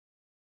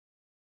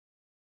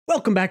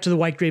Welcome back to the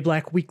White Gray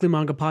Black Weekly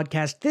Manga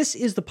Podcast. This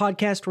is the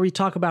podcast where we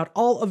talk about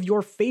all of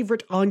your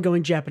favorite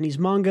ongoing Japanese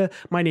manga.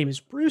 My name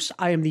is Bruce.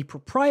 I am the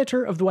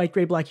proprietor of the White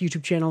Gray Black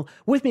YouTube channel.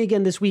 With me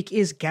again this week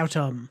is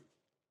Gautam.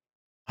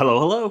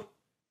 Hello, hello.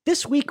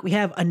 This week we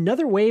have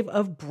another wave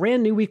of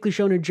brand new Weekly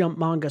Shonen Jump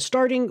manga,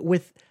 starting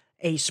with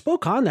a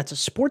Spokon, that's a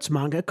sports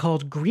manga,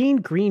 called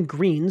Green Green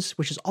Greens,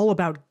 which is all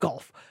about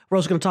golf. We're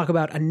also going to talk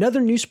about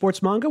another new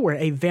sports manga where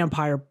a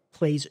vampire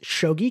plays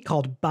shogi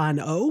called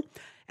Ban-O.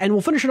 And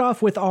we'll finish it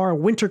off with our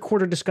winter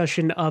quarter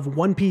discussion of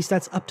One Piece.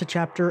 That's up to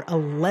chapter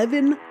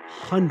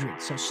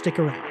 1100, so stick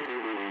around.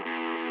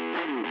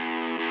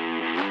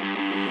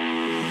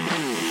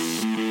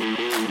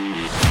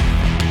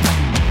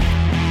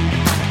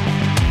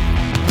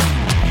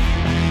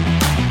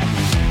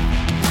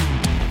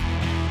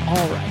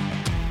 All right.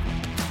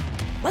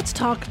 Let's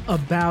talk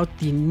about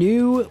the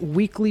new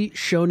Weekly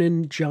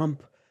Shonen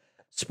Jump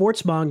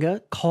sports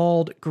manga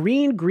called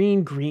Green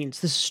Green Greens.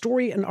 This is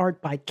story and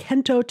art by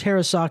Kento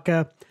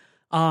Terasaka.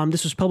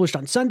 This was published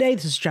on Sunday.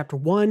 This is chapter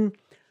 1.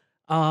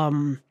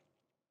 How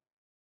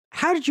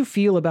did you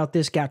feel about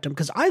this, Gautam?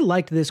 Because I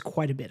liked this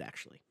quite a bit,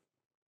 actually.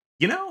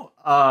 You know,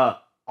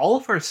 all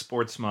of our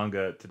sports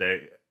manga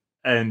today,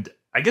 and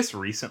I guess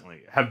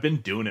recently, have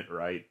been doing it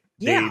right.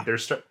 Yeah. They're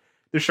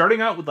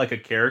starting out with like a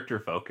character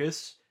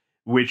focus,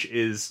 which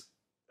is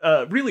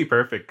really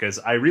perfect because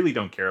I really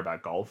don't care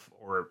about golf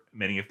or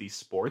many of these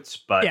sports,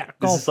 but yeah, this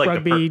golf, is like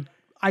rugby,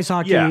 ice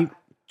hockey,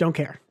 don't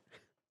care.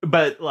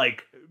 But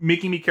like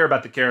making me care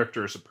about the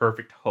character is a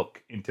perfect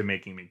hook into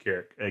making me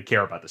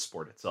care about the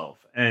sport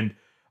itself. And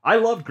I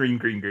loved Green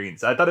Green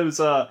Greens. I thought it was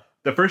the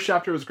first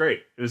chapter was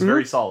great. It was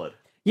very solid.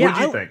 Yeah, what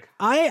did you think?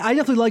 I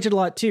definitely liked it a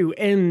lot too.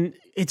 And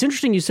it's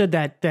interesting you said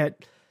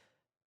that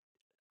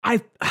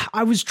I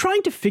was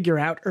trying to figure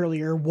out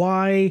earlier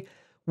why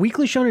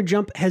Weekly Shonen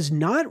Jump has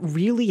not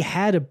really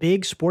had a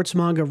big sports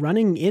manga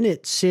running in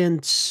it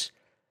since,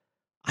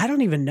 I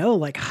don't even know,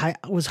 like,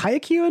 was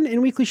Haikyuu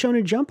in Weekly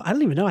Shonen Jump? I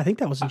don't even know. I think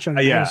that was in Shonen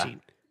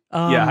Magazine.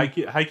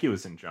 Haikyuu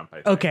was in Jump, I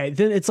think. Okay,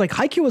 then it's like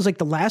Haikyuu was like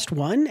the last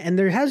one, and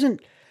there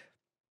hasn't,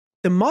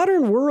 the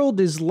modern world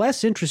is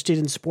less interested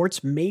in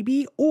sports,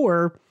 maybe,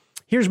 or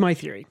here's my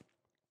theory.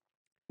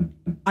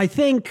 I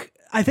think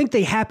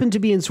they happened to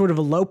be in sort of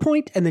a low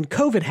point, and then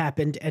COVID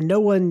happened, and no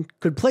one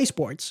could play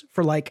sports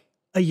for like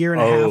a year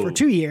and a half or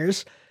 2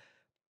 years.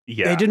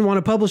 Yeah. They didn't want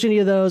to publish any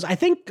of those. I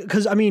think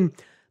because, I mean,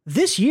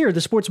 this year,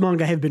 the sports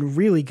manga have been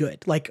really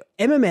good. Like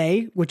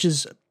MMA, which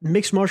is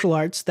mixed martial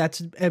arts.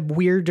 That's a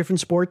weird, different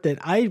sport that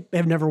I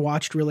have never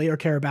watched really or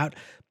care about.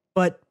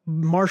 But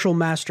Martial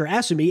Master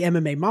Asumi,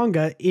 MMA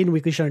manga in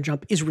Weekly Shonen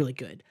Jump is really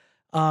good.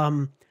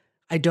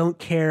 I don't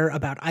care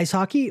about ice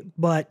hockey,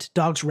 but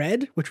Dogs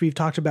Red, which we've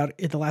talked about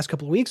in the last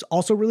couple of weeks,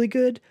 also really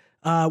good.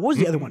 What was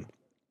the other one?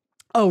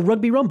 Oh,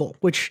 Rugby Rumble,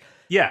 which...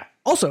 Yeah.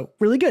 Also,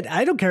 really good.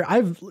 I don't care.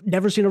 I've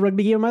never seen a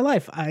rugby game in my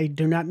life. I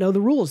do not know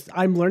the rules.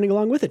 I'm learning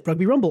along with it.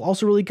 Rugby Rumble,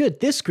 also really good.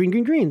 This, Green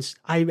Green Greens.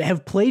 I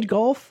have played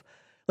golf.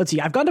 Let's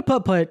see. I've gone to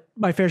putt-putt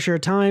my fair share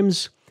of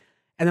times,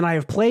 and then I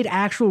have played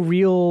actual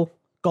real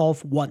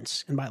golf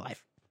once in my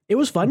life. It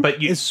was fun.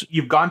 But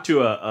you've gone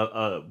to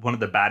a one of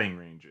the batting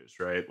ranges,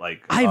 right?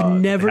 Like I've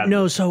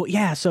never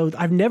So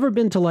I've never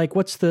been to like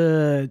what's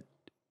the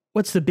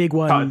big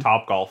one?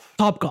 Top Golf.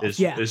 Top Golf,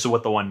 is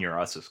what the one near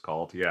us is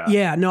called. Yeah.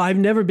 Yeah, no, I've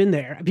never been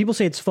there. People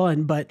say it's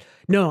fun, but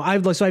no, I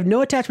have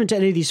no attachment to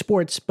any of these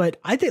sports,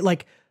 but I think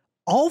like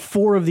all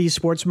 4 of these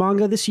sports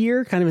manga this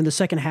year, kind of in the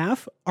second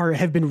half,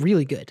 have been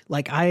really good.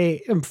 Like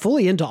I am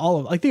fully into all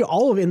of like they're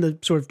all in the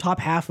sort of top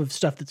half of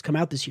stuff that's come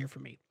out this year for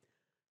me.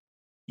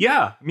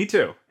 Yeah, me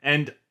too.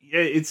 And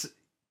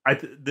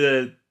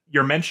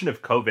your mention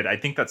of COVID, I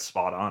think that's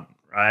spot on.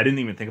 I didn't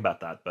even think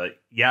about that, but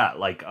yeah,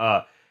 like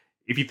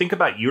if you think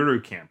about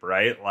Yuru Camp,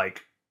 right?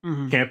 Like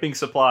camping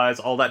supplies,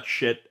 all that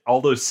shit,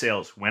 all those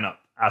sales went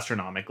up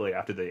astronomically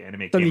after the anime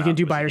came out. Something you can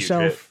do by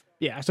yourself.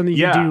 Yeah, something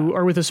you can do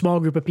or with a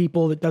small group of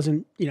people that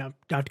doesn't, not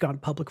have to go in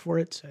public for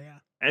it. So yeah.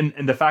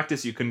 And the fact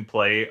is you can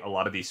play a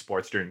lot of these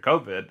sports during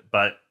COVID,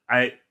 but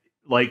I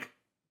like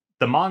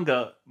the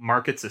manga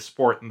markets the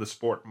sport and the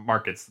sport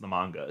markets the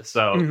manga.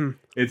 So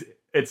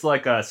it's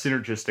like a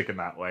synergistic in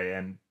that way.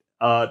 And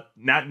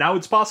now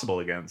it's possible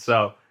again.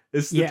 So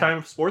this is the time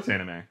of sports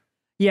anime.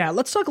 Yeah,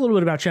 let's talk a little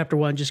bit about chapter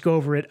 1. Just go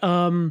over it.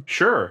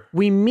 Sure.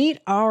 We meet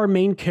our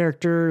main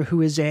character,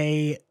 who is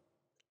a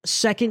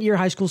second-year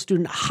high school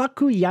student,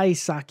 Haku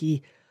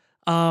Yaisaki.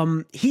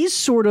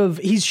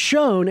 He's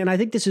shown, and I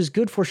think this is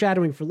good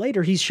foreshadowing for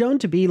later, he's shown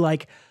to be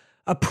like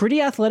a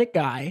pretty athletic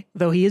guy,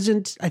 though he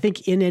isn't, I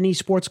think, in any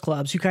sports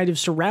clubs, who kind of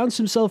surrounds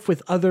himself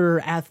with other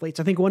athletes.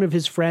 I think one of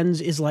his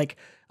friends is like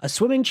a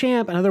swimming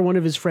champ. Another one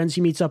of his friends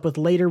he meets up with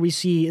later we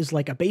see is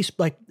like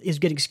is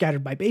getting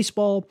scattered by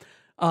baseball.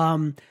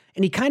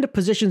 And he kind of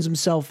positions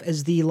himself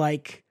as the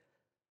like,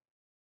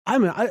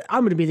 I'm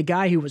going to be the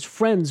guy who was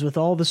friends with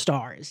all the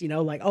stars,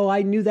 like, oh,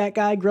 I knew that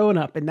guy growing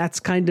up. And that's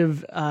kind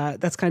of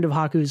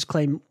Haku's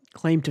claim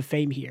to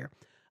fame here.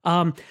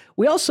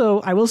 We also,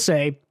 I will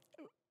say,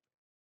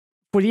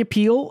 for the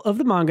appeal of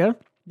the manga,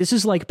 this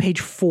is like page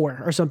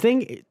 4 or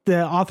something.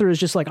 The author is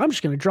just like, I'm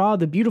just going to draw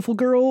the beautiful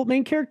girl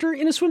main character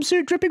in a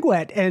swimsuit dripping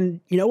wet.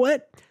 And you know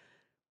what?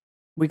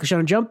 Weekly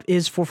Shonen Jump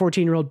is for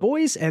 14-year-old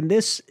boys, and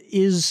this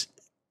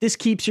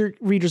keeps your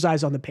reader's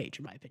eyes on the page,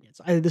 in my opinion.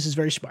 So this is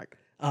very smart.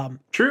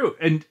 True,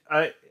 and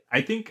I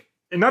think,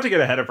 and not to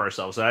get ahead of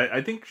ourselves,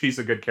 I think she's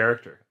a good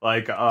character.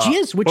 Like she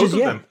is, both of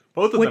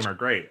them are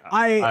great.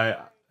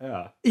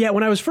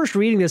 When I was first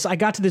reading this, I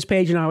got to this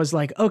page and I was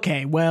like,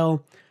 okay,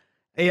 well,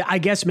 I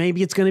guess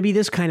maybe it's going to be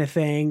this kind of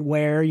thing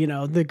where,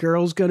 the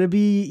girl's going to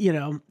be,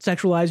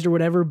 sexualized or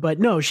whatever. But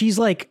no, she's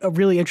like a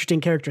really interesting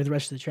character the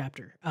rest of the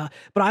chapter.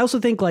 But I also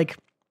think like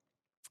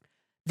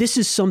this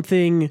is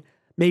something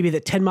maybe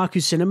that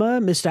Tenmaku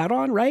Cinema missed out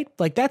on, right?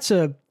 Like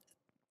the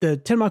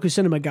Tenmaku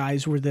Cinema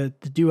guys were the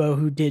duo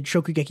who did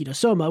Shokugeki no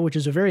Soma, which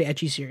is a very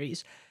ecchi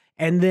series.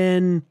 And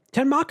then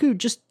Tenmaku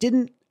just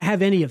didn't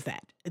have any of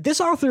that.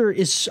 This author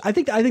is, I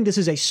think this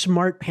is a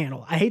smart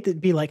panel. I hate to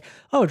be like,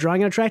 oh,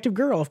 drawing an attractive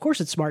girl. Of course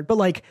it's smart, but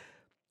like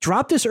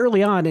drop this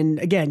early on. And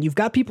again, you've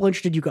got people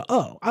interested. You go,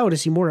 oh, I want to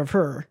see more of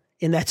her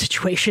in that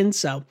situation.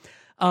 So,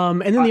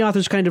 and then the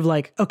author's kind of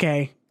like,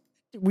 okay,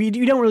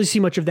 you don't really see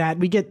much of that.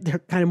 We get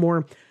kind of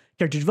more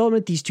character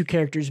development. These two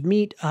characters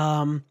meet.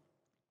 I've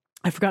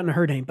forgotten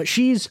her name, but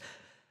she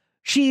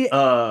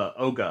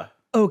Oga.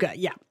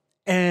 Yeah.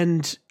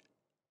 And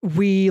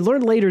we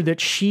learn later that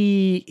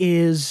she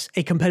is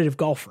a competitive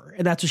golfer,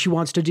 and that's what she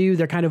wants to do.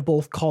 They're kind of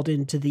both called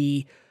into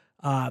the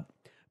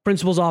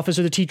principal's office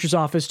or the teacher's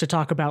office to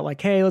talk about like,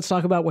 hey, let's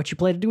talk about what you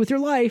plan to do with your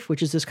life,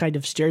 which is this kind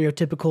of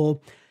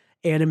stereotypical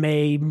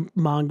anime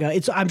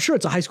manga. I'm sure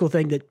it's a high school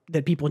thing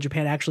that people in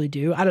Japan actually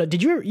do. I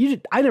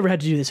never had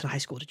to do this in high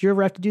school. Did you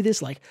ever have to do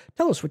this? Like,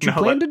 tell us what you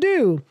plan to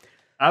do.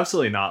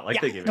 Absolutely not. Like,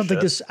 they give a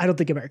shit. I don't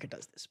think America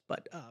does this,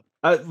 but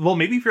well,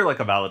 maybe if you're like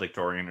a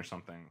valedictorian or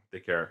something, they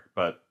care,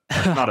 but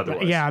not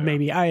otherwise.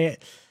 Maybe. I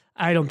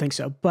don't think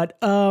so, but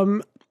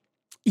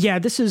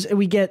this is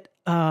we get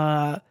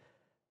Haku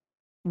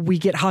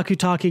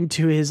talking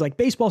to his like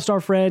baseball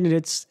star friend, and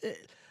it's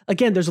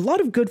again, there's a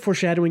lot of good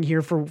foreshadowing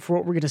here for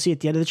what we're going to see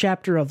at the end of the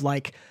chapter of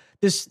like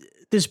this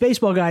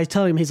baseball guy is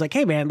telling him, he's like,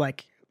 hey man,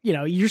 like,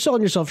 you're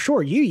selling yourself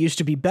short. You used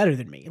to be better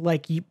than me.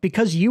 Like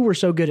because you were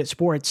so good at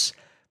sports,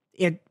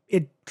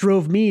 it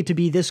drove me to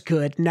be this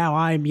good. Now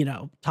I'm,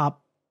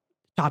 top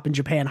in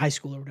Japan high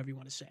school or whatever you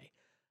want to say.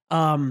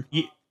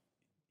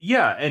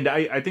 Yeah. And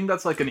I think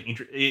that's like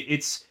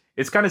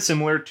it's kind of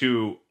similar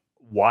to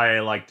why I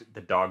liked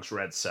the Dog's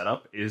Red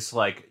setup is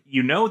like,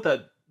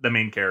 that the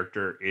main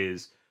character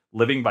is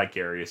living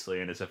vicariously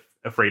and is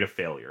afraid of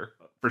failure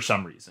for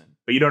some reason,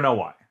 but you don't know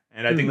why.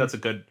 And I think that's a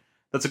good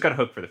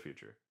hook for the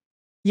future.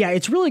 Yeah.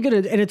 It's really good.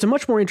 And it's a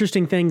much more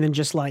interesting thing than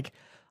just like,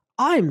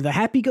 I'm the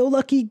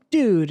happy-go-lucky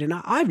dude, and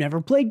I've never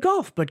played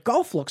golf, but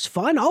golf looks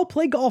fun. I'll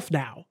play golf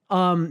now.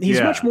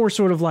 He's much more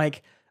sort of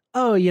like,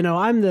 oh,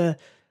 I'm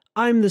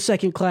the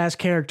second-class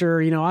character.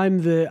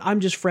 I'm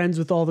just friends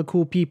with all the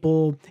cool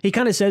people. He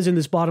kind of says in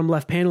this bottom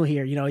left panel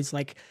here, he's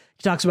like,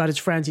 he talks about his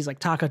friends. He's like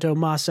Takato,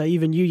 Masa,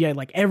 even Yuya.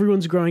 Like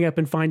everyone's growing up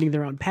and finding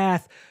their own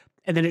path.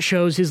 And then it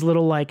shows his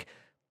little like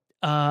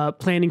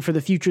planning for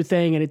the future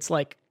thing, and it's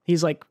like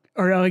he's like.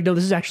 Or no,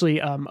 this is actually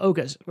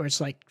Oga's, where it's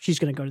like she's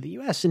going to go to the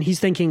U.S. and he's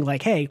thinking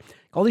like, hey,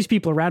 all these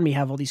people around me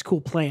have all these cool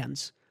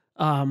plans,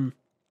 and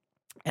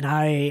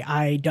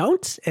I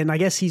don't. And I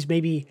guess he's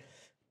maybe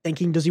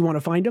thinking, does he want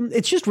to find them?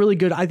 It's just really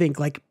good, I think,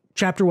 like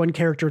chapter 1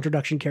 character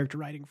introduction, character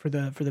writing for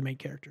the main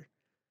character.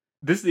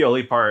 This is the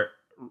only part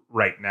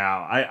right now.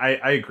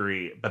 I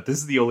agree, but this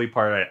is the only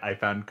part I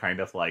found kind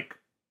of like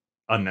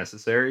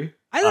unnecessary.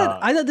 I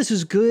thought this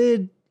was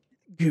good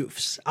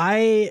goofs.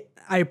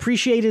 I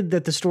appreciated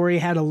that the story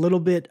had a little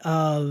bit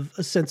of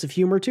a sense of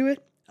humor to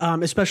it,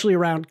 especially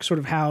around sort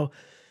of how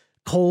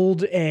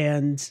cold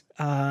and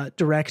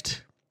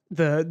direct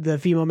the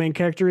female main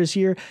character is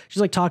here.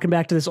 She's like talking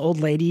back to this old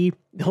lady.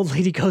 The old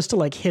lady goes to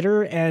like hit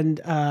her, and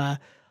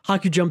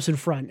Haku jumps in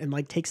front and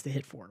like takes the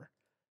hit for her,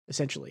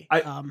 essentially.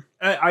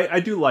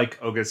 I do like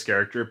Oga's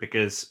character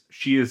because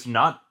she is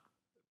not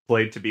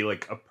played to be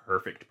like a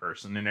perfect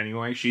person in any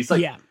way. She's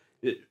like,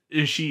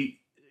 she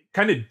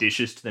kind of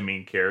dishes to the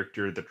main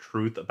character the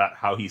truth about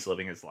how he's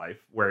living his life,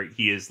 where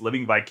he is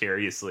living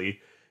vicariously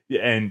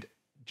and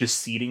just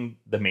ceding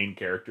the main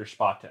character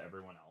spot to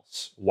everyone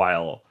else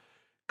while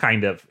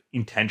kind of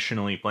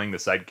intentionally playing the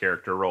side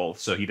character role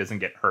so he doesn't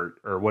get hurt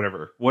or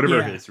whatever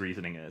his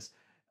reasoning is.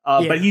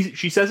 But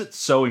she says it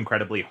so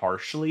incredibly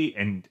harshly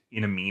and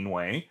in a mean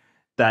way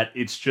that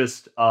it's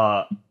just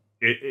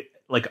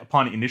like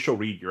upon initial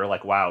read, you're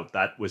like, wow,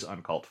 that was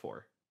uncalled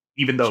for,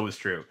 even though it was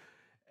true.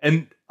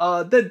 And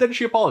then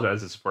she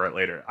apologizes for it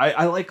later.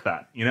 I like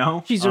that,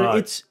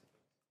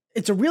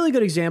 it's a really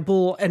good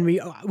example,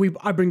 and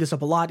I bring this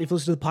up a lot if you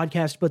listen to the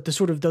podcast, but the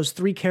sort of those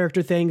 3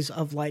 character things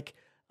of like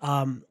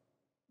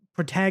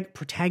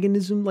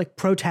protagonism, like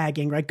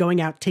protagging, right,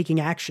 going out taking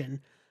action,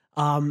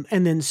 and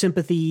then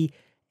sympathy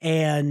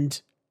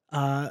and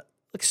like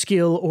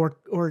skill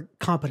or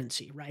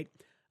competency, right?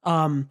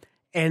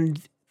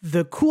 And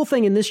the cool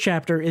thing in this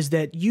chapter is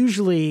that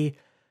usually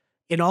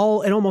in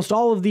almost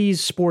all of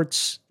these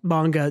sports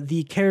manga,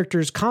 the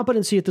character's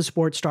competency at the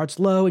sport starts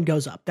low and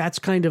goes up. That's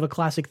kind of a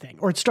classic thing.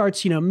 Or it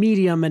starts,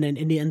 medium, and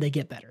in the end they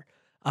get better.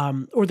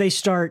 Or they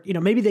start,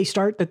 maybe they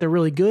start that they're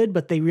really good,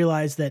 but they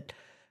realize that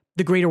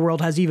the greater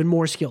world has even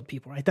more skilled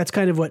people, right? That's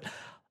kind of what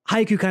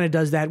Haiku kind of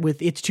does that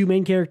with its two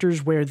main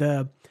characters, where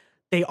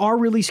they are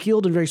really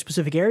skilled in very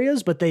specific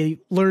areas, but they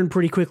learn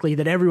pretty quickly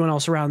that everyone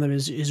else around them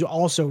is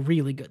also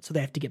really good, so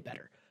they have to get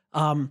better.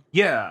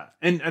 Yeah,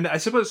 and I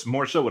suppose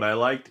more so what I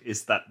liked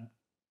is that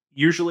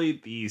usually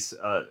these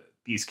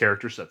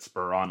characters that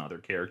spur on other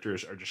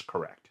characters are just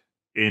correct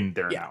in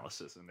their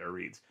analysis and their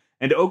reads.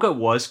 And Oka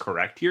was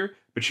correct here,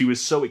 but she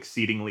was so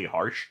exceedingly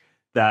harsh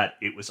that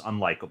it was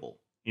unlikable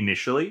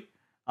initially.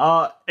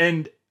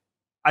 And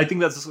I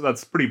think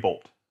that's pretty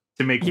bold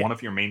to make one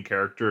of your main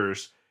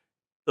characters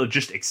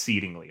just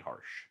exceedingly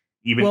harsh,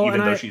 even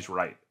though she's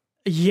right.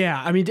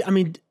 Yeah, I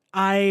mean,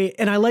 I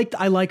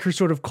like her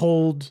sort of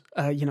cold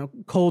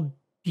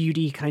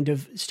beauty kind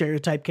of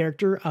stereotype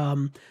character.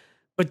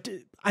 But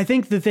I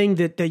think the thing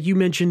that you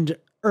mentioned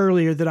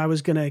earlier that I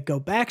was going to go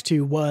back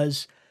to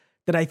was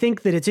that I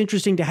think that it's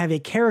interesting to have a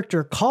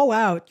character call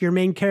out your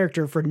main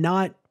character for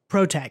not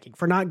pro-tagging,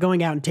 for not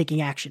going out and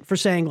taking action, for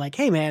saying like,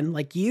 hey man,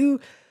 like you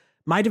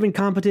might have been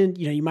competent,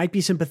 you might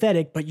be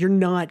sympathetic, but you're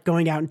not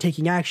going out and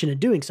taking action and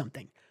doing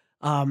something.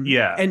 And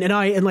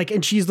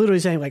she's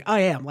literally saying like, I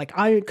am like,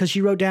 cause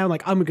she wrote down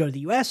like, I'm gonna go to the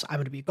US. I'm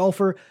gonna be a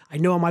golfer. I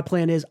know what my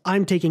plan is.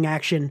 I'm taking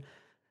action.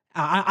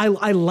 I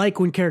like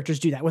when characters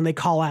do that, when they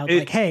call out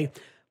like, hey,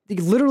 it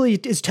literally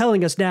is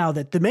telling us now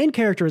that the main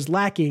character is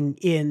lacking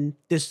in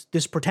this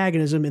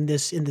protagonism, in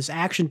this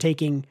action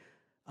taking,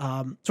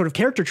 sort of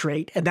character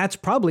trait. And that's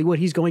probably what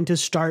he's going to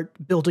start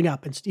building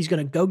up, and he's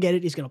going to go get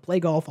it. He's going to play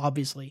golf,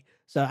 obviously.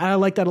 So I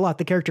like that a lot.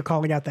 The character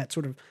calling out that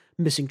sort of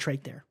missing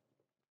trait there.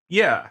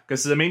 Yeah,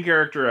 because the main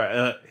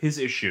character, his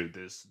issue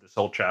this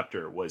whole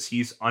chapter was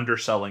he's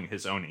underselling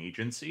his own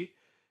agency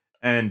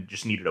and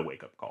just needed a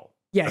wake up call.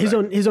 Yeah, his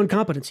own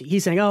competency.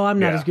 He's saying, "Oh, I'm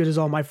not as good as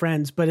all my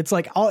friends," but it's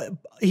like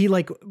he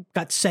like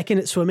got second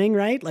at swimming,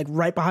 right? Like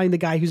right behind the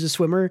guy who's a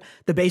swimmer.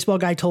 The baseball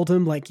guy told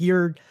him like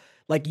you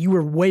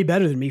were way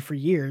better than me for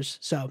years.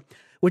 So,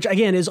 which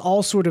again is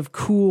all sort of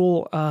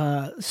cool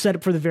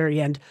setup for the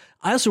very end.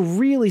 I also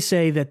really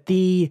say that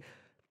the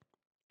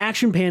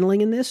action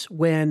paneling in this,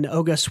 when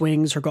Oga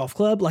swings her golf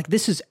club, like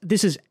this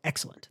is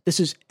excellent.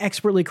 This is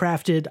expertly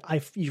crafted.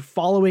 You're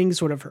following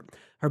sort of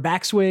her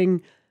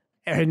backswing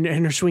and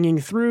her swinging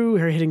through,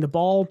 her hitting the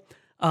ball.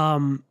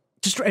 And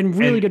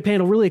good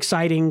panel, really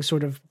exciting,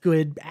 sort of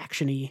good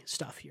actiony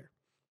stuff here.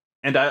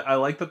 And I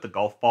like that the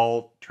golf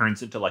ball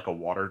turns into like a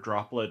water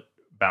droplet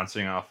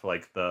bouncing off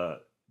like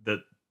the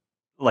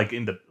like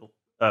in the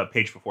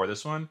page before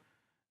this one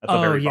at the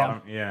very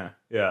bottom.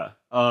 Yeah.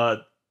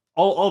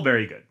 All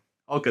very good.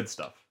 All good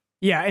stuff.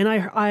 Yeah, and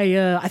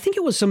I think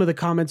it was some of the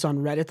comments on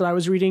Reddit that I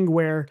was reading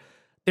where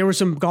there were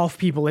some golf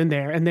people in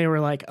there, and they were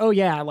like, "Oh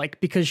yeah,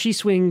 like because she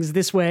swings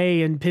this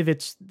way and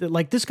pivots,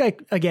 like this guy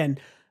again."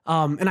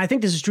 And I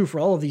think this is true for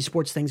all of these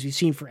sports things we've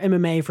seen for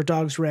MMA, for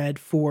Dogs Red,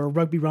 for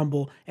Rugby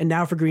Rumble, and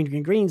now for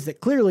Green Greens.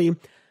 That clearly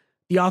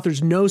the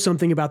authors know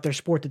something about their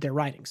sport that they're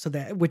writing, so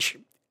that which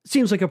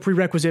seems like a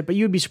prerequisite, but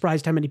you'd be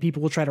surprised how many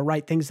people will try to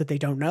write things that they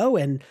don't know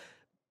and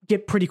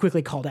get pretty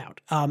quickly called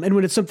out. And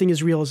when it's something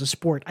as real as a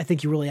sport, I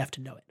think you really have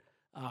to know it.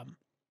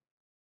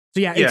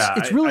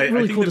 It's really I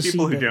think cool to the see.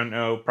 People who don't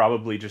know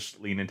probably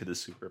just lean into the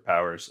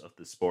superpowers of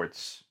the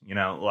sports,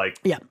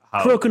 like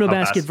Kuroko no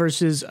Basket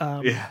versus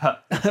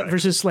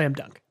versus Slam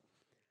Dunk.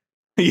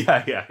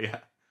 Yeah.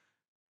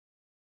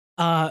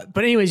 But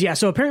anyways,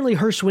 so apparently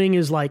her swing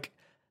is like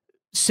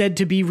said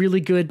to be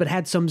really good, but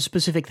had some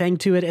specific thing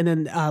to it. And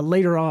then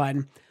later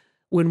on,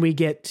 when we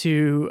get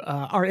to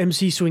our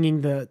MC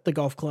swinging the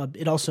golf club,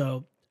 it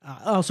also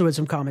had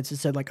some comments that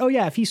said like, oh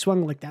yeah, if he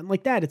swung like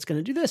that, it's going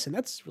to do this, and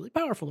that's really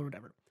powerful or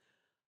whatever.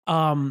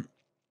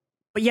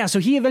 But yeah, so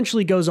he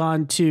eventually goes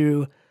on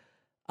to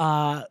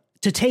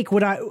take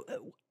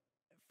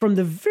from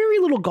the very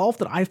little golf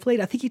that I've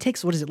played, I think he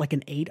takes, what is it, like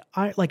an 8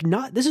 iron? Like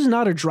this is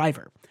not a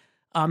driver.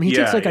 He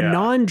takes like a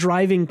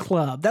non-driving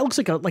club. That looks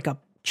like a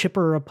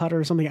chipper or a putter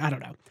or something. I don't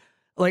know.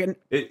 Like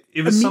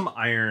it was some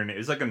iron. It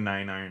was like a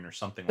 9 iron or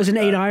something. It was an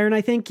 8 iron,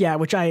 I think. Yeah,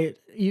 which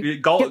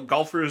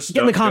golfers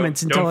get in the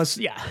comments and tell us.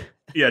 Yeah.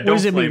 What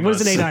does it mean? What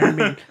does an 8 iron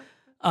mean?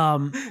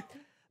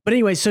 But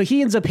anyway, so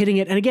he ends up hitting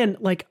it, and again,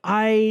 like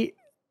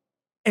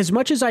as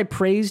much as I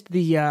praised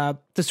the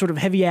sort of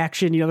heavy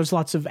action, there's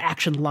lots of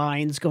action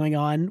lines going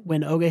on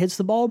when Oga hits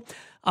the ball.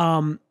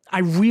 I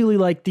really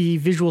like the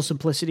visual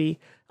simplicity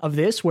of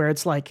this, where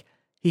it's like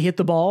he hit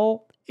the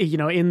ball,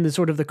 in the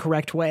sort of the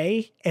correct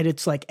way, and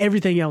it's like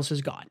everything else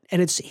is gone,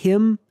 and it's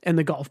him and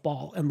the golf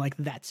ball, and like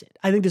that's it.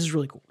 I think this is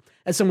really cool.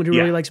 As someone who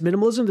really likes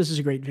minimalism, this is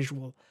a great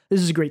visual.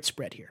 This is a great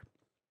spread here.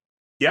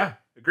 Yeah,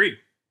 agreed.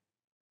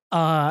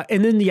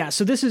 And then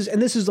so this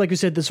is like you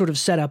said, the sort of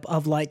setup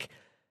of like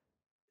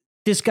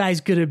this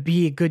guy's gonna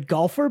be a good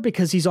golfer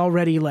because he's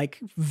already like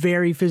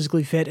very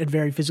physically fit and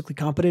very physically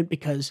competent.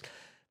 Because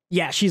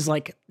he's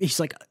like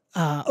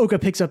Oka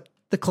picks up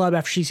the club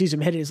after she sees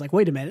him hit it is like,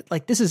 wait a minute,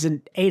 like this is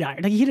an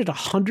 8-iron. Like he hit it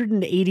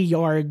 180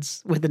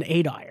 yards with an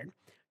 8-iron.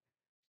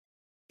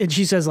 And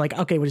she says like,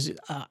 okay, what is it?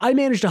 I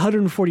managed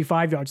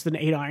 145 yards with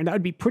an 8-iron. That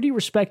would be pretty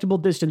respectable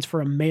distance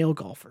for a male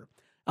golfer.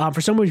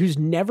 For someone who's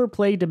never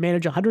played to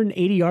manage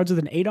 180 yards with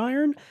an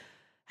 8-iron,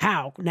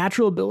 how?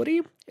 Natural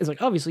ability is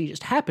like, obviously you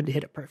just happened to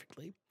hit it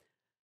perfectly.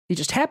 He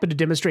just happened to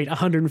demonstrate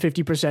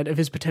 150% of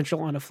his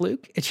potential on a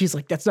fluke. And she's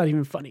like, that's not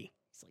even funny.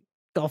 It's like,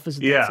 golf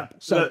isn't that simple.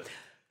 So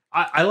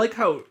I like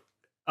how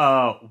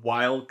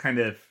while kind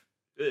of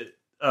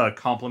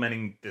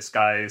complimenting this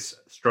guy's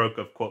stroke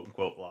of quote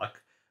unquote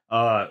luck,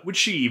 which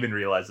she even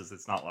realizes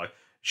it's not luck,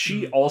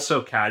 she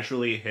also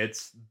casually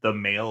hits the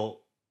male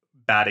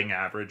batting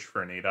average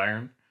for an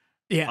 8-iron.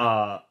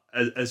 Yeah.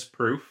 As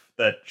proof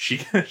that she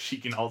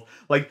can also,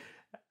 like,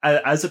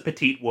 as a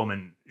petite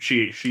woman,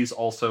 she's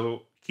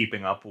also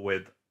keeping up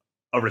with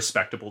a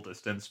respectable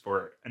distance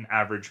for an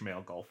average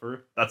male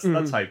golfer. That's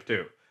hype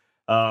too.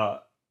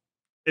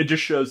 It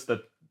just shows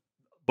that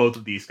both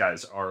of these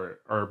guys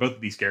both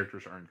of these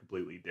characters are in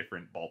completely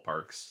different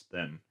ballparks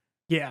than.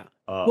 Yeah.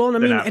 Well, and I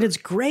mean, and it's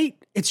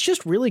great. It's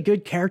just really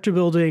good character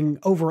building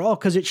overall,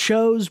 because it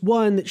shows,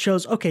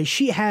 okay,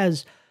 she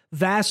has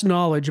vast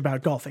knowledge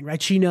about golfing,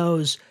 right? She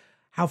knows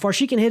how far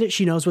she can hit it.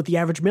 She knows what the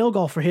average male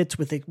golfer hits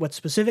with what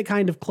specific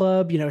kind of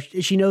club. You know,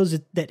 she knows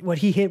that what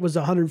he hit was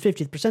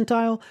 150th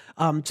percentile.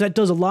 So that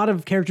does a lot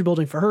of character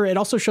building for her. It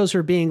also shows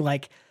her being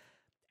like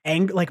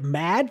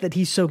mad that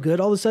he's so good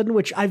all of a sudden,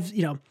 which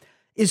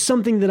is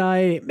something that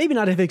I maybe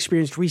not have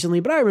experienced recently,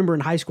 but I remember in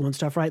high school and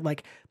stuff, right?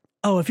 Like,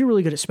 oh, if you're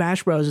really good at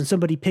Smash Bros and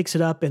somebody picks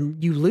it up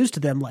and you lose to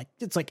them, like,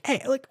 it's like,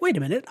 hey, like, wait a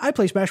minute, I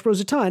play Smash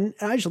Bros a ton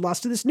and I just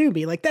lost to this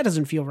newbie. Like, that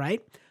doesn't feel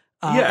right.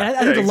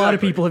 I think a lot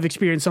of people have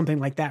experienced something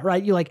like that,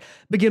 right? You like,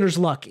 beginner's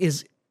luck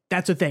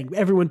that's a thing.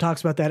 Everyone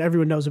talks about that.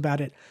 Everyone knows about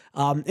it.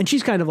 And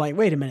she's kind of like,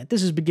 wait a minute,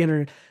 this is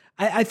beginner.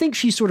 I think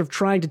she's sort of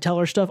trying to tell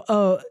herself,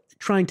 oh,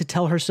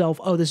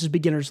 this is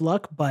beginner's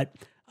luck. But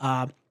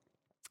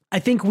I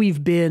think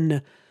we've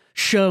been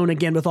shown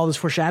again with all this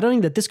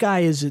foreshadowing that this guy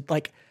is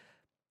like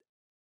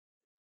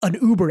an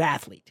uber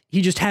athlete.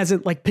 He just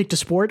hasn't like picked a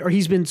sport, or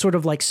he's been sort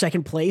of like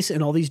second place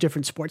in all these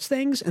different sports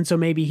things. And so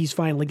maybe he's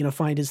finally going to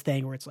find his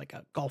thing where it's like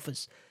golf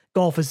is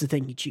the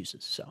thing he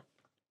chooses. So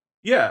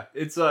yeah,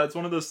 it's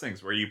one of those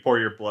things where you pour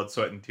your blood,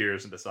 sweat, and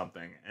tears into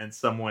something, and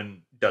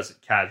someone does it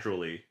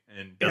casually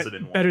and does it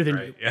in one better than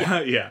right?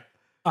 you. Yeah.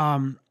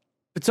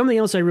 But something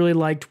else I really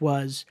liked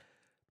was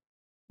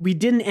we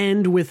didn't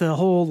end with a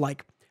whole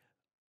like,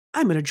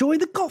 I'm going to join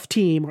the golf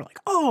team, or like,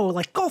 oh,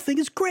 like golfing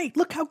is great.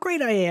 Look how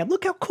great I am.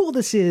 Look how cool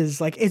this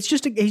is. Like, it's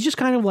just, he's just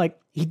kind of like,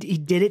 he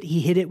did it. He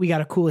hit it. We got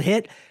a cool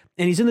hit,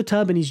 and he's in the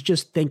tub and he's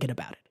just thinking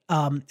about it.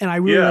 And I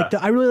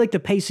really like the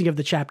pacing of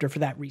the chapter for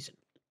that reason.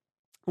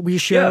 We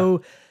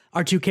show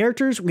our two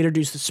characters. We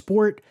introduce the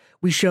sport.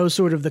 We show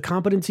sort of the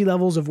competency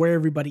levels of where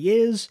everybody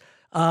is.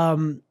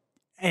 And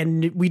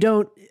we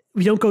don't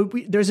go,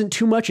 there isn't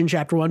too much in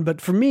chapter 1,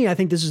 but for me, I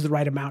think this is the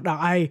right amount. Now,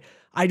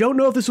 I don't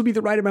know if this will be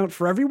the right amount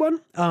for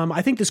everyone.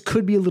 I think this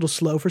could be a little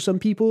slow for some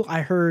people.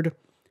 I heard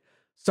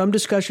some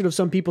discussion of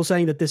some people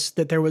saying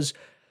that there was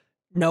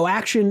no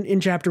action in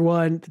chapter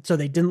 1, so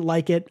they didn't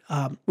like it,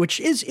 which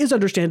is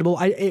understandable.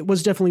 It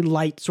was definitely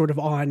light sort of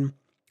on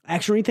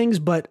action things,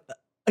 but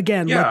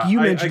again, like you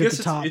mentioned at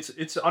the top.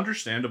 It's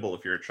understandable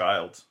if you're a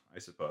child, I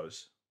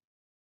suppose.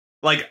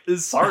 Like,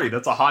 sorry,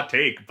 that's a hot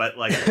take, but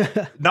like,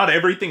 not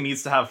everything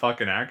needs to have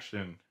fucking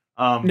action.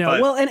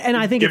 Well, and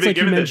I think it's like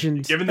you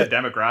mentioned. Given the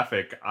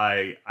demographic,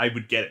 I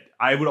would get it.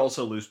 I would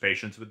also lose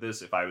patience with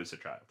this if I was a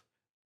child.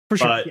 For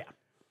sure, yeah.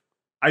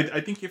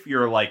 I think if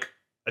you're like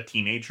a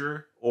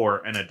teenager or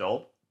an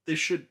adult, this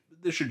should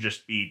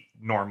just be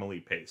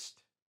normally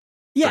paced.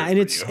 Yeah,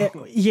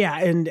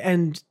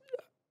 and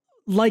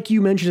like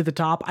you mentioned at the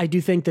top, I do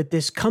think that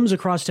this comes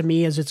across to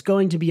me as it's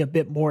going to be a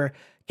bit more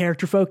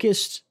character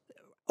focused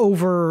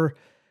over.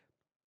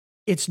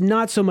 It's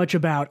not so much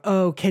about,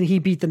 oh, can he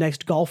beat the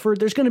next golfer?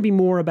 There's going to be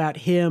more about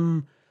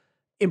him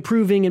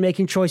improving and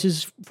making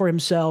choices for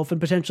himself,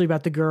 and potentially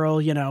about the girl,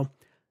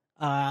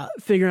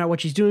 figuring out what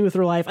she's doing with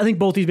her life. I think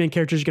both these main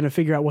characters are going to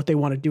figure out what they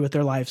want to do with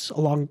their lives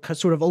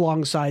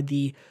alongside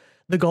the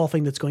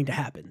golfing that's going to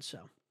happen. So,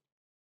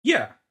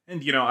 yeah.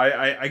 And,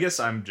 I guess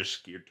I'm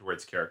just geared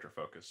towards character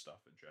focused stuff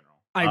in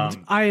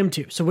general. I am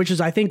too. So, which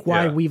is, I think,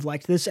 why we've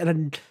liked this.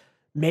 And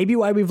maybe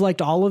why we've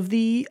liked all of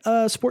the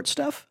sports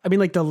stuff. I mean,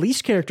 like the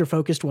least character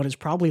focused one is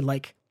probably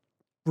like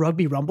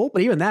Rugby Rumble,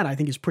 but even that I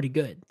think is pretty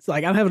good. It's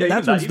like I'm having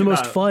that's the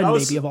most fun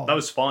maybe of all. That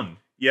was fun.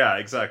 Yeah,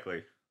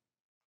 exactly.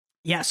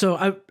 Yeah,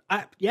 so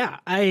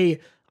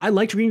I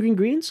liked Green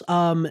Greens.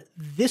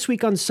 This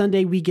week on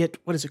Sunday we get,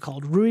 what is it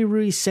called?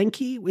 Rui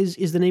Senki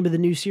is the name of the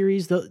new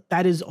series.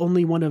 That is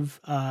only one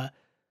of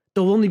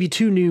there'll only be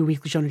 2 new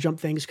Weekly Shonen Jump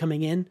things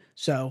coming in.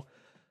 So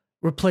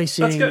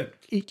replacing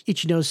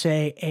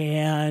Ichinose,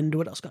 and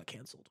what else got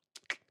canceled?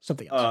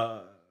 Something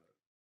else.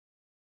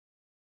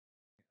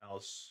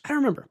 I don't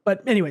remember.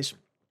 But anyways.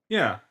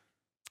 Yeah.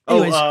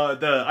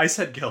 The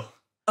Icehead Gil.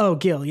 Oh,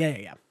 Gil.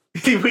 Yeah.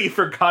 We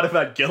forgot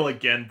about Gil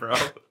again, bro.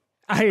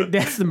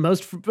 That's the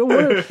most.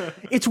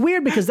 It's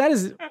weird because that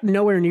is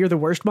nowhere near the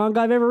worst manga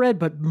I've ever read,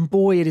 but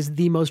boy, it is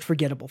the most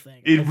forgettable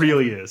thing. It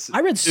really is.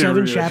 I read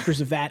 7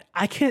 chapters of that.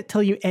 I can't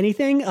tell you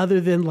anything other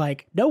than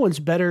like no one's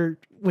better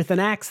with an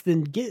axe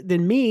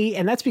than me,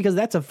 and that's because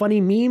that's a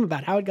funny meme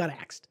about how it got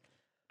axed.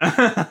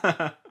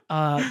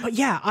 But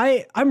yeah,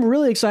 I'm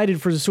really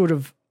excited for the sort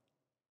of,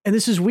 and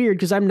this is weird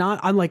because I'm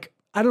like,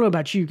 I don't know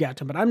about you,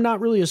 Gautam, but I'm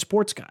not really a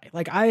sports guy.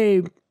 Like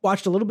I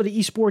watched a little bit of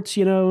esports,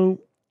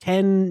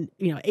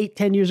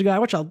 8-10 years ago. I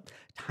watch a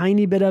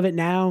tiny bit of it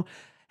now.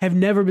 Have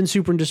never been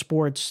super into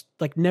sports,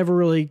 like never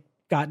really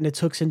gotten its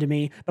hooks into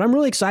me, but I'm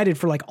really excited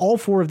for like all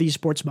 4 of these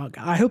sports manga.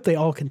 I hope they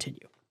all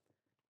continue.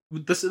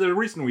 The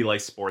reason we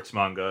like sports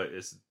manga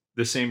is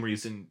the same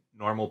reason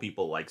normal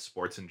people like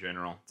sports in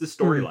general. It's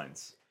the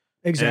storylines.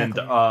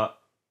 Exactly. And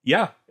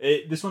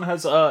this one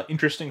has an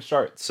interesting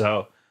start.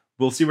 So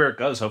we'll see where it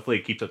goes. Hopefully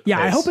it keeps up the pace.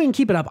 I hope it can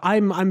keep it up.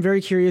 I'm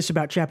very curious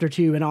about chapter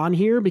 2 and on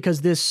here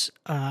because this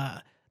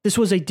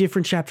was a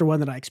different chapter 1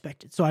 than I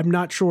expected. So I'm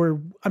not sure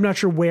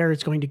where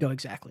it's going to go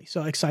exactly.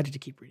 So excited to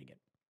keep reading it.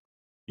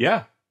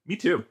 Yeah, me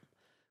too.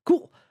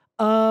 Cool.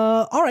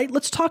 All right,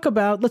 let's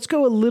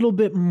go a little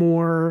bit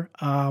more.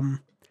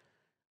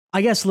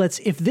 I guess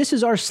if this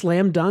is our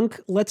slam dunk,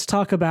 let's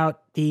talk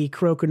about the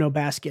Kuroko no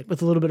Basket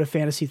with a little bit of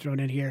fantasy thrown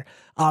in here.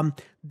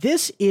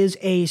 This is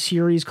a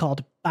series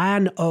called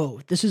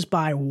Ban-O. This is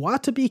by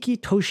Watabiki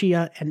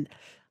Toshiya and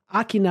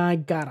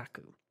Akinai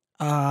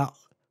Garaku.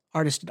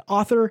 Artist and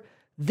author.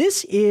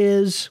 This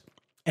is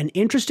an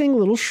interesting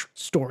little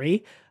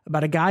story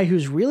about a guy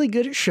who's really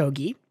good at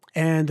shogi.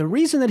 And the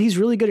reason that he's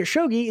really good at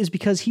shogi is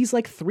because he's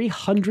like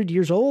 300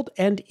 years old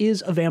and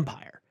is a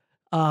vampire.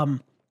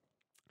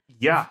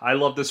 Yeah, I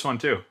love this one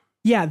too.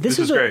 Yeah, this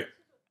is great.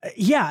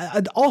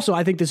 Yeah, also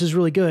I think this is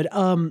really good.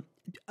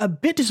 A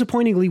bit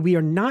disappointingly, we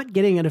are not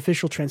getting an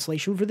official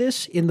translation for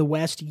this in the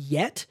West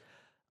yet.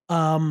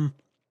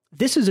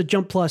 This is a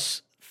Jump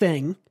Plus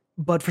thing,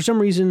 but for some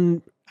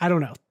reason, I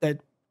don't know, that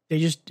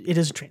it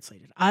isn't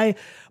translated.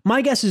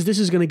 My guess is this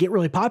is going to get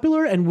really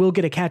popular and we'll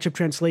get a catch-up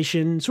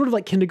translation, sort of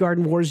like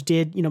Kindergarten Wars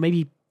did,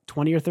 maybe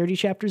 20 or 30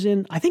 chapters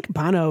in. I think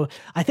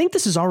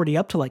this is already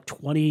up to like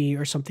 20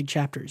 or something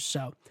chapters.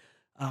 So,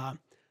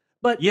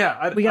 but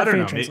yeah, we got fan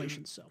fan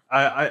translations. So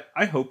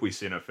I hope we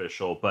see an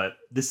official, but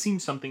this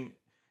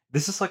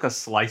is like a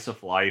slice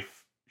of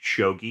life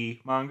shogi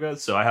manga.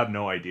 So I have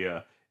no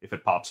idea if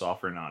it pops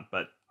off or not,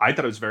 but I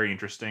thought it was very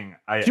interesting.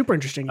 Super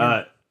interesting.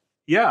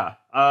 Yeah.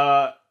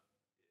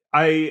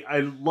 I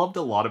loved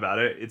a lot about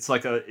it.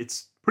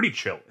 It's pretty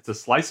chill. It's a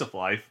slice of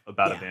life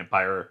about a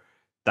vampire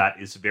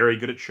that is very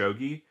good at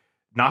shogi,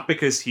 not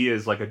because he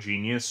is like a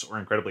genius or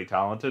incredibly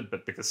talented,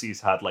 but because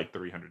he's had like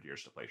 300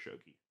 years to play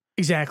shogi.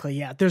 Exactly.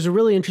 Yeah. There's a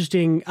really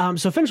interesting,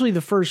 so eventually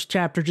the first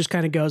chapter just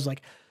kind of goes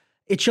like,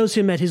 it shows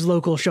him at his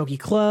local shogi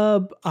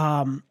club.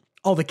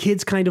 All the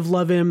kids kind of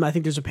love him. I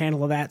think there's a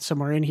panel of that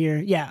somewhere in here.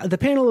 Yeah. The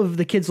panel of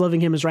the kids loving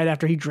him is right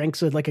after he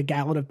drinks like a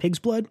gallon of pig's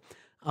blood.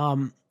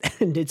 And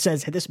it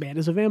says, hey, this man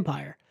is a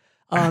vampire.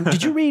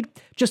 Did you read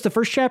just the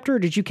first chapter or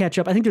did you catch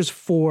up? I think there's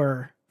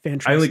 4 fan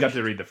translations. I only got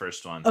to read the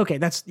first one. Okay.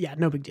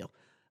 No big deal.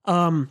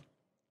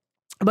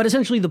 But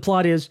essentially the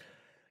plot is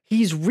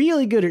he's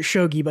really good at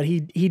shogi, but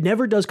he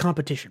never does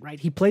competition, right?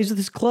 He plays with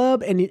his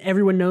club and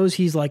everyone knows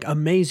he's like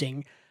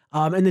amazing.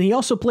 And then he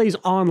also plays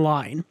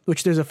online,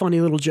 which there's a funny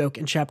little joke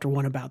in chapter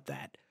 1 about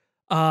that.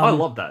 I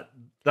love that.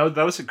 That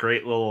was a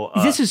great little...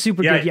 this is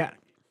super good, yeah.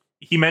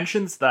 He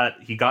mentions that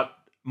he got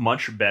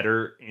much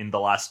better in the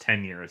last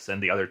 10 years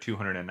than the other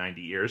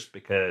 290 years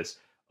because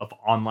of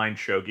online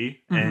shogi.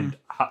 And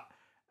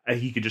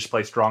he could just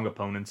play strong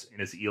opponents in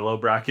his ELO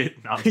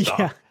bracket nonstop.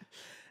 Yeah.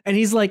 And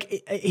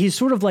he's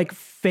sort of like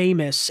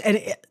famous. And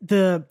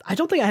I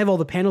don't think I have all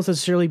the panels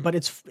necessarily, but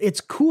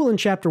it's cool in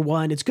chapter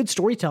 1. It's good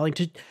storytelling.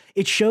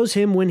 It shows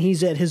him when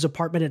he's at his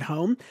apartment at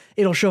home.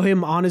 It'll show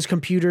him on his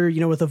computer,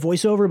 with a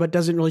voiceover, but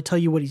doesn't really tell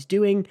you what he's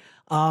doing.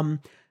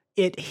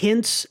 It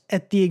hints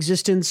at the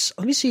existence.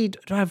 Let me see. Do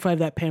I have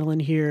that panel in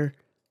here?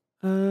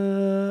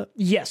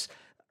 Yes.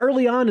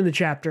 Early on in the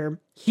chapter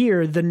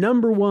here, the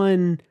number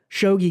 1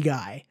 shogi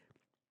guy,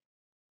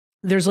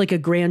 there's like a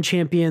grand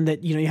champion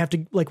that, you have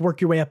to like work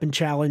your way up and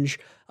challenge.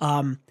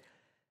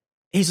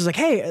 He says like,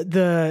 hey,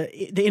 the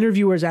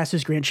interviewers asked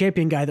this grand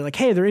champion guy, they're like,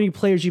 hey, are there any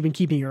players you've been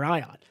keeping your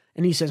eye on?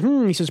 And he says,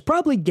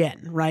 probably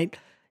Gen, right?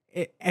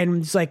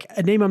 And it's like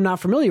a name I'm not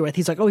familiar with.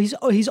 He's like,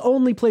 he's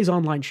only plays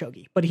online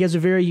shogi, but he has a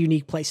very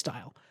unique play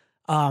style.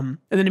 And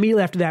then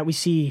immediately after that, we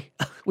see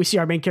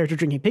our main character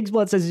drinking pig's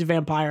blood, says he's a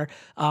vampire.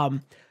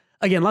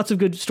 Again, lots of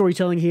good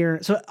storytelling here.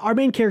 So our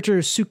main character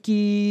is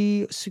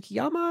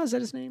Sukiyama, is that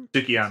his name?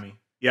 Tsukiyami.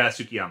 Yeah,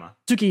 Sukiyama.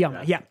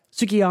 Yeah.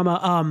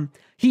 Sukiyama.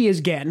 He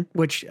is Gen,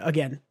 which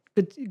again,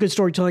 good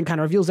storytelling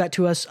kind of reveals that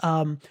to us.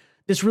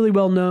 This really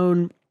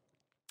well-known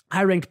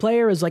high-ranked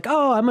player is like,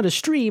 oh, I'm going to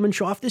stream and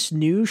show off this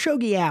new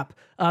shogi app.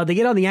 They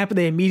get on the app and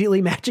they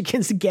immediately match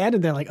against Gen,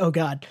 and they're like, oh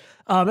god.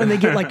 And they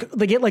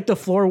get like the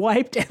floor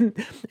wiped, and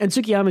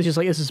Tsukiyama's just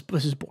like, this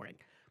is boring.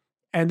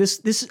 And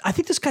this I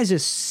think this guy's a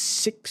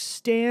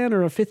 6th Dan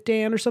or a 5th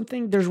Dan or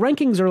something. There's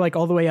rankings are like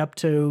all the way up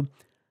to.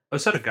 Oh,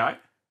 is that a guy?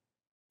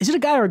 Is it a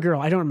guy or a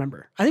girl? I don't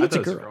remember. I think it's a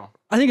girl.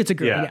 I think it's a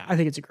girl. Yeah, I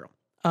think it's a girl.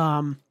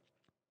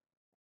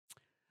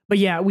 But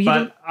yeah,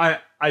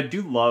 I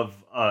do love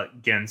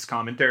Gen's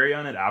commentary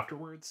on it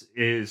afterwards,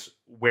 is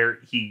where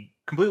he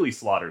completely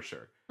slaughters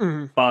her.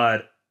 Mm-hmm.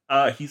 But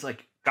he's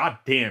like, God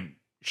damn,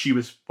 she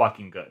was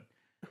fucking good.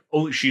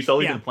 She's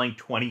only been playing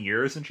 20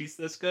 years and she's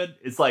this good.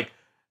 It's like,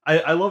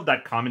 I love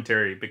that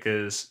commentary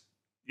because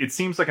it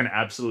seems like an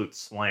absolute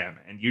slam.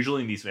 And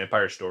usually in these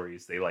vampire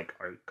stories, they like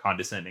are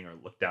condescending or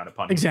look down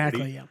upon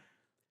exactly, humanity. yeah.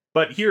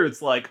 But here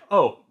it's like,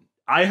 oh,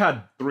 I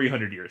had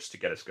 300 years to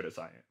get as good as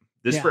I am.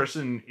 This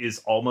person is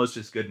almost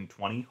as good in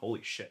 20.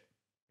 Holy shit.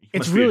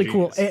 It's really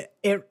cool.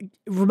 It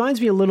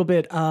reminds me a little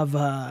bit of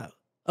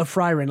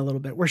Frieren a little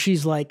bit, where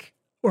she's like,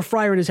 or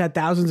Frieren has had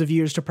thousands of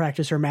years to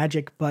practice her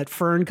magic, but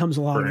Fern comes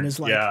along and is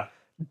like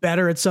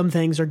better at some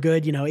things or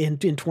good, you know, in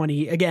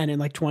 20, again, in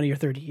like 20 or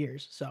 30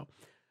 years. So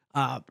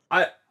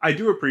I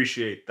do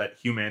appreciate that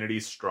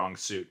humanity's strong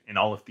suit in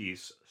all of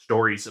these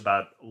stories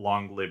about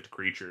long-lived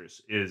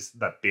creatures is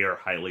that they are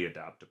highly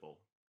adaptable,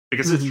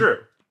 because it's true.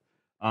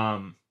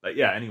 But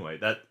yeah, anyway,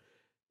 that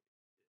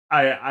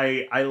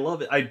I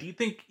love it. Do you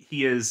think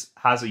he has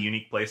a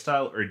unique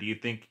playstyle, or do you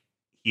think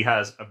he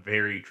has a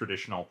very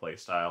traditional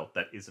playstyle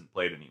that isn't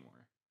played anymore?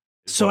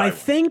 So I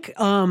think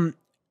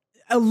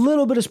a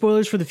little bit of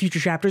spoilers for the future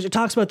chapters. It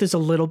talks about this a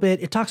little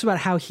bit. It talks about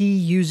how he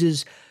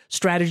uses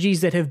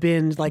strategies that have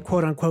been like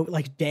quote unquote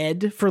like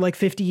dead for like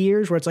 50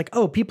 years, where it's like,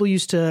 oh, people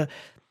used to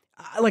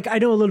like, I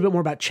know a little bit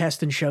more about chess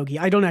than shogi.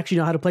 I don't actually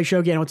know how to play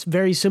shogi. I know it's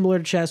very similar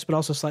to chess, but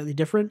also slightly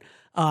different.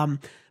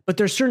 But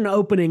there's certain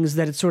openings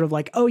that it's sort of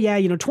like, oh yeah,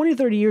 you know, 20 or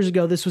 30 years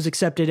ago, this was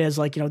accepted as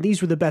like, you know,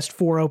 these were the best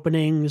 4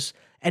 openings.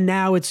 And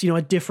now it's, you know,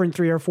 a different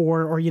 3 or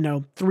 4, or, you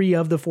know, 3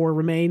 of the 4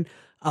 remain.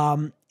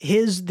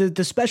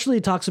 The specialty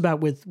it talks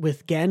about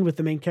with Gen, with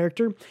the main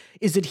character,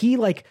 is that he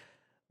like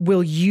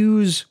will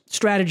use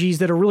strategies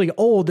that are really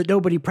old that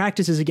nobody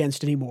practices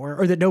against anymore,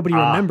 or that nobody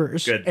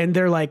remembers. Good. And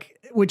they're like,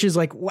 which is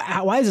like,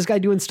 why is this guy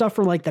doing stuff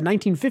from like the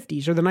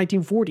 1950s or the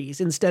 1940s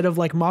instead of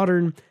like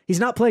modern? He's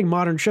not playing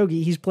modern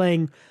shogi. He's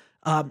playing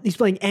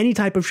any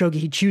type of shogi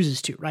he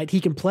chooses to, right? He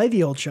can play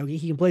the old shogi.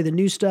 He can play the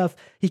new stuff.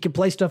 He can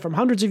play stuff from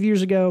hundreds of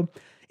years ago.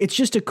 It's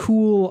just a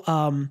cool,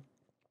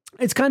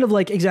 it's kind of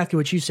like exactly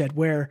what you said,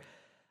 where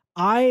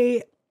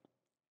I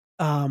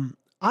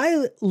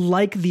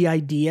like the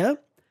idea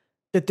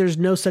that there's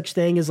no such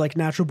thing as like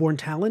natural born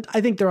talent.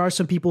 I think there are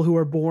some people who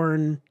are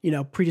born, you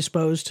know,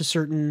 predisposed to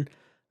certain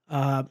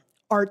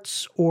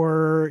arts,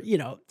 or, you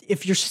know,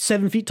 if you're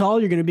 7 feet tall,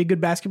 you're going to be a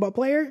good basketball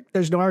player.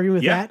 There's no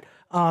argument with that.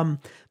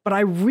 But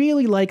I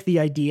really like the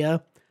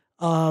idea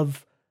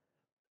of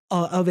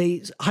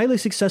a highly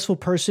successful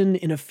person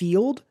in a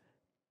field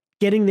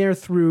getting there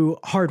through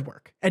hard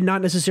work, and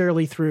not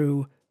necessarily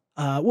through,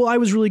 well, I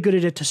was really good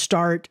at it to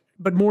start,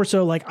 but more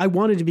so like I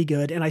wanted to be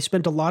good and I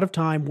spent a lot of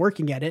time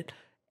working at it,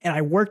 and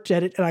I worked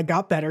at it and I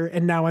got better,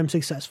 and now I'm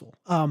successful.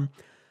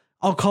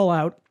 I'll call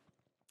out,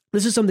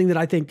 this is something that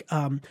I think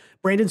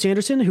Brandon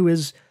Sanderson, who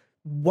is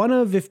one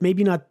of, if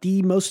maybe not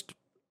the most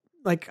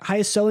like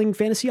highest selling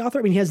fantasy author.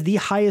 I mean, he has the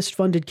highest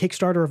funded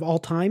Kickstarter of all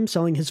time,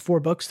 selling his 4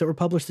 books that were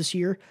published this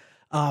year.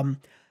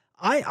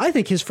 I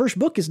think his first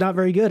book is not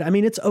very good. I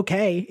mean, it's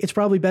okay. It's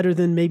probably better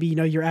than maybe, you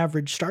know, your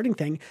average starting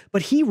thing,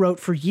 but he wrote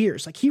for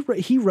years. Like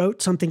he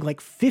wrote something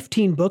like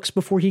 15 books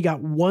before he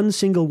got one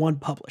single one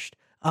published.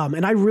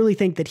 And I really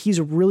think that he's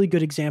a really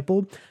good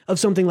example of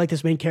something like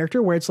this main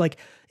character, where it's like,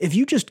 if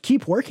you just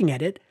keep working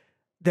at it,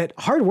 that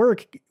hard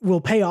work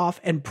will pay off,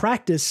 and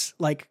practice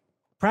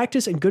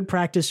and good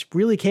practice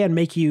really can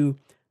make you,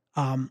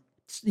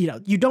 you know,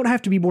 you don't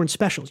have to be born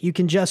special. You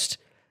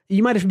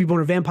might have to be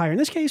born a vampire in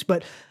this case,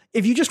 but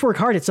if you just work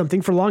hard at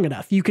something for long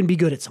enough, you can be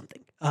good at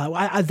something.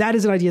 That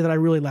is an idea that I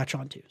really latch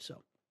onto.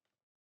 So,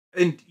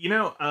 and you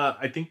know,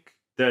 I think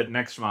the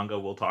next manga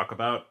we'll talk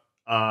about,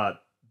 that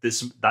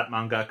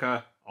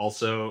mangaka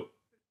also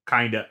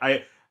kind of,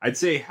 I'd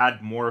say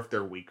had more of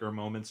their weaker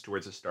moments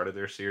towards the start of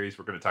their series.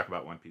 We're going to talk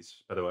about One Piece,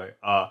 by the way.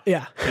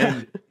 Yeah.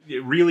 And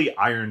it really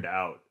ironed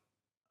out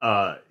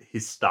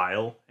his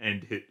style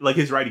and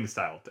his writing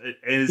style. It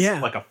is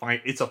like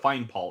it's a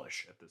fine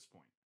polish at this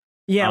point.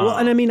 Yeah, well,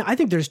 and I mean, I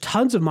think there's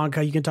tons of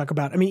manga you can talk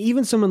about. I mean,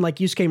 even someone like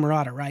Yusuke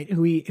Murata, right,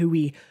 who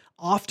we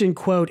often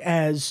quote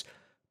as,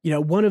 you know,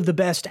 one of the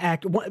best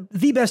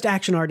the best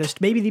action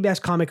artist, maybe the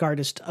best comic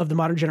artist of the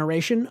modern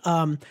generation.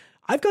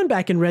 I've gone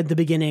back and read the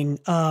beginning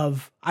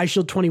of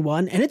Eyeshield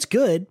 21, and it's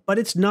good, but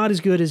it's not as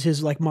good as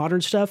his like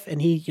modern stuff.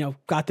 And he, you know,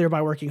 got there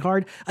by working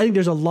hard. I think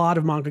there's a lot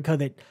of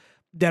mangaka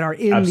that are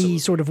in the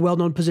sort of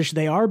well-known position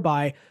they are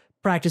by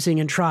practicing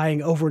and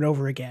trying over and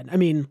over again. I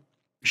mean,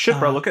 shit,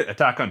 bro, look at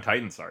Attack on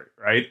Titan's art,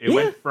 right? It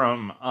went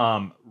from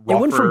rougher, it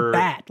went from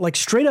bad, like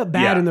straight up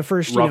bad in the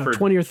first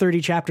 20 or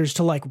 30 chapters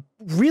to like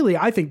really,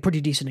 I think,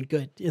 pretty decent and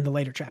good in the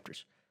later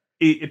chapters.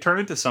 It turned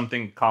into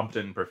something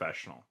competent and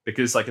professional,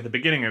 because like at the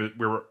beginning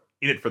we were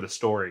in it for the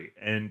story,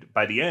 and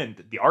by the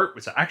end the art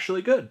was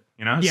actually good,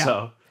 you know. Yeah.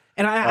 So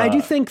And I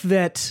do think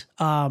that,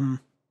 for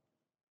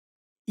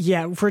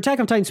Attack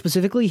on Titan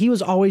specifically, he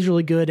was always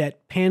really good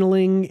at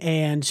paneling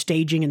and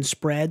staging and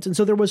spreads. And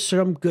so there was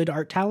some good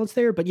art talents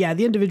there. But yeah,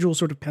 the individual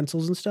sort of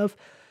pencils and stuff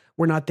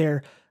were not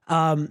there.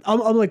 I'm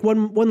like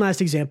one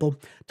last example.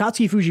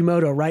 Tatsuki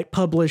Fujimoto, right,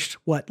 published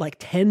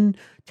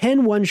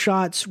 10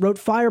 one-shots, wrote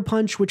Fire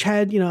Punch, which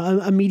had,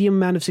 a medium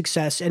amount of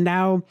success. And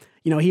now,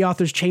 he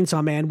authors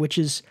Chainsaw Man, which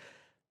is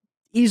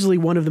easily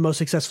one of the most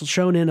successful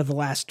shonen of the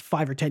last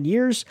 5 or 10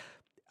 years.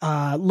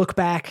 Look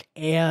Back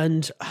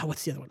and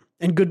what's the other one?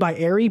 And Goodbye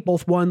Eri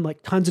both won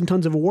like tons and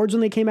tons of awards when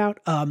they came out.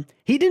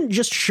 He didn't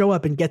just show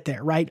up and get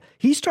there, right?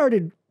 He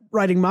started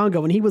writing manga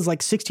when he was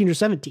like 16 or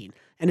 17,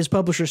 and his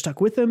publisher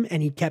stuck with him,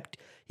 and he kept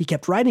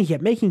writing, he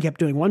kept making, kept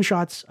doing one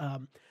shots.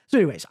 So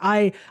anyways,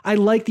 I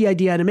like the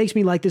idea, and it makes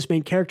me like this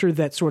main character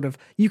that sort of,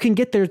 you can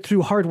get there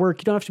through hard work.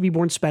 You don't have to be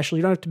born special.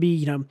 You don't have to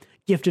be,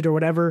 gifted or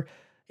whatever.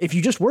 If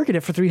you just work at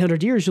it for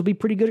 300 years, you'll be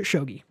pretty good at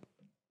shogi.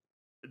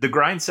 The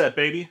grind set,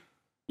 baby.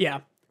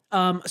 Yeah.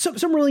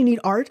 Some really neat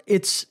art.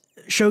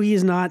 Shogi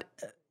is not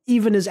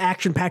even as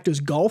action-packed as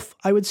golf,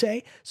 I would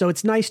say. So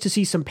it's nice to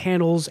see some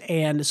panels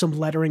and some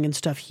lettering and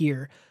stuff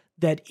here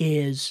that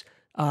is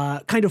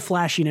kind of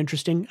flashy and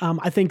interesting.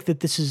 I think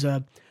that this is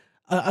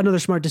another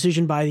smart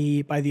decision by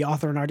the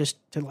author and artist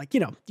to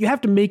you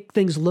have to make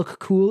things look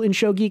cool in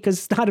shogi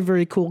because it's not a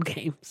very cool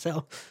game.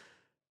 So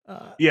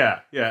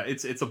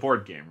it's a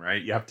board game,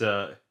 right? You have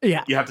to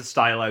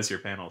stylize your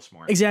panels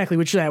more. Exactly,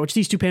 which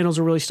these two panels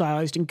are really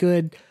stylized and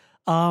good.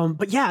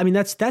 But yeah, I mean,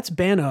 that's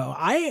Bano.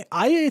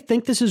 I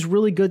think this is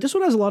really good. This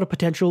one has a lot of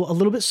potential, a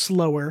little bit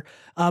slower,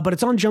 but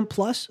it's on Jump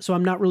Plus, so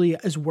I'm not really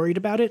as worried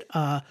about it.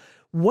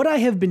 What I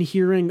have been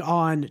hearing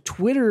on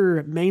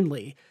Twitter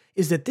mainly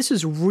is that this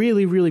is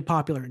really, really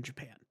popular in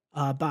Japan.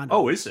 Bano.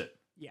 Oh, is it?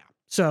 Yeah.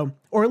 So,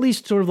 or at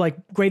least sort of like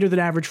greater than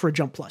average for a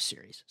Jump Plus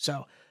series.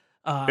 So,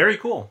 very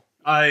cool.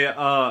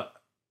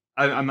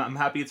 I'm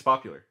happy it's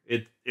popular.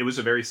 It was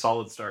a very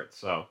solid start.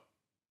 So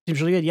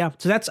seems really good. Yeah.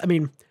 So that's,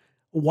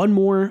 one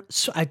more.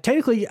 So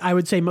technically, I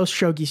would say most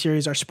shogi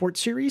series are sports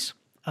series.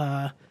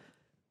 So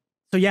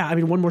yeah,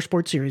 one more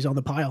sports series on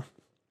the pile.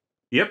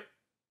 Yep.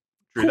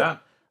 True cool.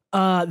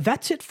 that.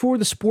 That's it for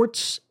the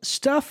sports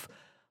stuff.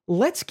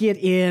 Let's get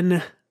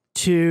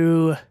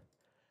into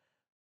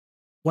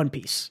One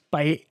Piece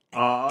by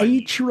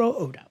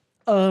Eiichiro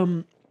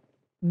Oda.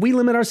 We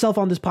limit ourselves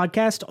on this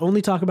podcast to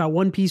only talk about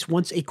One Piece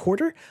once a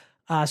quarter.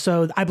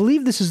 So I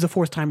believe this is the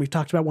 4th time we've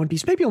talked about One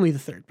Piece, maybe only the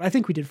 3rd, but I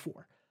think we did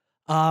 4.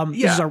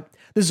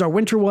 This is our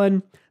winter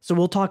one. So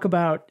we'll talk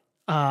about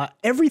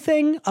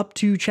everything up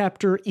to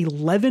chapter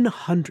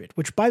 1100,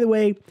 which, by the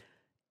way,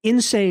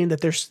 insane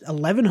that there's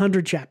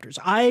 1100 chapters.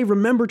 I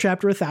remember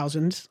chapter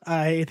 1000.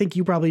 I think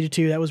you probably did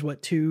too. That was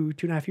what,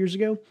 2.5 years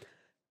ago?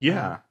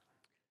 Yeah.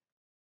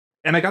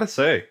 And I gotta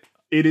say,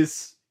 it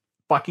is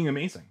fucking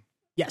amazing.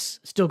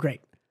 Yes, still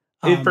great.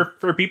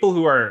 For people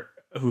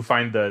who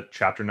find the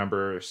chapter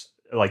numbers,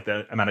 like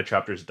the amount of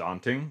chapters,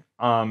 daunting,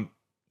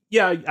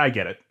 yeah, I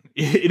get it.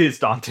 It is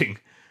daunting,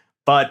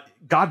 but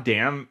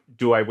goddamn,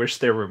 do I wish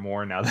there were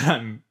more. Now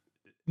that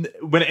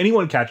when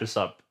anyone catches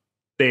up,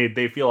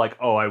 they feel like,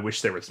 oh, I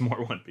wish there was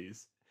more One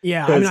Piece.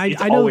 Yeah,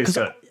 I know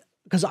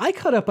because I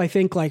cut up, I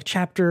think, like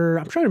chapter,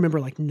 I'm trying to remember,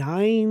 like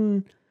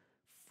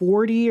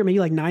 940 or maybe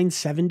like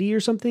 970 or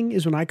something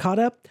is when I caught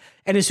up.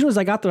 And as soon as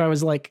I got there, I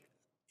was like,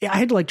 I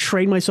had to like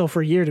train myself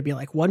for a year to be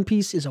like, One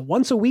Piece is a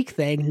once a week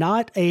thing,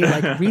 not a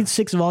like read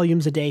 6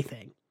 volumes a day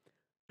thing.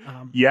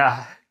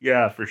 Yeah,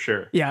 for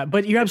sure. Yeah,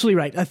 but you're absolutely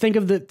right. Think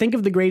of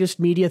the greatest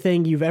media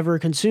thing you've ever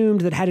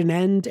consumed that had an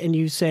end, and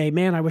you say,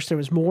 man, I wish there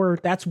was more.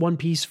 That's One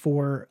Piece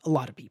for a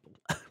lot of people.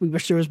 We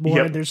wish there was more.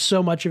 Yep. And there's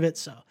so much of it.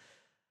 So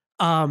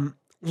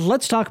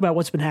let's talk about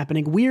what's been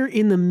happening. We're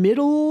in the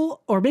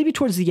middle, or maybe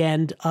towards the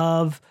end,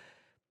 of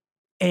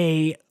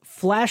a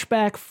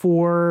flashback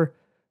for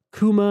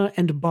Kuma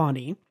and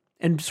Bonnie,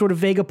 and sort of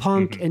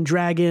Vegapunk and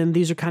Dragon.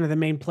 These are kind of the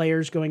main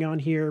players going on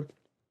here.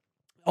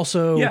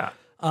 Also,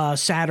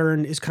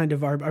 Saturn is kind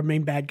of our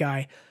main bad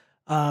guy.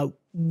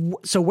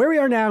 So where we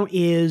are now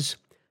is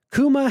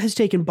Kuma has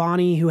taken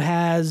Bonnie, who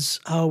has,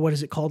 what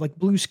is it called? Like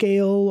blue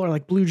scale or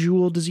like blue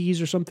jewel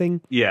disease or something?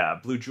 Yeah,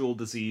 blue jewel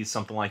disease,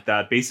 something like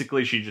that.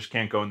 Basically, she just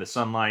can't go in the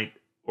sunlight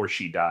or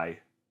she die.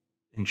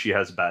 And she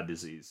has a bad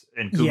disease.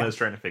 And Kuma is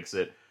trying to fix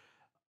it.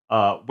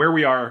 Where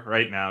we are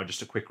right now,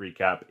 just a quick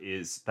recap,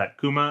 is that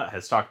Kuma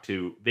has talked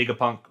to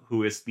Vegapunk,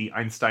 who is the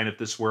Einstein of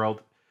this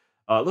world.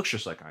 Looks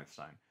just like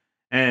Einstein.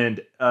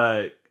 And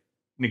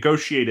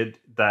negotiated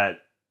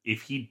that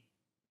if he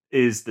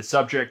is the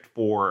subject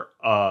for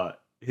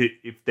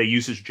if they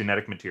use his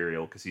genetic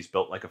material, because he's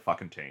built like a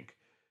fucking tank,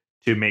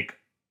 to make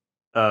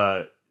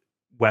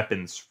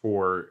weapons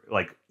for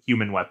like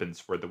human weapons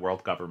for the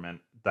world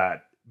government,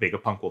 that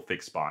Vegapunk will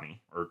fix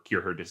Bonnie or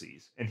cure her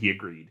disease. And he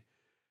agreed.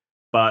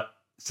 But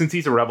since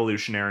he's a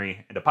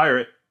revolutionary and a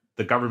pirate,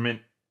 the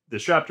government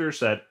this chapter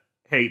said,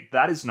 hey,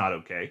 that is not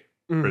okay.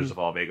 First of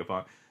all,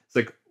 Vegapunk. It's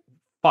like,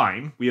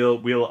 fine,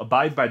 we'll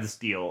abide by this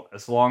deal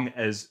as long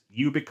as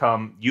you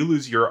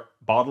lose your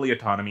bodily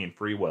autonomy and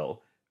free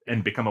will,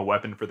 and become a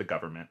weapon for the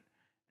government,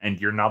 and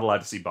you're not allowed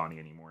to see Bonnie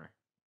anymore.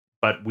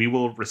 But we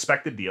will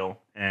respect the deal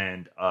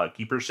and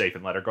keep her safe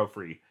and let her go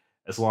free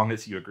as long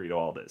as you agree to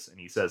all this. And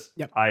he says,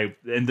 Yep.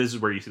 and this is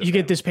where you see you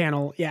get this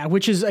panel. Yeah.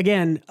 Which is,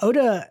 again,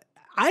 Oda,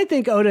 I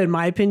think Oda, in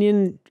my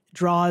opinion,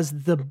 draws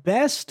the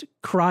best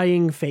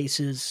crying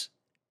faces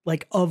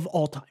like of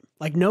all time.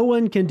 Like no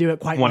one can do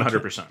it quite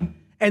 100%.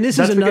 And this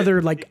is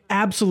another like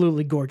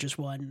absolutely gorgeous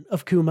one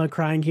of Kuma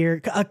crying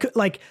here.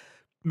 Like,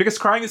 because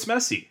crying is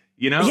messy,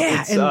 you know?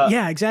 Yeah.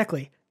 Yeah,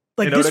 exactly.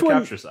 Like and this Oda one,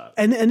 captures that.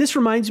 And this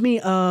reminds me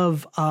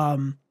of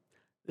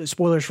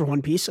spoilers for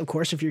One Piece, of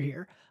course, if you're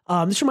here.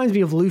 This reminds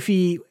me of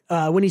Luffy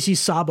when he sees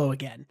Sabo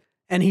again,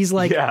 and he's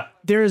like,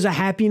 there is a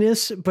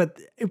happiness, but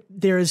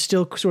there is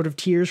still sort of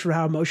tears for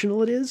how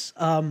emotional it is.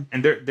 And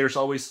there's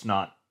always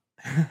snot.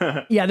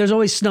 Yeah, there's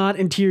always snot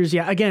and tears.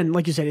 Yeah, again,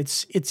 like you said,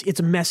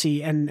 it's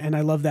messy, and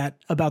I love that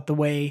about the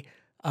way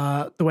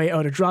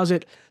Oda draws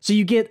it. So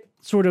you get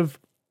sort of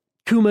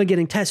Kuma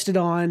getting tested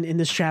on in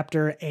this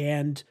chapter,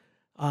 and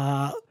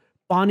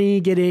Bonnie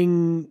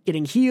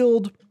getting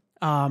healed.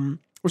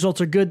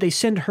 Results are good. They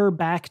send her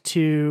back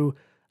to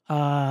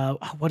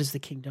what is the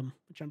kingdom,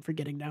 which I'm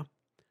forgetting now.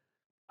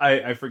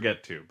 I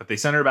forget too, but they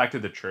sent her back to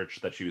the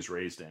church that she was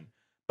raised in.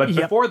 But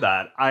before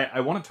that,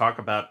 I want to talk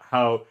about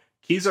how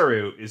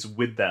Kizaru is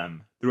with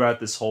them throughout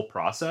this whole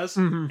process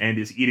and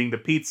is eating the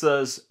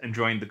pizzas,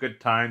 enjoying the good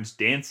times,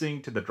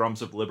 dancing to the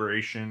drums of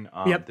liberation,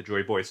 the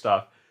Joy Boy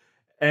stuff.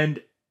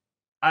 And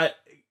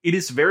it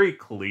is very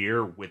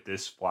clear with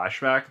this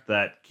flashback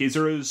that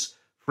Kizaru's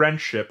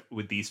friendship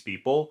with these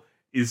people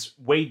is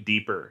way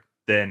deeper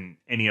than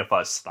any of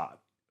us thought.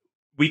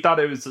 We thought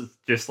it was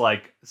just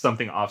like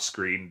something off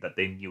screen that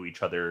they knew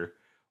each other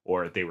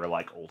or they were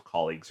like old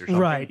colleagues or something.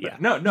 Right.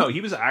 But no,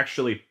 he was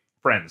actually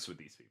friends with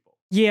these people.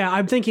 Yeah,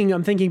 I'm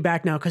thinking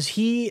back now because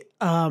he,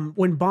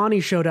 when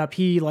Bonnie showed up,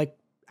 he like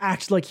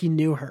acted like he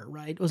knew her,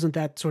 right? Wasn't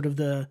that sort of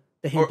the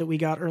hint that we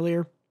got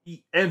earlier?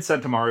 And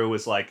Sentamaru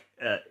was like,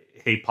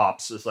 "Hey,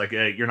 Pops," it's like,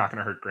 "You're not going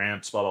to hurt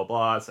Gramps," blah blah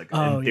blah. It's like,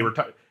 they were,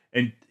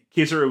 and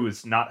Kizaru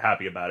was not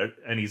happy about it,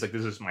 and he's like,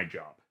 "This is my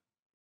job.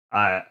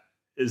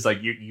 It's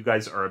like you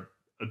guys are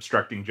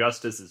obstructing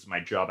justice. This is my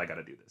job. I got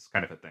to do this,"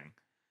 kind of a thing.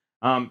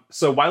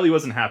 So while he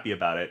wasn't happy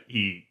about it,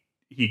 he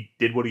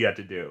did what he had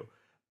to do,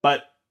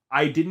 but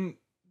I didn't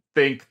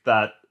think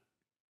that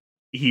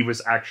he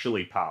was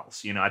actually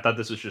pals. You know, I thought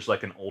this was just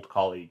like an old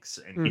colleagues,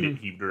 and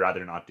he'd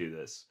rather not do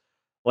this.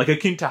 Like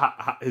akin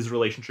to his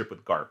relationship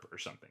with Garp or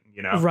something,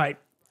 you know? Right.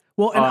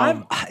 Well,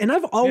 and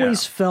I've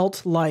always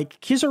felt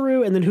like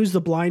Kizaru, and then who's the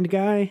blind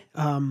guy?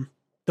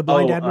 The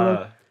blind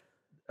admiral?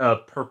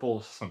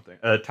 Purple something.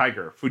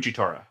 Tiger.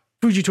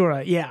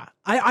 Fujitora, yeah.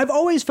 I've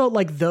always felt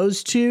like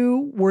those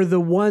two were the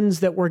ones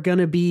that were going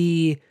to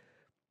be,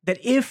 that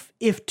if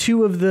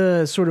two of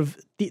the sort of,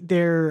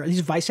 they're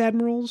these vice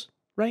admirals,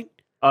 right?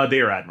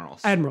 They are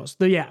admirals.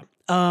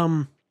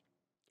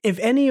 If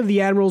any of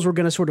the admirals were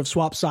going to sort of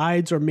swap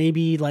sides or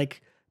maybe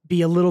like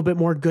be a little bit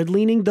more good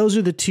leaning, those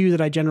are the two that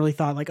I generally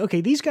thought like,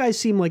 okay, these guys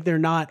seem like they're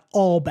not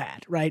all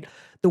bad, right?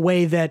 The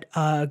way that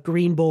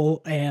Green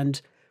Bull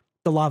and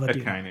the Lava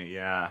do. Kind of,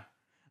 yeah.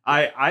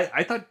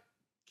 I thought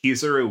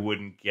Kizaru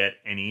wouldn't get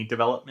any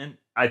development.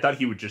 I thought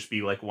he would just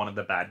be like one of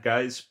the bad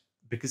guys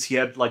because he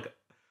had like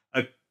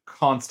a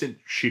constant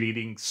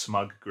shit-eating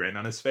smug grin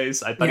on his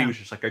face. I thought he was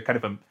just like a kind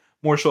of a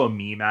more so a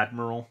meme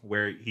admiral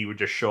where he would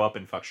just show up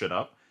and fuck shit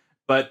up.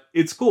 But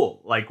it's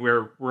cool. Like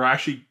we're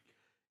actually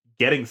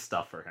getting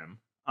stuff for him.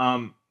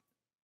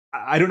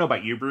 I don't know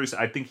about you, Bruce.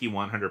 I think he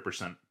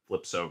 100%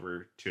 flips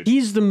over to.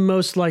 He's the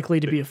most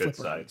likely to be a flipper.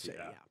 Side,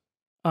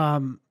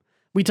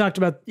 We talked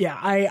about.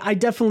 I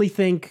definitely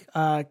think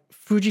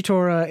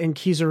Fujitora and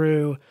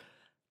Kizaru.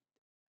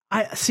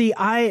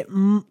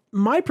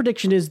 My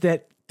prediction is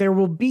that there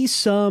will be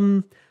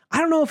some. I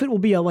don't know if it will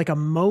be like a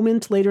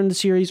moment later in the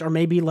series or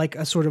maybe like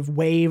a sort of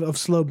wave of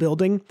slow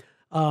building.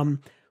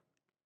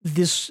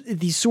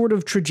 The sort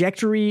of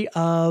trajectory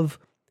of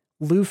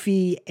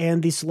Luffy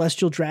and the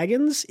Celestial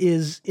Dragons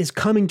is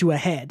coming to a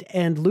head,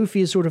 and Luffy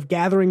is sort of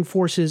gathering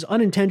forces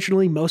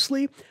unintentionally,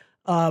 mostly,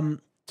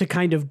 to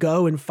kind of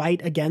go and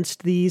fight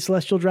against the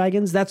Celestial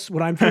Dragons. That's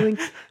what I'm feeling.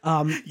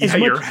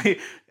 You're right.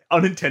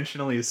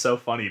 Unintentionally is so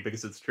funny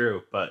because it's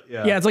true, but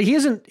yeah, it's like he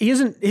isn't.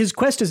 His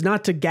quest is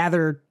not to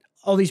gather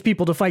all these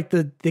people to fight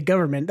the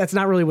government. That's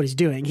not really what he's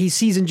doing. He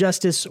sees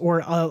injustice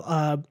or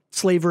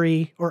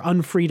slavery or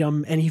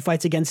unfreedom, and he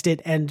fights against it.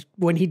 And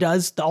when he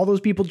does, all those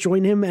people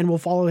join him and will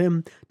follow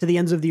him to the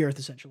ends of the earth,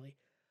 essentially.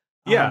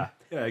 Yeah,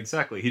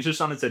 exactly. He's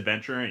just on his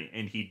adventure,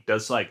 and he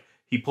does like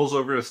he pulls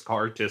over his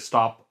car to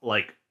stop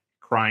like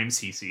crimes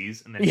he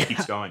sees, and then he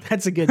keeps going.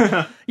 That's a good.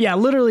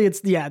 Literally,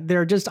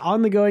 they're just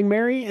on the Going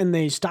Merry, and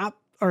they stop,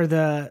 or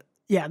the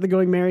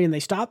Going Merry, and they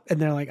stop, and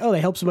they're like, oh,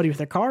 they help somebody with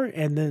their car,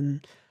 and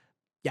then.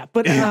 Yeah,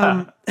 but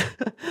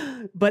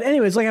but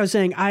anyways, like I was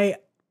saying,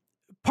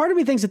 part of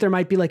me thinks that there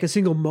might be like a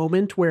single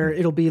moment where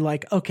it'll be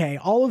like, okay,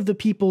 all of the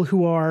people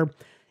who are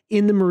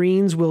in the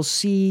Marines will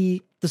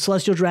see the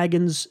Celestial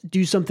Dragons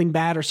do something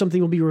bad or something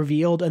will be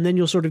revealed, and then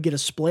you'll sort of get a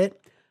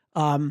split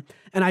And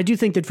I do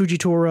think that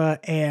Fujitora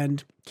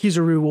and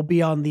Kizaru will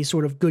be on the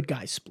sort of good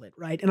guy split,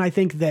 right? And I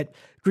think that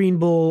Green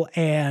Bull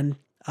and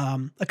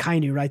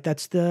Akainu, right?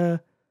 That's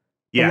the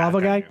lava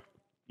Akainu. guy.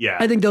 Yeah.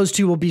 I think those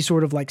two will be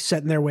sort of like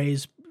set in their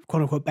ways,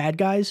 quote unquote, bad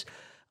guys.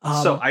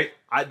 So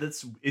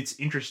it's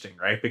interesting,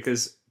 right?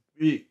 Because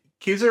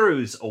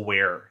Kizaru is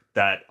aware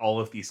that all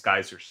of these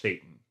guys are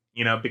Satan,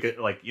 because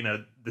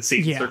the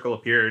Satan circle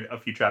appeared a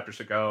few chapters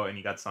ago and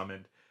he got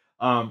summoned.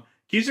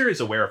 Kizaru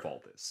is aware of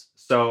all this.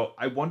 So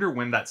I wonder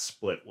when that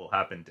split will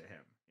happen to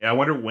him. I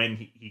wonder when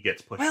he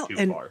gets pushed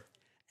too far.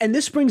 And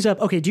this brings up,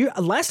 okay,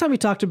 last time we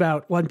talked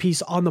about One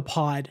Piece on the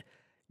pod,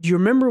 do you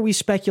remember we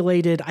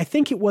speculated, I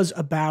think it was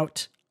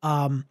about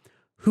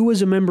who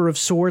was a member of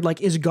Sword? Like,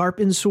 is Garp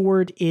in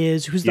Sword?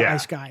 Who's the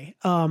ice guy?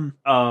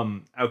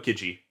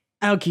 Aokiji.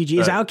 Aokiji.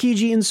 Is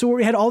Aokiji in Sword?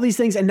 We had all these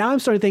things. And now I'm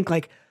starting to think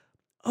like,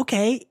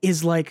 okay,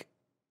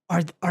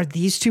 are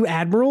these two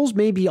admirals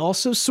maybe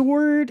also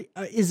Sword?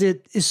 Is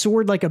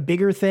Sword like a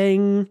bigger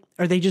thing?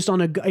 Are they just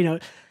on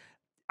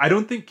I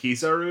don't think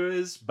Kizaru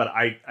is, but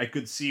I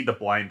could see the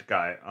blind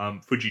guy,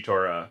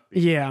 Fujitora,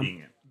 being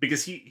it.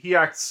 Because he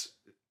acts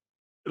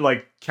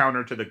like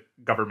counter to the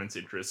government's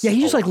interests. Yeah,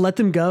 he just like let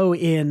them go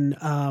in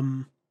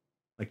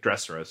like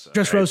Dressrosa.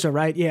 Dressrosa,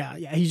 right? Yeah.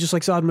 He just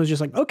like saw them and was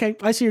just like, okay,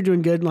 I see you're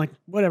doing good. And like,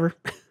 whatever.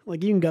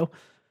 Like, you can go.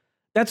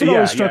 That's what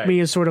always struck me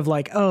as sort of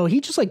like, oh,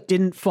 he just like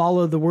didn't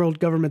follow the world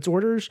government's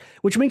orders,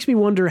 which makes me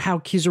wonder how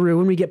Kizaru,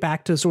 when we get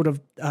back to sort of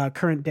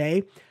current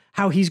day,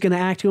 how he's going to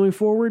act going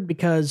forward.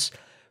 Because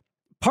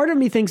part of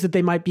me thinks that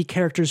they might be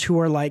characters who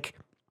are like,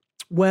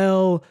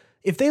 well,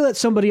 if they let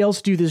somebody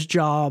else do this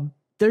job,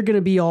 they're going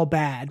to be all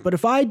bad. But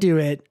if I do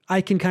it,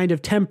 I can kind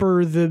of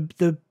temper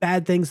the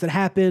bad things that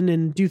happen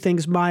and do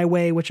things my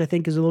way, which I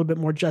think is a little bit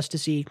more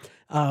justicey.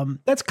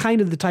 That's kind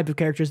of the type of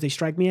characters they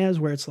strike me as,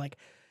 where it's like,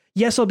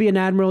 yes, I'll be an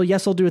admiral.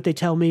 Yes, I'll do what they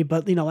tell me.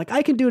 But, like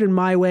I can do it in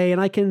my way and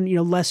I can,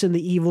 lessen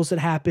the evils that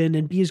happen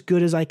and be as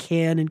good as I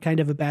can in kind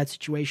of a bad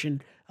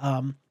situation.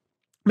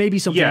 Maybe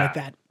something like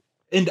that.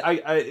 And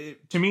I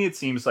to me, it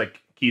seems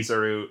like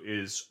Kizaru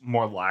is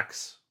more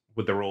lax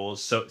with the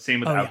rules. So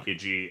same with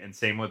Aokiji and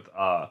same with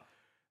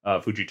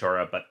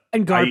Fujitora,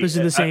 and Garp is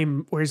in the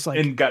same. Where it's like,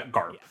 and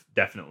Garp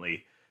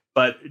definitely,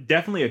 but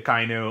definitely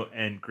Akainu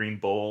and Green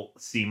Bull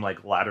seem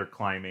like ladder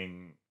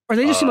climbing. Or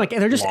they just seem like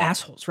they're just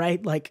assholes,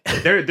 right? Like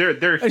they're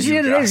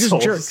huge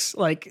assholes. Just jerks.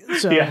 Like,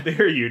 so. Yeah,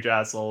 they're huge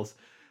assholes.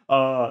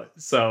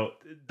 So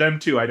them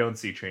two I don't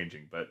see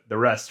changing, but the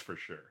rest for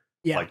sure.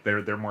 Yeah, like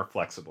they're more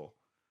flexible.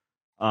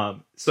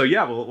 So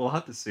yeah, we'll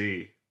have to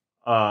see.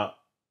 I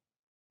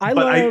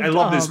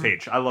love this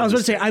page. I was going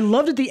to say, I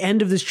loved at the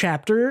end of this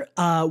chapter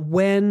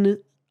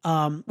when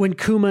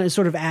Kuma is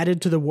sort of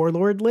added to the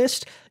warlord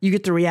list, you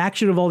get the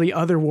reaction of all the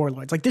other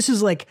warlords. Like this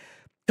is like,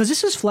 because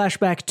this is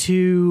flashback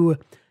to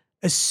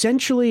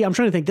essentially, I'm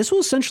trying to think, this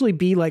will essentially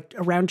be like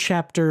around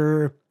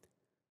chapter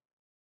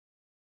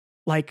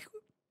like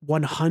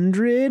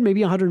 100,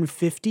 maybe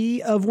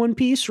 150 of One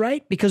Piece,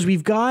 right? Because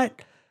we've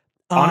got...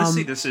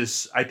 Honestly,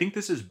 I think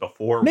this is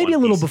before maybe One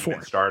a little Piece before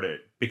even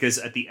started, because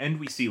at the end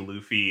we see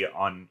Luffy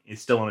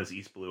is still on his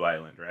East Blue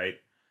Island, right?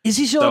 Is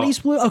he still on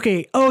East Blue?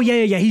 Okay. Oh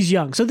yeah. He's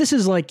young. So this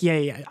is like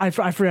I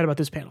forgot about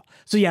this panel.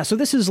 So yeah. So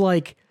this is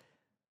like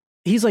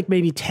he's like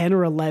maybe 10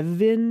 or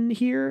 11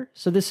 here.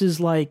 So this is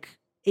like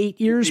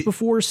 8 years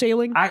before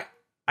sailing. I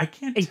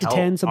can't 8 tell, to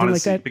 10, something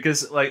honestly, like that.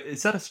 Because like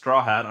is that a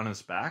straw hat on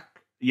his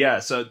back? Yeah.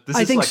 So this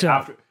I is think like so.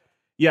 after.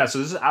 Yeah. So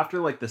this is after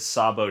like the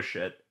Sabo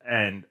shit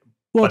and.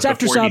 Well, it's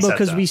after Sabo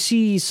because we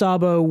see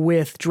Sabo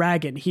with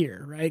Dragon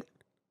here, right?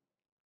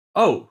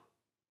 Oh,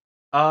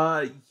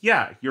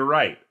 yeah, you're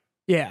right.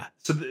 Yeah.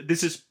 So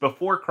this is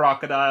before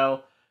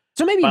Crocodile.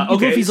 So maybe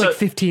Luffy's like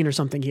 15 or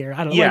something here.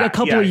 I don't know, like a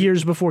couple of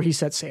years before he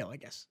set sail, I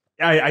guess.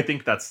 I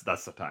think that's the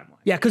timeline.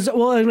 Yeah, because a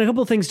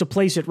couple of things to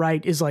place it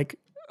right is like,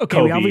 okay,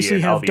 Kobe, we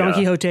obviously have Don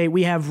Quixote,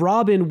 we have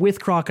Robin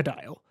with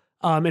Crocodile,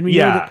 and we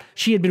know that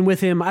she had been with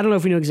him. I don't know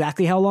if we know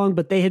exactly how long,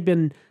 but they had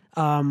been.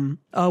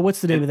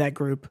 What's the name of that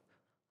group?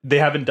 They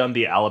haven't done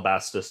the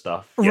Alabasta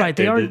stuff yet. Right,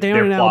 they aren't in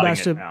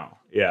Alabasta now.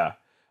 Yeah,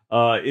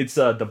 it's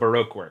the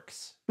Baroque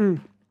Works.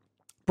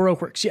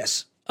 Baroque Works,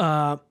 yes.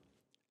 Yeah,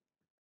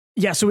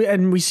 so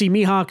we see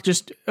Mihawk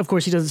just, of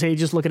course he doesn't say,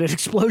 just look at an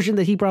explosion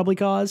that he probably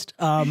caused.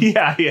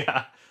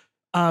 Yeah.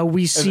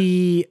 We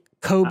see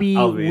Kobe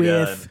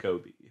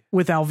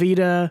with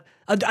Alvida.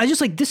 I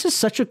just like, this is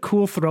such a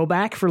cool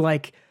throwback for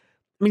like,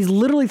 I mean, he's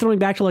literally throwing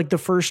back to like the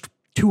first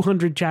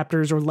 200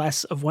 chapters or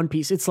less of One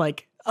Piece. It's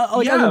like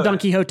Don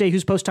Quixote,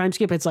 who's post time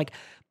skip. It's like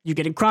you're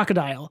getting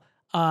Crocodile,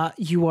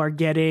 you are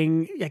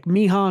getting like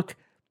Mihawk,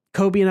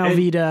 Kobe, and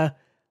Alvida,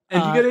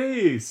 and you get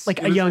Ace.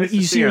 Like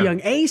you see a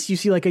young Ace. You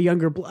see like a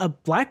younger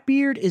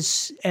Blackbeard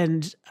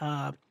and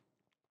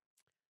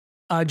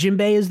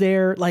Jinbei is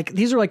there. Like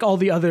these are like all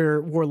the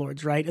other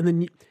warlords, right? And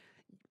then,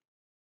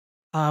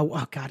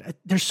 oh god,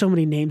 there's so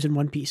many names in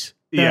One Piece.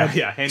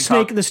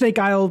 Hancock. The Snake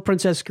Isle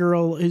princess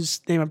girl, whose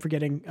name I'm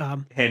forgetting.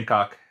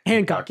 Hancock,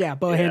 yeah,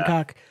 Boa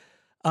Hancock.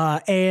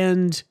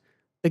 And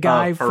the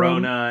guy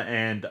Verona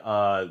and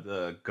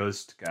the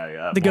ghost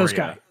guy. The ghost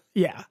guy.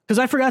 Yeah, because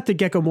I forgot that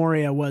Gecko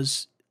Moria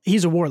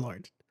he's a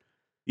warlord.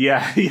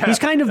 Yeah. He's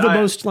kind of the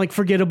most like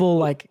forgettable.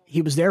 Like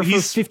he was there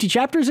for 50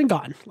 chapters and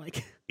gone.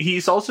 Like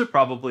he's also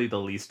probably the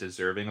least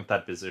deserving of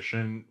that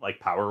position, like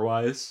power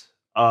wise.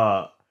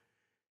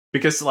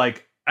 Because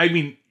like I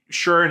mean,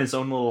 sure, in his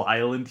own little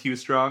island he was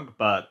strong,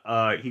 but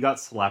he got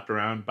slapped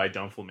around by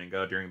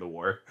Doflamingo during the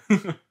war.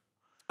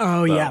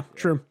 Oh, so, yeah,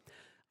 true.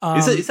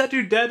 Is that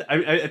dude dead?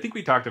 I think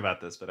we talked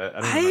about this, but I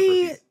don't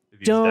remember if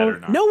he's dead or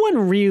not. No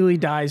one really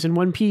dies in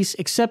One Piece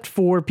except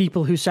for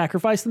people who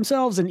sacrifice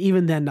themselves, and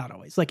even then, not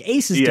always. Like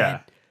Ace is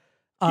dead.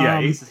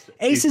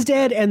 Ace is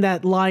dead, and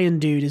that lion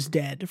dude is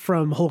dead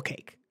from Whole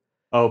Cake.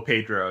 Oh,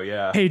 Pedro,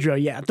 yeah. Pedro,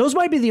 yeah. Those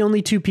might be the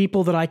only two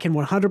people that I can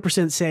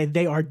 100% say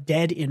they are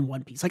dead in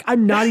One Piece. Like,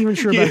 I'm not even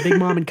sure about Big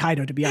Mom and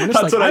Kaido, to be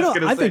honest. That's like,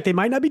 what I think they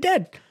might not be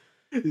dead.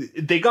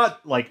 They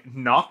got like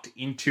knocked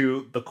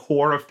into the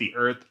core of the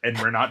earth, and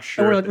we're not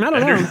sure. Or, like, not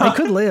alone. They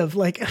could live.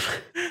 Like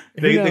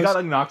they got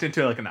like knocked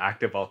into like an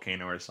active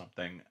volcano or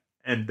something,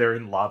 and they're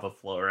in lava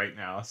flow right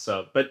now.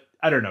 So, but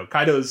I don't know.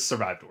 Kaido's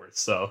survived worse,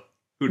 so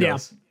who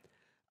knows?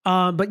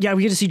 But yeah,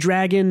 we get to see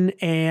Dragon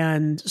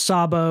and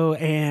Sabo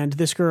and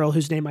this girl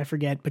whose name I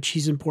forget, but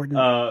she's important.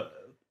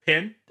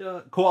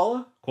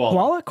 Koala.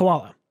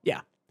 Yeah.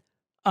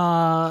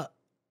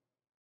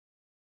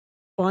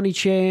 Bonnie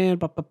Chan.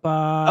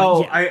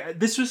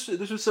 This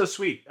was so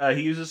sweet.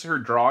 He uses her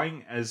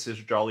drawing as his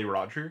Jolly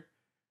Roger.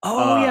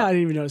 Oh yeah, I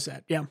didn't even notice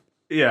that. Yeah.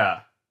 Yeah.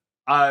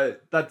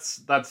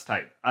 That's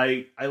tight.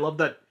 I love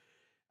that.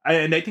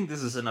 And I think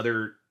this is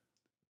another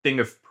thing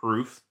of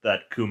proof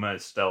that Kuma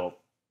is still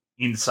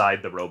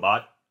inside the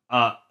robot.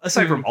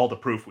 Aside from all the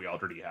proof we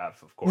already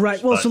have, of course.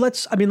 Right. Well, so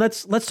let's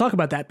talk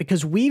about that,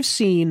 because we've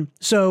seen,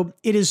 so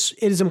it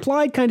is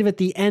implied kind of at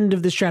the end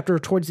of this chapter, or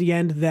towards the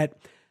end, that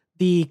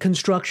the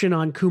construction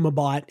on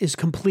Kumabot is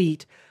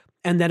complete,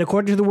 and that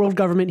according to the world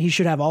government, he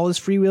should have all his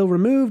free will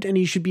removed and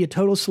he should be a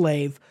total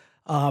slave.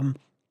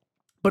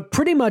 But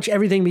pretty much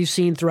everything we've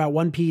seen throughout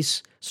One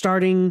Piece,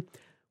 starting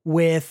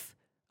with,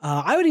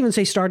 I would even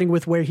say starting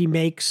with where he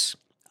makes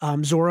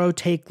Zoro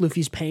take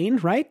Luffy's pain,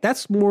 right?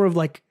 That's more of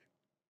like,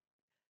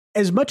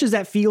 as much as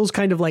that feels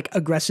kind of like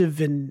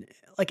aggressive and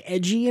like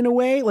edgy in a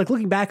way, like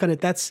looking back on it,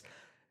 that's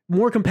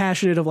more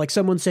compassionate of like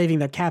someone saving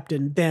their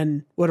captain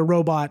than what a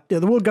robot,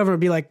 the world government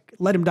would be like,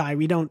 let him die.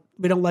 We don't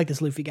like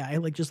this Luffy guy.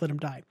 Like, just let him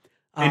die.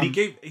 And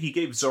he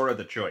gave Zoro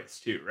the choice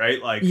too,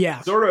 right? Like,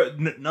 yeah. Zoro,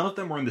 none of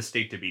them were in the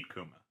state to beat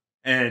Kuma,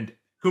 and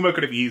Kuma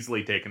could have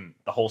easily taken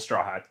the whole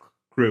Straw Hat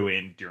crew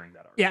in during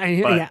that arc. Yeah,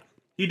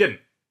 he didn't.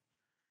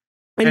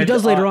 And he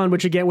does later on,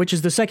 which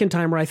is the second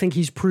time where I think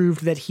he's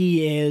proved that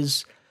he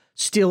is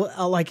still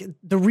like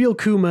the real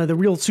Kuma, the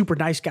real super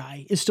nice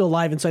guy, is still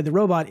alive inside the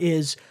robot.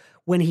 Is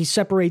when he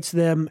separates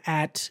them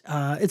at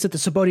it's at the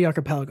Subodi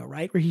Archipelago,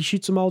 right, where he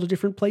shoots them all to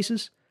different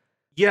places.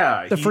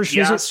 Yeah, the first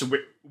visit. Asked,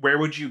 where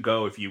would you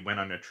go if you went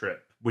on a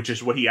trip? Which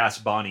is what he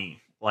asked Bonnie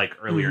like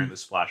earlier in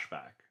this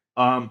flashback.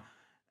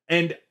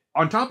 And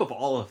on top of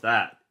all of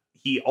that,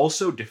 he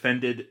also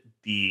defended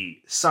the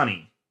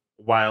Sunny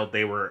while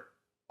they were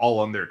all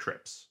on their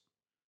trips.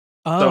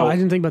 Oh, so, I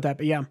didn't think about that,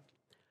 but yeah.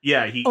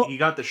 Yeah, he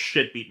got the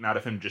shit beaten out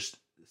of him just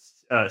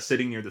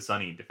sitting near the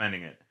Sunny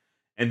defending it.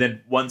 And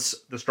then once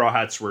the Straw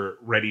Hats were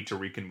ready to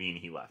reconvene,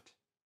 he left.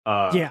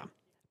 Yeah.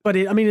 But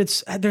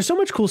there's so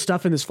much cool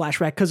stuff in this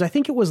flashback, because I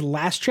think it was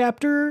last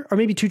chapter or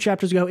maybe 2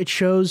 chapters ago, it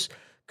shows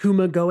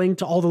Kuma going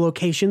to all the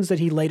locations that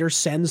he later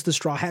sends the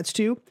Straw Hats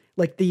to.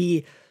 Like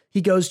he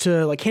goes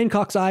to like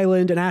Hancock's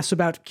Island and asks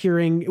about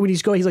curing, when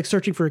he's like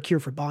searching for a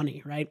cure for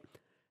Bonnie, right?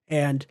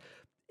 And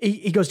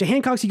he goes to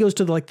Hancock's, he goes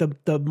to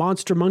the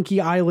Monster Monkey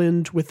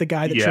Island with the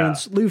guy that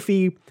trains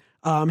Luffy.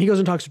 He goes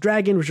and talks to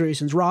Dragon, which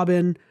sends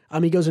Robin.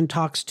 He goes and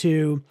talks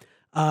to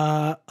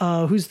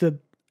who's the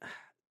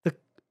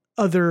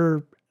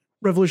other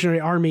Revolutionary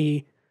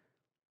Army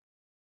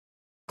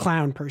not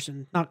clown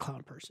person.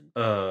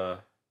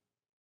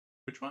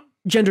 Which one?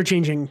 Gender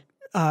changing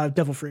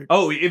devil fruit.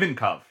 Oh,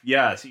 Ivankov.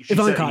 Yeah, he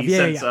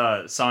sends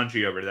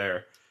Sanji over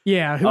there.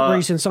 Yeah, where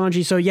he sends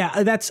Sanji. So yeah,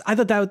 I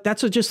thought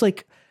that's just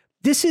like,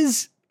 this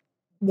is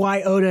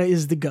why Oda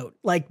is the GOAT.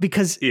 Like,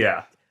 because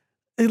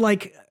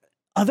like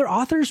other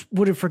authors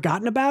would have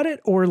forgotten about it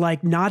or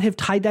like not have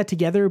tied that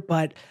together,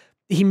 but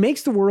he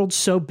makes the world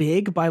so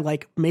big by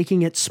like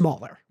making it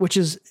smaller, which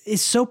is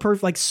so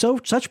perfect, like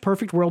such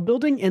perfect world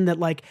building, in that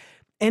like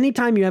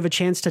anytime you have a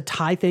chance to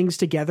tie things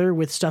together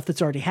with stuff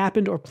that's already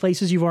happened or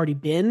places you've already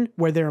been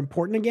where they're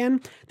important again,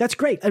 that's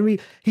great. I mean,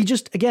 he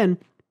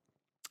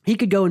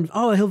could go and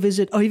he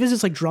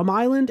visits like Drum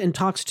Island and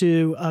talks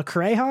to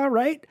Kureha,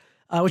 right?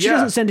 Which he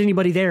doesn't send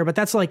anybody there, but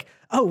that's like,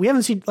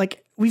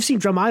 we've seen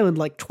Drum Island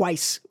like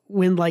twice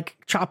when like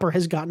Chopper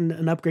has gotten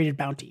an upgraded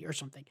bounty or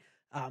something.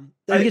 Then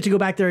we get to go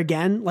back there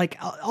again, like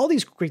all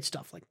these great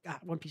stuff. Like, God,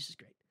 One Piece is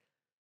great.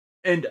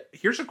 And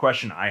here's a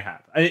question I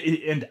have,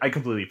 and I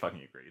completely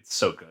fucking agree. It's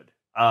so good.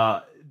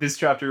 This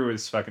chapter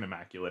was fucking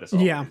immaculate as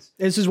always. Yeah,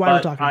 this is why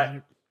we're talking about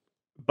it.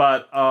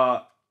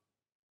 But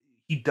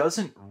he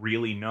doesn't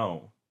really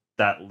know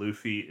that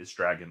Luffy is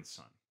Dragon's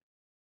son,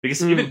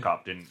 because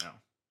Ivankov didn't know.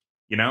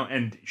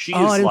 and she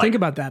I is didn't like think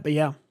about that, but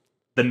yeah.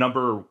 the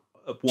number one.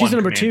 She's the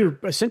number commander.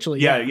 2, essentially.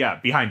 Yeah,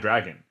 behind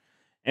Dragon.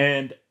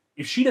 And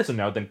if she doesn't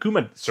know, then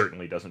Kuma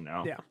certainly doesn't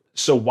know. Yeah.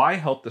 So why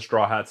help the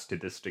Straw Hats to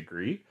this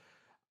degree?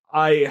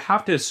 I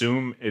have to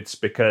assume it's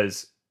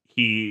because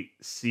he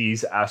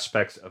sees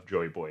aspects of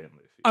Joy Boy and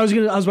Luffy.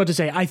 I was about to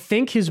say, I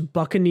think his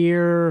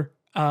Buccaneer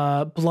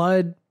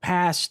blood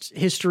past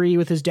history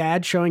with his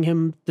dad showing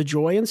him the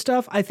joy and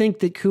stuff. I think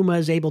that Kuma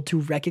is able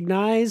to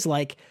recognize,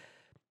 like,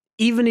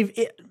 even if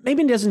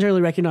maybe he doesn't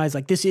necessarily recognize,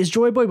 like, this is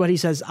Joy Boy, but he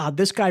says,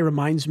 this guy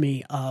reminds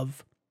me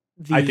of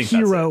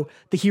the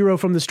hero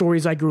from the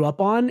stories I grew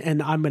up on,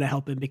 and I'm going to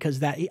help him because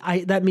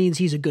that means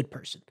he's a good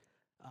person.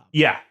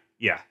 Yeah.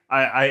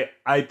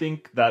 I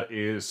think that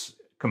is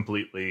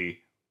completely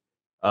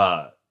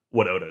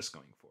what Oda's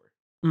going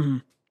for. Mm-hmm.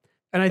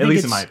 And I think at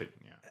least in my opinion.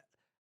 Yeah.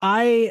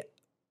 I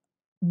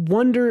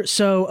wonder.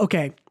 So,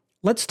 okay,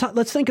 let's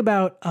think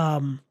about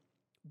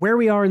where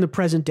we are in the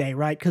present day,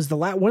 right? Because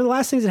one of the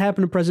last things that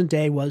happened in present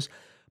day was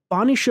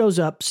Bonnie shows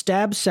up,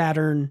 stabs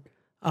Saturn,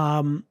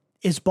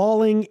 is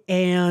bawling,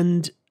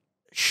 and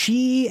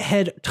she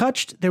had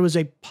touched. There was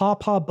a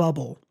pawpaw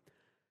bubble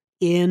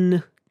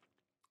in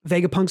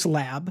Vegapunk's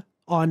lab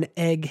on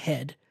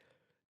Egghead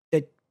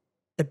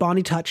that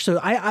Bonnie touched. So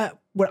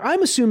what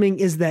I'm assuming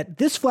is that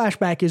this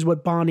flashback is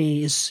what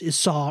Bonnie is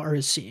saw or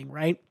is seeing,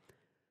 right?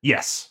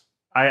 Yes.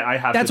 I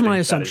have that's my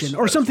assumption,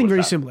 or something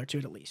very similar to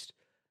it, at least.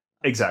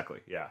 Exactly.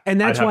 Yeah.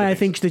 And that's why I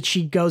think that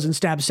she goes and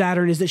stabs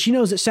Saturn, is that she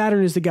knows that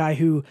Saturn is the guy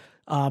who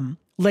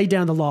laid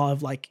down the law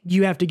of, like,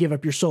 you have to give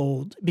up your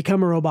soul,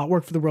 become a robot,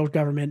 work for the world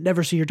government,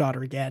 never see your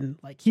daughter again.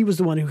 Like, he was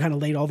the one who kind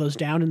of laid all those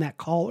down in that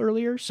call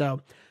earlier.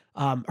 So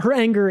her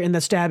anger and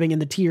the stabbing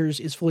and the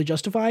tears is fully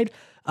justified.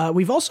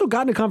 We've also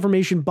gotten a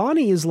confirmation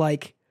Bonnie is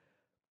like,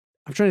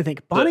 I'm trying to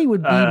think. Bonnie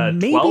would be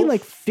maybe 12?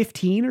 like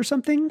 15 or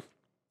something,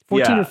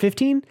 14 or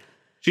 15.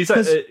 She's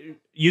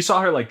you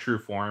saw her like true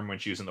form when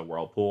she was in the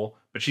whirlpool,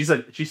 but she's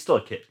still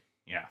a kid.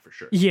 Yeah, for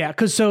sure. Yeah,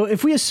 because so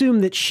if we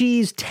assume that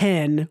she's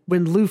 10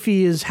 when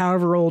Luffy is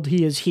however old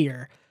he is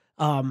here,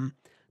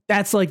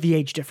 that's like the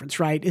age difference,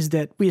 right? Is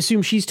that we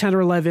assume she's 10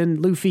 or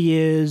 11, Luffy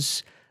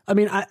is. I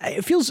mean,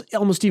 it feels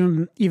almost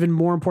even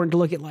more important to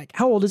look at, like,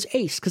 how old is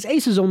Ace? Because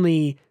Ace is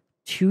only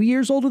 2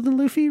 years older than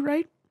Luffy,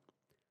 right?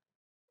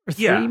 Or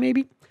 3,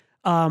 maybe.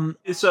 So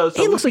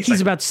he looks like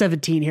he's about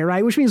 17 here,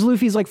 right? Which means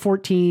Luffy's like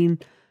 14.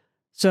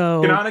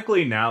 So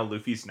canonically now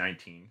Luffy's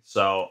 19.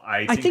 So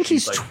I think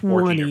he's like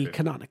 20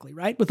 canonically,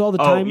 right? With all the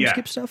time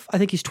skip stuff. I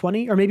think he's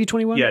 20 or maybe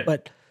 21. Yeah.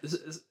 But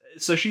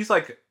so she's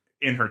like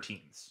in her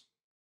teens.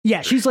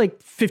 Yeah, she's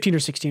like 15 or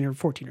 16 or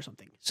 14 or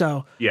something.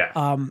 So yeah.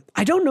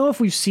 I don't know if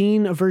we've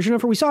seen a version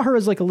of her. We saw her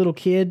as like a little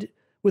kid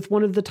with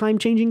one of the time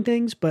changing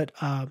things, but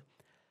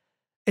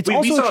it's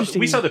also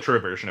interesting. We saw the true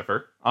version of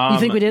her. You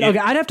think we did? Okay,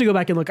 I'd have to go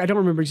back and look. I don't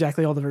remember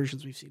exactly all the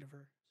versions we've seen of her.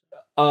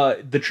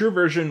 The true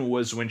version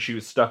was when she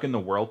was stuck in the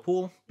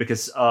whirlpool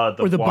because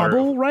the water,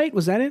 bubble, right?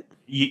 Was that it?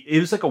 It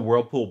was like a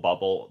whirlpool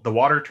bubble. The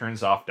water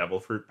turns off devil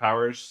fruit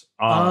powers.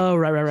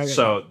 Right.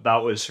 So that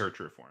was her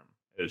true form.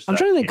 I'm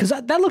trying to think, because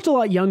that looked a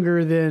lot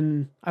younger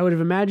than I would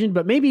have imagined,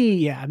 but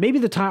maybe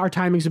our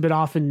timing's a bit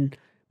off, and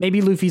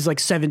maybe Luffy's like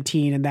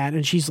 17 and that,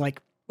 and she's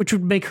like, which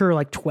would make her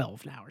like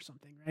 12 now or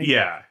something, right?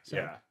 Yeah, so.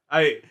 Yeah.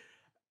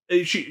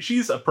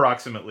 She's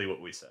approximately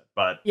what we said,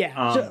 but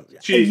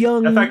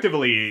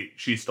effectively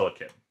she's still a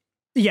kid.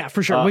 Yeah,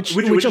 for sure. Which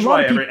is a lot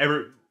why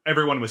of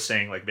everyone was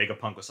saying, like,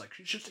 Vegapunk was like,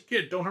 she's just a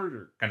kid, don't hurt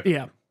her, kind of.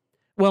 Yeah.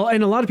 Well,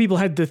 and a lot of people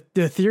had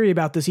the theory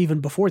about this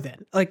even before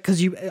then, like,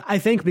 I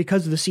think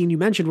because of the scene you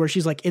mentioned where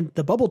she's like,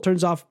 the bubble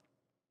turns off.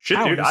 Shit,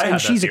 powers, dude, I had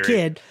and she's that a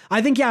kid.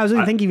 I think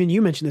I think even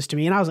you mentioned this to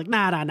me, and I was like,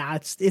 nah,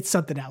 it's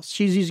something else.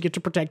 She's using it to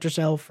protect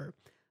herself, or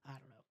I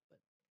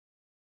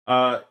don't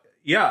know.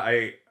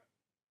 Yeah,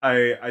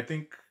 I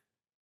think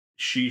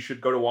she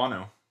should go to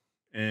Wano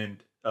and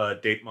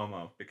date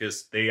Momo,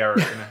 because they are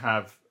going to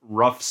have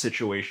rough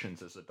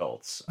situations as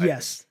adults.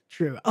 Yes,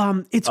 true.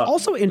 It's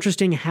also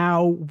interesting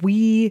how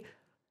we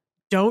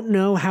don't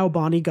know how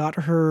Bonnie got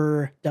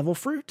her devil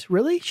fruit.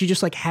 Really, she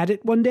just like had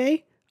it one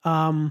day.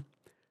 And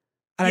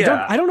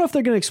I don't know if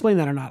they're going to explain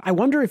that or not. I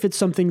wonder if it's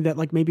something that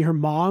like maybe her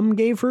mom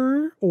gave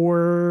her,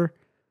 or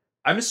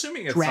I'm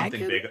assuming it's Dragon?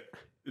 something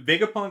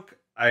Vegapunk.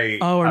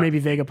 Maybe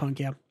Vegapunk.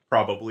 Yeah,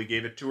 probably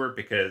gave it to her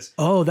because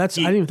I didn't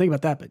even think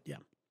about that, but yeah,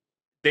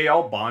 they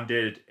all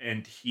bonded,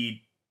 and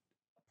he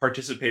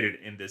participated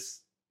in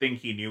this thing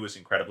he knew was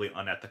incredibly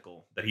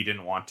unethical that he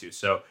didn't want to.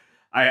 So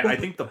I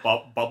think the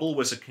bubble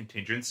was a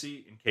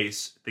contingency in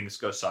case things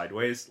go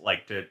sideways,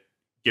 like to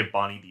give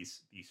Bonnie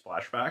these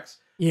flashbacks.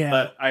 Yeah.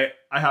 But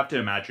I have to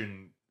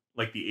imagine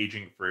like the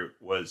aging fruit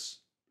was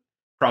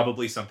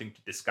probably something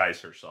to disguise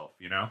herself,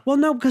 you know? Well,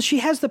 no, because she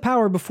has the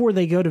power before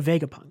they go to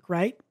Vegapunk,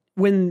 right?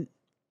 When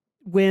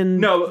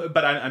No,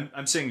 but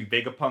I'm saying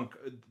Vegapunk,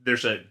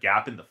 there's a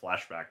gap in the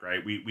flashback,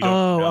 right? We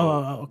don't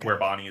know where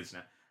Bonnie is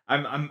now.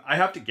 I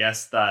have to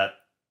guess that.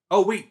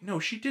 Oh wait, no,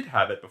 she did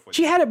have it before.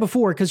 She had it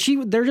before, because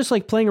they're just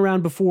like playing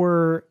around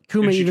before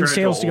Kuma even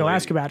sails to go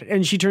ask about it,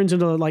 and she turns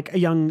into like a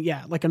young,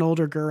 like an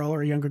older girl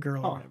or a younger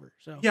girl or whatever.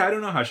 So yeah, I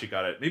don't know how she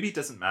got it. Maybe it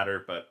doesn't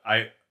matter, but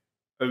I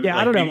don't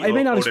know. I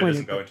may not explain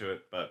it. Go into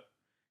it, but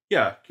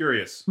yeah,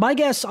 curious. My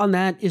guess on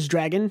that is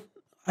Dragon.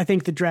 I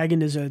think the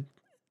Dragon is a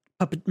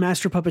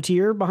master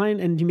puppeteer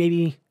behind, and he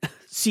maybe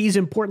sees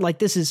important. Like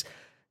this is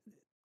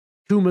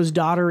Kuma's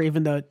daughter,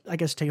 even though I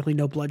guess technically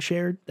no blood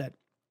shared. That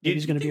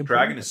he's going to be important.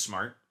 Dragon is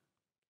smart.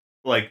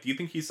 Like, do you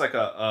think he's like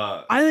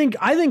a? I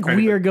think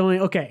we are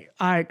going. Okay,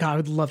 I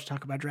would love to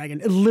talk about Dragon.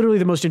 Literally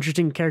the most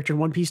interesting character in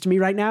One Piece to me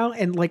right now,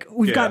 and like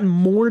we've gotten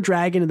more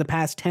Dragon in the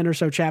past 10 or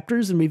so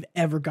chapters than we've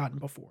ever gotten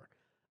before.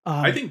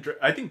 I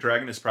think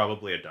Dragon is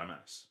probably a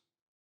dumbass.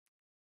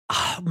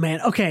 Oh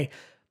man, okay.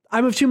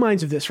 I'm of two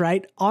minds of this,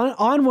 right?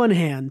 On one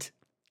hand,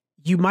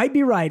 you might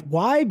be right.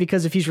 Why?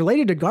 Because if he's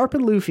related to Garp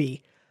and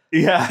Luffy,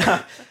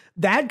 yeah,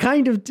 that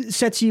kind of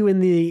sets you in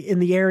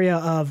the area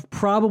of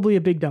probably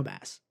a big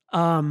dumbass.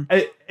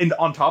 And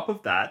on top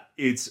of that,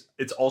 it's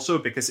also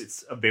because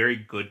it's a very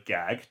good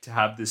gag to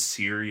have this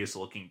serious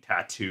looking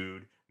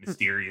tattooed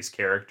mysterious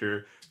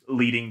character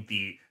leading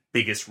the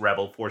biggest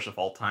rebel force of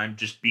all time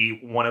just be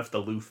one of the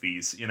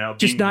Luffy's, you know,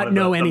 just not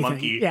know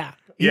anything.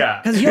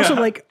 Yeah, because he also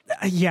like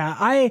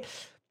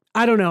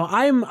I don't know.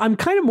 I'm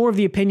kind of more of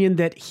the opinion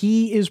that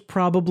he is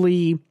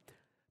probably,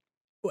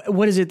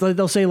 what is it?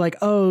 They'll say like,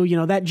 oh, you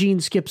know, that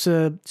gene skips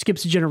a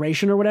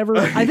generation or whatever.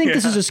 I think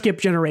this is a skip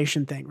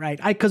generation thing, right?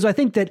 Because I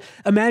think that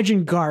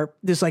imagine Garp,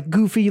 this like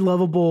goofy,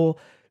 lovable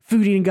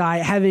food eating guy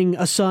having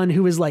a son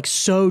who is like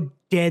so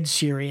dead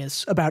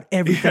serious about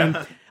everything.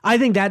 Yeah. I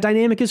think that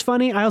dynamic is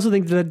funny. I also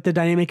think that the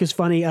dynamic is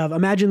funny of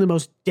imagine the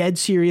most dead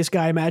serious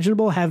guy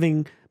imaginable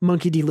having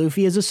Monkey D.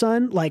 Luffy as a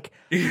son. Like,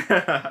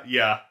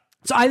 yeah.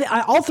 So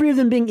I all three of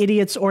them being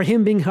idiots or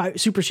him being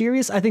super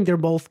serious, I think they're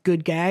both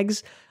good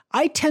gags.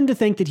 I tend to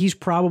think that he's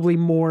probably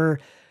more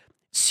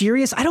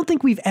serious. I don't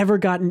think we've ever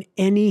gotten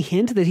any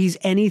hint that he's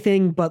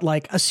anything but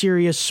like a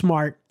serious,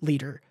 smart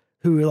leader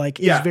who like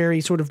is very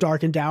sort of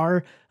dark and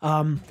dour.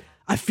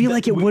 I feel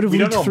like it would have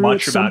leaked through at some point. We don't know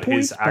much about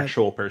his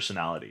actual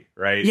personality,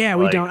 right? Yeah,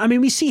 we don't. I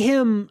mean, we see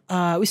him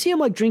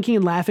like drinking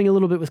and laughing a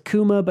little bit with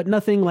Kuma, but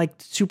nothing like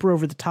super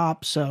over the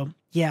top. So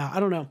yeah, I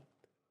don't know.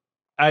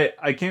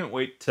 I can't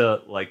wait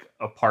to like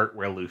a part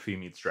where Luffy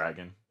meets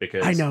Dragon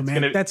because I know,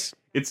 man.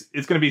 It's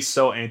gonna be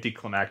so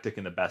anticlimactic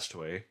in the best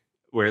way,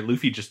 where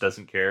Luffy just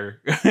doesn't care.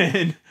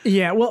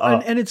 Yeah, well,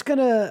 and it kind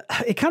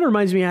of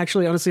reminds me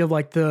actually, honestly, of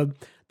like the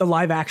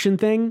live action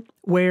thing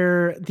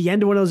where the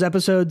end of one of those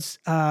episodes,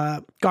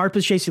 Garp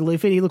is chasing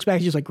Luffy and he looks back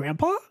and he's like,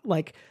 "Grandpa?"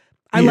 Like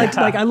I like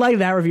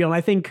that reveal, and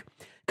I think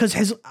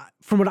because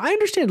from what I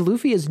understand,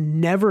 Luffy has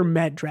never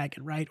met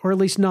Dragon, right? Or at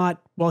least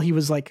not while he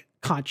was like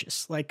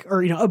conscious, like,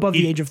 or, you know, above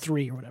the age of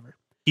 3 or whatever.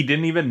 He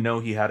didn't even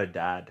know he had a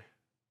dad.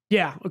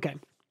 Yeah. Okay.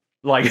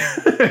 Like,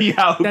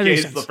 yeah. Okay.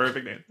 It's the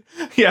perfect name.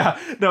 Yeah.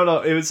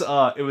 No, it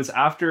was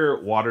after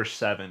Water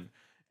 7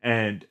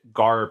 and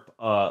Garp,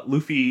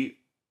 Luffy,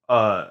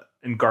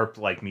 and Garp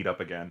like meet up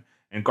again.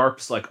 And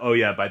Garp's like, oh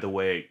yeah, by the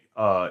way,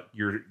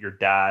 your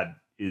dad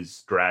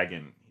is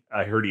Dragon.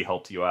 I heard he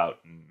helped you out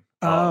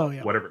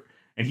and whatever.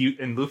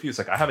 And Luffy was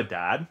like, I have a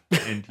dad.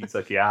 And he's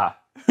like, yeah.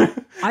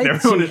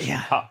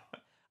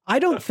 I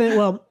don't think,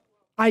 well,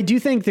 I do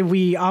think that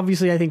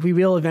I think we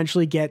will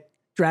eventually get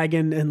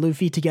Dragon and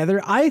Luffy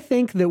together. I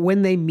think that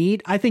when they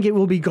meet, I think it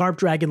will be Garp,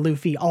 Dragon,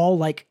 Luffy all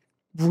like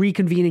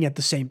reconvening at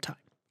the same time.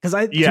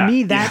 Because to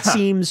me, that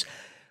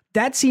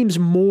seems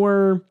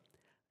more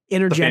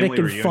energetic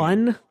and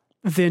fun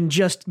than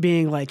just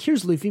being like,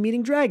 here's Luffy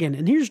meeting Dragon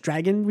and here's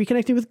Dragon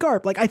reconnecting with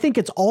Garp. Like, I think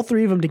it's all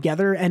three of them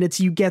together, and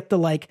you get the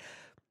like,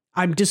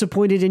 I'm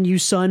disappointed in you,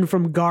 son,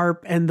 from Garp,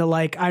 and the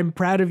like, I'm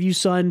proud of you,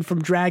 son,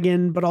 from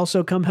Dragon, but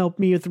also come help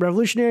me with the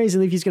revolutionaries.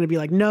 And Luffy's going to be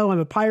like, no, I'm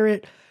a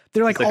pirate.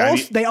 They're like,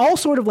 they all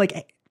sort of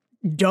like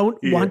don't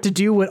want to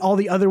do what all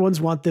the other ones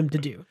want them to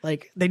do.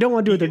 Like, they don't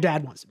want to do what their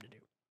dad wants them to do.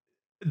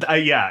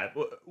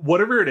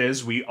 Whatever it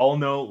is, we all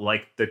know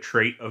like the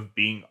trait of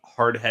being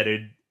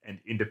hard-headed and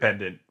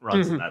independent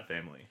runs in that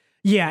family.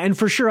 Yeah, and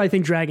for sure, I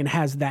think Dragon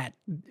has that.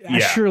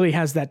 Surely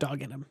has that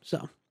dog in him.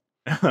 So.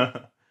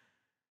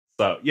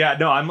 So yeah,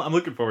 no, I'm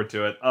looking forward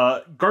to it.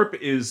 Garp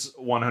is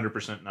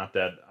 100% not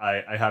dead.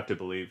 I have to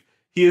believe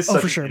he is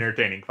such an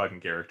entertaining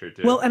fucking character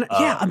too. Well, and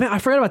I mean, I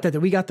forgot about that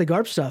we got the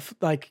Garp stuff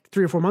like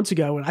 3 or 4 months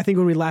ago, and I think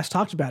when we last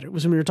talked about it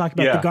was when we were talking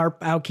about the Garp,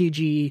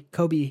 Aokiji,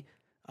 Kobe,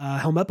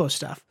 Helmeppo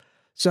stuff.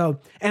 So,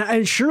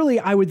 and surely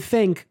I would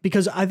think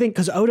because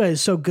Oda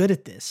is so good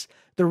at this,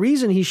 the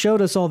reason he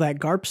showed us all that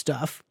Garp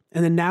stuff,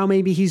 and then now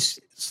maybe he's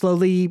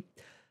slowly,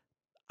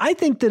 I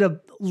think that a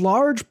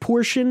large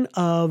portion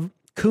of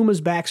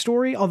Kuma's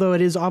backstory, although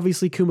it is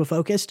obviously Kuma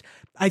focused,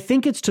 I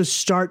think it's to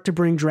start to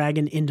bring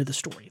Dragon into the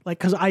story.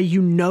 Like, cause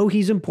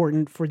he's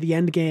important for the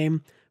end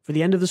game, for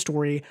the end of the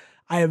story.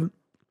 I've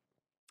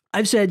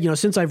said,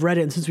 since I've read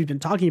it and since we've been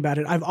talking about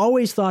it, I've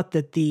always thought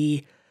that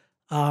the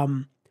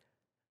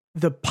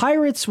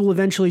pirates will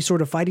eventually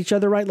sort of fight each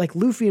other, right? Like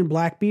Luffy and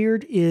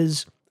Blackbeard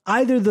is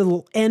either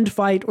the end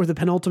fight or the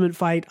penultimate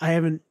fight. I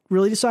haven't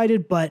really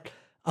decided, but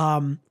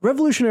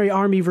Revolutionary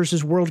Army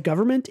versus world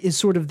government is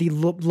sort of the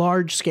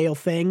large scale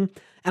thing.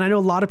 And I know a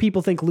lot of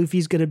people think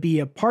Luffy's going to be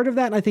a part of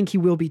that, and I think he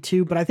will be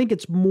too, but I think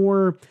it's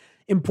more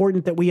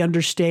important that we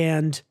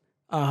understand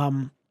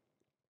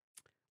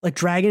like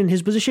Dragon in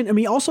his position. And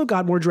we also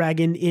got more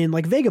Dragon in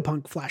like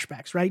Vegapunk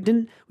flashbacks, right?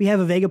 Didn't we have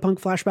a Vegapunk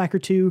flashback or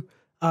two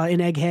in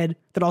Egghead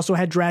that also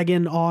had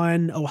Dragon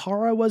on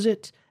Ohara, was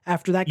it?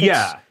 After that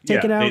gets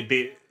taken out?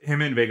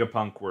 Him and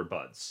Vegapunk were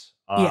buds.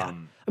 I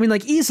mean,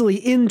 like easily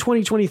in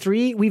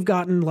 2023, we've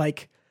gotten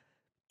like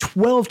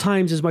 12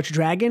 times as much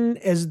Dragon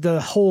as the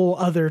whole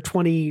other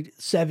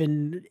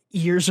 27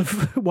 years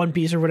of One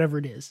Piece or whatever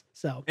it is.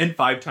 So, and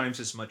 5 times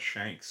as much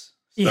Shanks.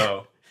 So.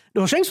 Yeah.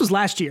 No, Shanks was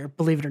last year,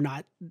 believe it or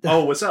not.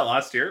 Oh, was that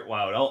last year?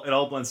 Wow, it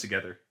all blends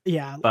together.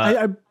 Yeah, but,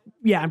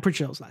 I'm pretty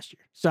sure it was last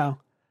year. So,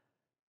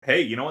 hey,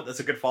 you know what? That's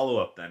a good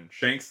follow-up then.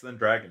 Shanks, then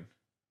Dragon.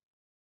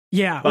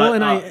 Yeah, but,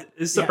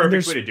 this is the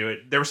perfect way to do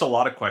it. There was a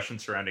lot of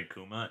questions surrounding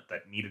Kuma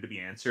that needed to be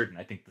answered, and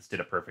I think this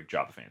did a perfect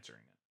job of answering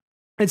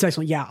it. It's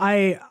excellent.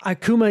 Yeah,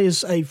 Kuma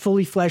is a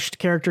fully fleshed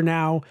character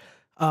now.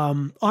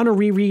 On a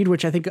reread,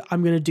 which I think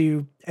I'm going to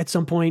do at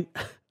some point.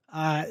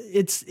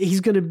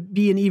 He's going to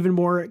be an even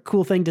more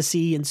cool thing to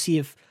see and see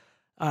if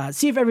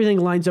everything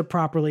lines up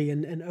properly.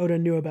 And Oda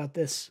knew about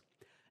this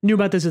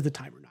at the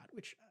time or not,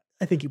 which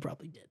I think he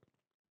probably did.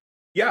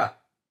 Yeah.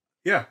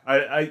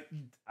 I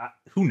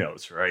who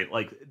knows, right?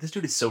 Like, this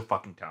dude is so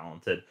fucking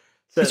talented.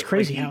 So, it's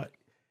crazy how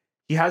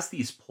he has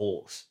these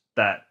pulls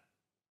that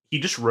he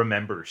just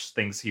remembers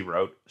things he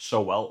wrote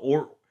so well,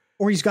 or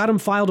he's got them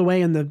filed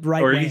away in the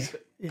right way.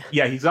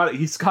 He's got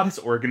his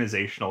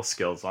organizational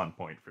skills on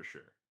point for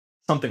sure.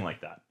 Something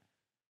like that.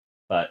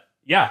 But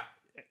yeah,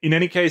 in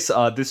any case,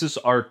 this is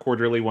our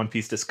quarterly One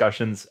Piece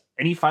discussions.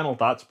 Any final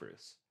thoughts,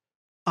 Bruce?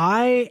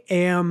 I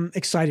am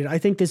excited. I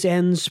think this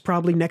ends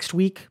probably next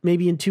week,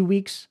 maybe in 2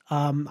 weeks.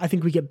 I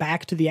think we get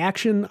back to the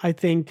action. I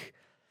think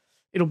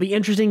it'll be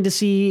interesting to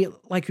see,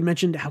 like we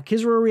mentioned, how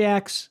Kizaru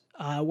reacts,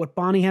 what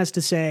Bonnie has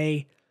to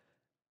say,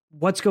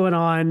 what's going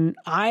on.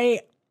 I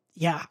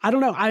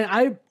don't know.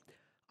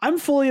 I'm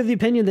fully of the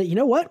opinion that, you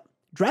know what?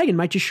 Dragon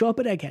might just show up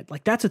at Egghead.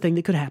 Like, that's a thing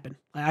that could happen.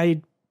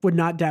 I would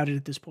not doubt it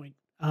at this point.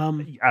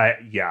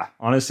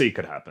 Honestly, it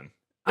could happen.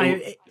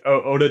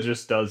 Oda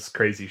just does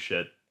crazy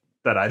shit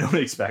that I don't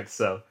expect,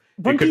 so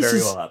it could very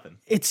well happen.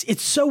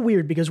 It's so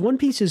weird because One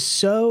Piece is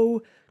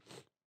so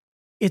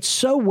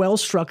well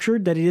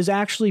structured that it is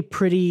actually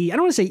pretty, I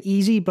don't want to say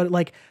easy, but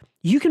like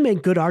you can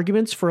make good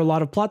arguments for a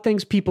lot of plot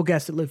things. People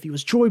guessed that Luffy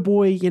was Joy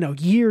Boy,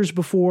 years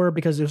before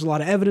because there's a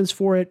lot of evidence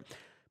for it.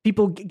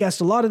 People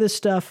guessed a lot of this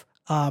stuff.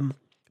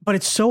 But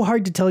it's so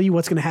hard to tell you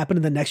what's going to happen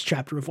in the next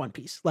chapter of One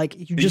Piece.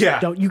 Like, you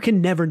just don't, you can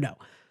never know.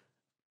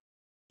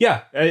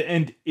 Yeah.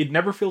 And it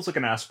never feels like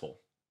an ass pull,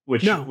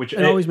 which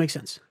it always makes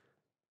sense.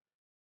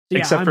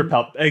 Except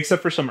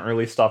for some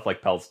early stuff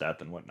like Pel's death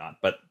and whatnot.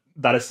 But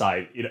that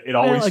aside, it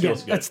always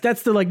feels good.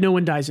 That's the, like, no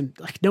one dies in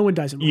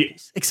One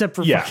Piece, except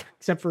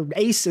for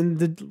Ace and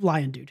the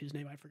lion dude, whose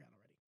name I forgot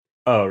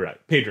already. Oh, right.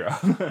 Pedro.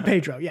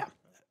 Pedro. Yeah.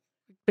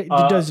 It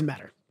doesn't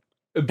matter.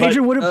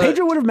 Pedro would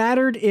have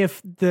mattered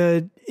if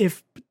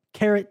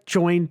Carrot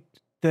joined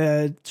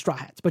the Straw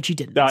Hats, but she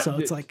didn't. So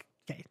it's like,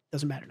 okay,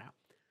 doesn't matter now.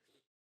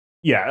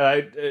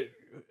 Yeah,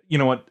 you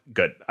know what?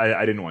 Good.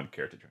 I didn't want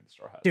Carrot to join the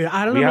Straw Hats. Dude,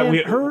 I don't know.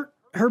 Man.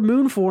 Her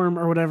moon form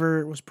or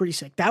whatever was pretty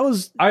sick. That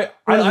was I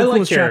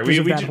like Carrot.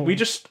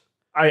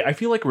 I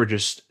feel like we're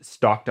just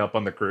stocked up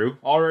on the crew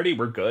already.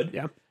 We're good.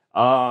 Yeah.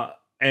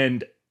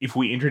 And if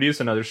we introduce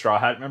another Straw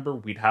Hat member,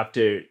 we'd have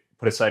to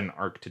put aside an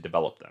arc to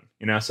develop them.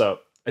 So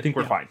I think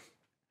we're fine.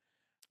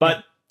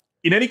 But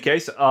in any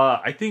case,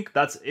 I think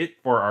that's it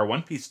for our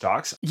One Piece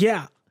talks.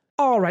 Yeah.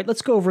 All right,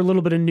 let's go over a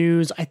little bit of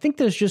news. I think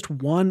there's just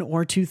one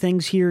or two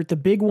things here. The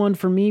big one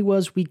for me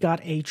was we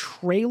got a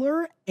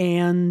trailer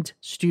and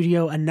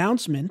studio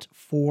announcement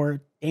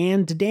for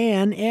Dan to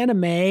Dan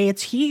anime.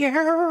 It's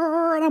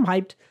here, and I'm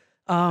hyped.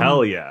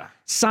 Hell yeah.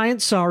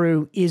 Science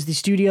Saru is the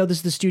studio. This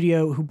is the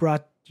studio who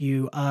brought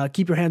you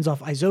Keep Your Hands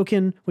Off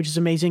Aizokin, which is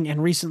amazing,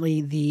 and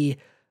recently the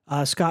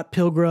Scott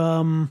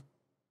Pilgrim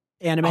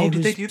anime. Oh,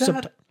 did they do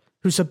that?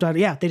 Who's subtitled?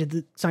 Yeah, they did.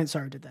 The Science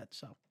Saru did that.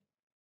 So.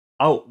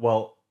 Oh,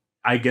 well,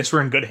 I guess we're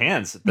in good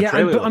hands.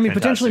 I mean,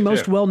 potentially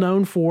most well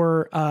known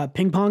for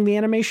Ping Pong the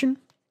animation.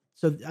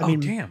 So I mean,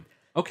 damn.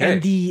 Okay.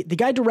 And the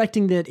guy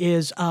directing that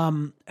is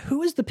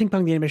who is the Ping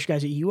Pong the animation guy?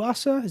 Is it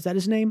Yuasa? Is that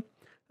his name?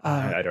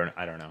 I don't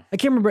know. I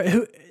can't remember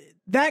who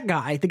that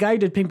guy. The guy who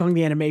did Ping Pong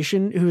the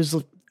animation, who is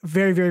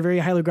very, very, very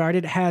highly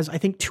regarded, has I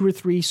think 2 or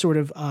 3 sort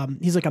of.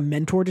 He's like a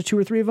mentor to 2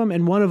 or 3 of them,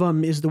 and one of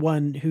them is the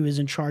one who is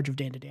in charge of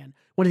Dan to Dan.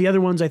 One of the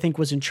other ones I think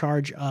was in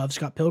charge of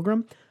Scott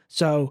Pilgrim.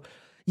 So.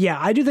 Yeah,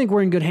 I do think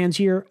we're in good hands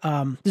here.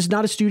 This is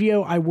not a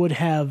studio I would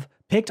have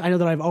picked. I know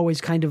that I've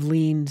always kind of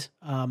leaned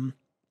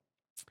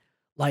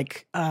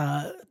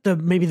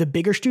maybe the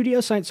bigger studio.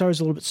 Science Saru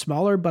is a little bit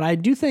smaller, but I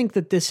do think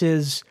that this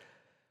is,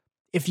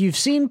 if you've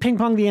seen Ping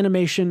Pong the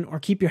animation or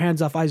Keep Your Hands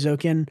Off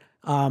Aizokin,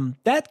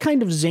 that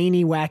kind of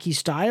zany, wacky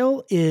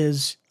style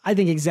is, I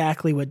think,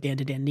 exactly what Dan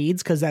to Dan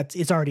needs because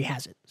it already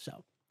has it.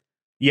 So,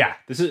 Yeah,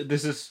 this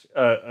is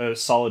a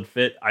solid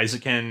fit.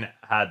 Isaacin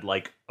had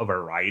like a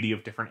variety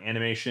of different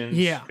animations,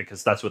 Yeah,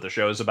 because that's what the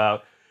show is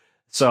about.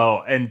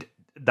 So, and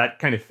that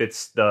kind of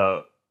fits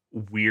the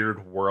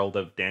weird world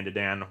of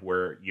Dandadan,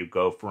 where you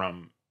go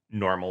from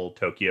normal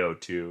Tokyo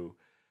to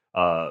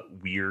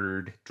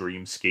weird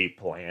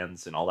dreamscape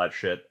lands and all that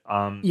shit.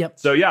 yep,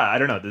 So yeah, I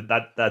don't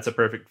know, that's a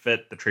perfect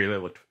fit. The trailer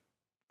looked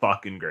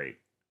fucking great.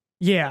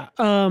 yeah.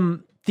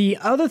 The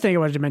other thing I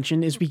wanted to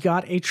mention is we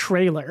got a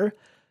trailer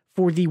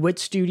for the Wit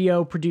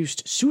Studio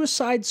produced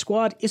Suicide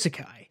Squad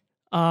Isekai.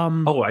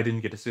 Oh, I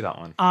didn't get to see that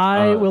one.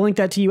 I will link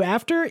that to you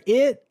after.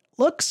 It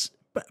looks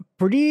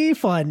pretty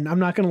fun. I'm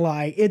not gonna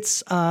lie.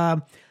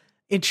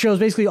 It shows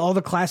basically all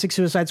the classic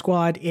Suicide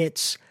Squad.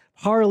 It's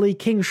Harley,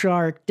 King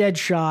Shark,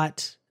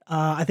 Deadshot.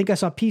 I think I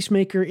saw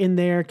Peacemaker in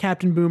there,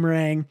 Captain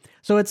Boomerang.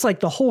 So it's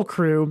like the whole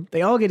crew.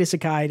 They all get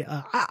isekai'd.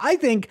 I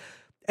think,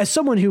 as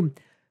someone who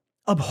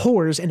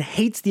abhors and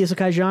hates the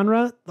isekai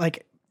genre,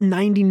 like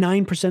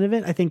 99% of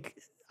it, I think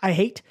I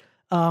hate.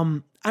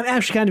 I'm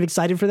actually kind of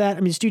excited for that.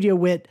 I mean, Studio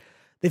Wit,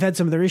 they've had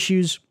some of their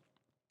issues,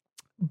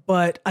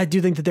 but I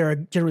do think that they're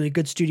generally a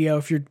good studio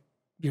if you're,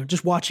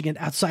 just watching it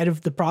outside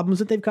of the problems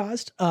that they've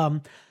caused.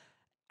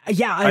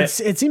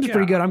 It seems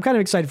pretty good. I'm kind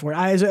of excited for it.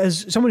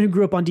 As someone who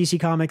grew up on DC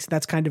Comics,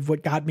 that's kind of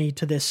what got me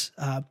to this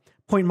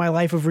point in my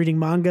life of reading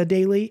manga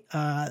daily.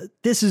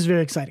 This is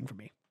very exciting for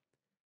me.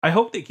 I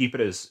hope they keep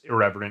it as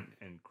irreverent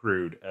and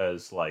crude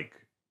as like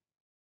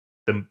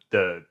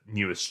the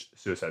newest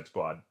Suicide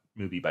Squad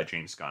movie by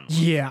James Gunn.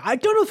 Yeah, I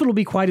don't know if it'll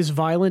be quite as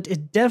violent.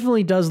 It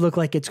definitely does look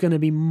like it's going to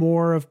be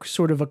more of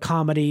sort of a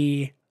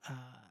comedy,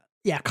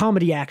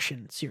 comedy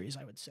action series,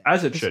 I would say.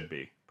 As it should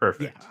be.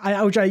 Perfect.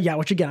 Yeah,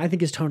 which again, I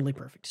think is totally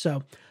perfect.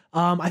 So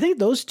I think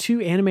those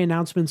two anime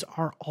announcements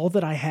are all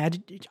that I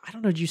had. I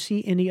don't know. Did you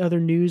see any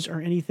other news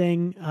or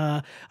anything?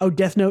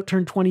 Death Note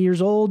turned 20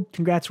 years old.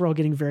 Congrats, we're all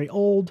getting very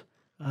old.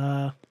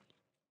 Oh,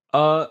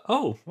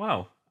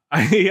 wow.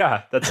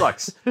 Yeah, that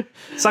sucks.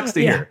 Sucks to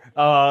hear.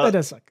 That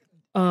does suck.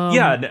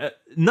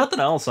 Nothing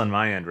else on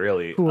my end,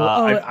 really. Cool.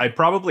 I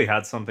probably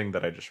had something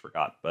that I just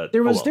forgot, but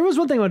there was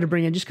one thing I wanted to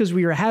bring in, just because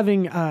we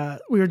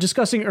were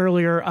discussing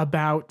earlier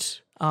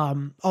about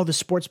all the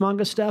sports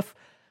manga stuff.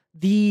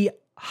 The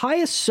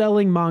highest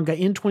selling manga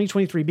in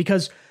 2023,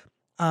 because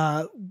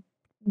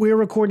we're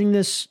recording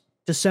this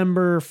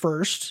December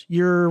 1st.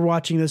 You're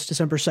watching this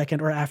December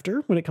 2nd or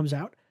after when it comes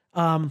out.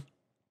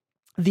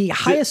 The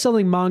highest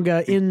selling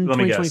manga in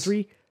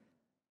 2023.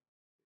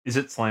 Is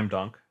it Slam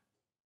Dunk?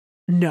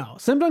 No,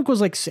 Slam Dunk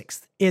was like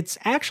 6th. It's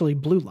actually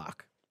Blue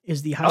Lock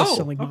is the highest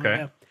selling manga.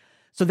 Okay.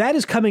 So that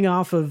is coming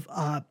off of,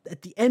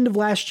 at the end of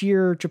last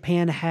year,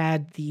 Japan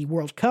had the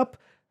World Cup,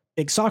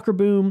 big soccer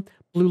boom.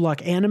 Blue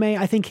Lock anime,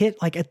 I think,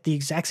 hit like at the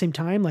exact same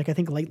time, like I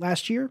think late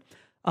last year.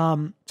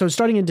 So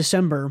starting in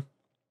December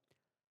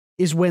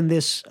is when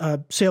this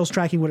sales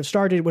tracking would have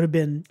started. It would have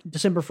been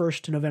December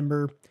 1st to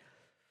November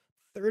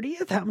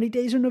 30th. How many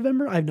days in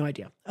November? I have no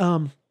idea.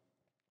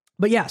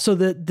 But yeah, so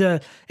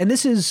and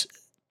this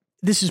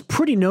is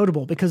pretty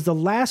notable, because the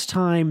last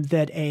time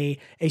that a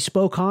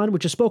Spokon,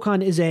 which a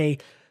Spokon is a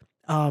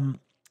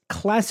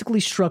classically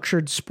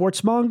structured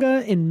sports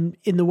manga in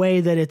the way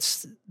that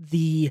it's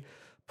the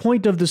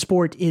point of the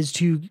sport is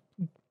to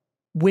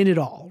win it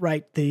all,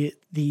 right? The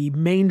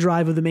main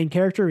drive of the main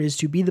character is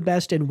to be the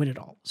best and win it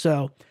all.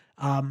 So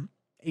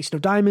Ace No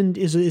Diamond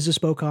is a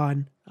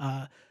Spokon.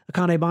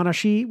 Akane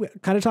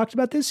Banashi kind of talked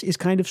about this, is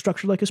kind of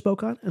structured like a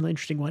Spokon, an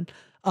interesting one.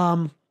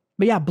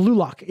 But yeah, Blue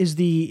Lock is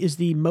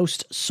the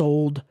most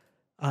sold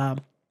thing,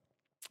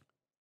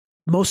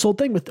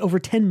 with over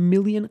 10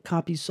 million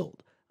copies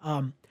sold.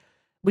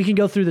 We can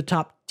go through the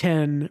top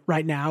 10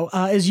 right now.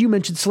 As you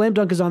mentioned, Slam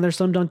Dunk is on there.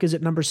 Slam Dunk is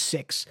at number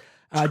 6.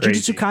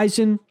 Jujutsu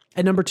Kaisen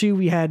at number 2.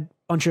 We had a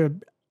bunch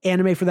of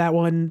anime for that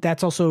one.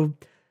 That's also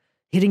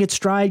hitting its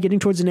stride, getting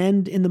towards an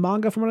end in the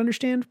manga, from what I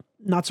understand.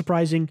 Not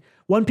surprising.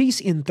 One Piece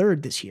in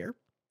 3rd this year.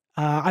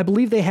 I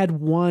believe they had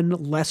one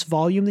less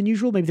volume than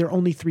usual. Maybe there are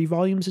only 3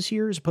 volumes this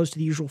year as opposed to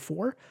the usual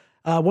 4.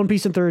 One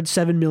Piece in 3rd,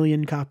 7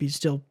 million copies,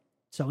 still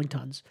selling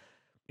tons.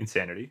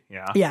 Insanity.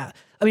 Yeah. Yeah.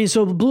 I mean,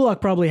 so Blue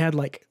Lock probably had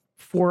like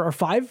 4 or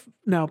 5.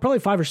 No, probably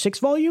 5 or 6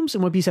 volumes,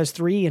 and One Piece has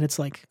 3, and it's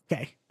like,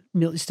 okay,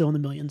 still in the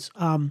millions.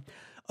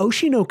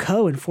 Oshi no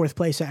Ko in 4th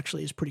place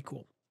actually is pretty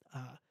cool.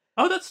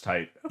 Oh, that's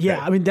tight. Okay. Yeah,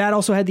 I mean, that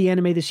also had the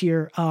anime this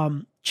year.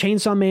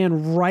 Chainsaw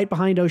Man right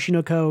behind Oshi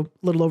no Ko,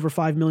 a little over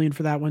 5 million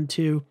for that one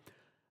too.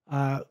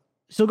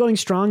 Still going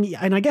strong,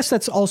 and I guess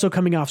that's also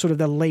coming off sort of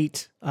the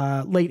late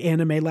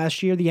anime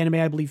last year. The anime,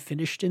 I believe,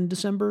 finished in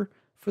December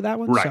for that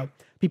one, so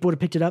people would have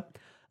picked it up.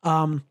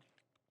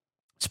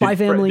 Spy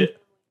Family.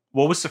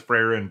 What was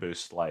Safrera and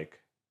Boost like?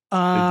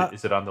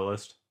 Is it on the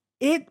list?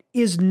 It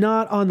is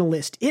not on the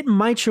list. It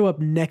might show up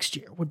next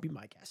year, would be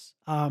my guess.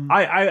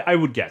 I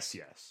would guess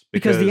yes.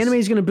 Because the anime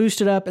is going to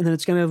boost it up, and then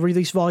it's going to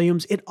release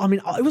volumes. It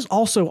was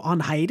also on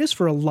hiatus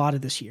for a lot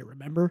of this year,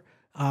 remember?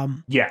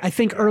 I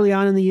think early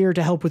on in the year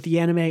to help with the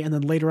anime, and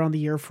then later on in the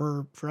year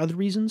for other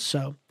reasons.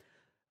 So,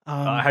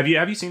 have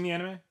you seen the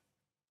anime?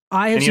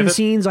 I have seen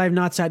scenes. I have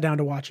not sat down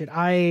to watch it.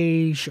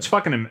 I should. It's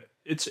fucking.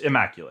 it's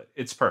immaculate.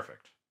 It's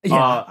perfect.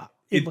 Yeah,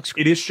 it looks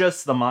great. It is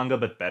just the manga,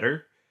 but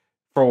better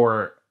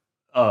for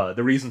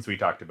the reasons we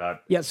talked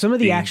about. Yeah, some of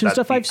the action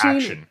stuff I've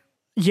seen.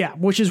 Yeah,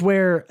 which is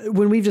where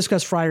when we've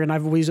discussed Friar, and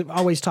I've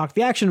always talked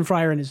the action in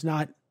Friar, and is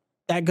not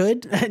that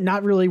good,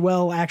 not really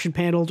well action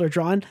paneled or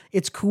drawn.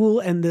 It's cool,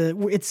 and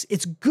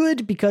it's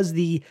good because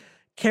the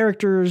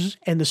characters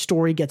and the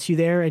story gets you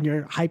there, and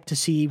you're hyped to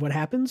see what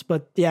happens.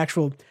 But the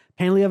actual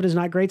paneling of it is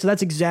not great. So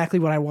that's exactly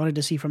what I wanted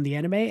to see from the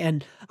anime,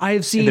 and I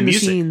have seen the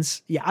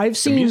scenes. Yeah, I've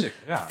seen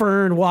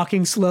Fern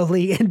walking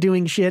slowly and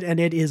doing shit, and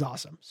it is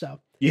awesome. So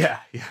yeah,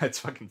 it's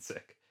fucking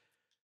sick.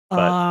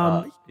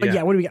 But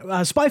yeah, what do we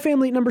got? Spy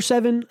Family at number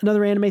 7,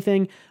 another anime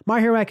thing. My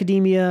Hero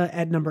Academia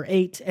at number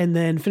 8, and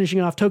then finishing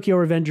off Tokyo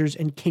Revengers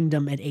and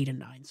Kingdom at 8 and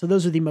 9. So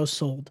those are the most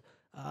sold,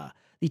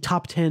 the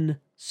top 10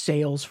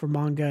 sales for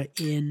manga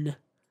in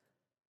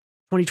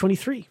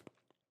 2023.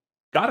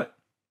 Got it.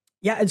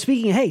 Yeah, and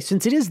speaking of, hey,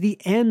 since it is the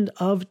end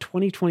of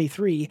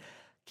 2023,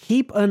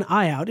 keep an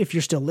eye out if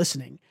you're still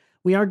listening.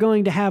 We are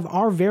going to have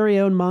our very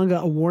own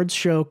manga awards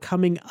show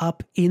coming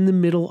up in the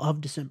middle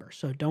of December,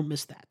 so don't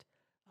miss that.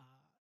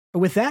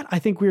 With that, I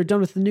think we are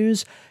done with the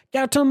news.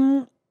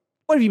 Gautam,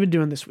 what have you been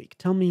doing this week?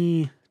 Tell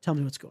me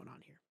what's going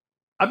on here.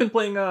 I've been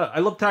playing, I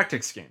love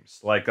tactics games,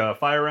 like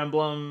Fire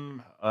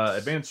Emblem,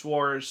 Advance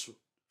Wars,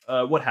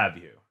 what have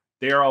you.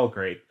 They are all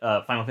great.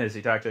 Final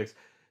Fantasy Tactics.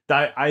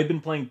 I've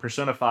been playing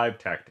Persona 5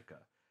 Tactica.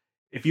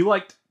 If you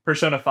liked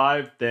Persona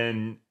 5,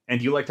 and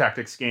you like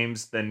tactics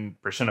games, then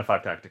Persona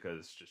 5 Tactica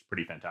is just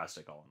pretty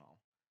fantastic all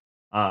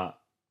in all.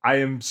 I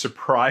am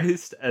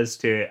surprised as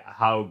to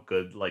how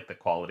good like the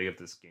quality of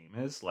this game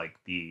is. Like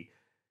the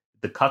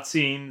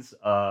cutscenes,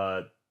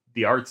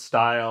 the art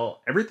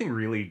style, everything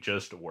really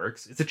just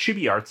works. It's a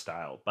chibi art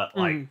style, but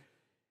like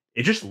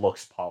it just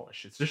looks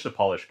polished. It's just a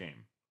polished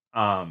game.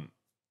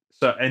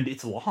 So and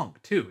it's long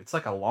too. It's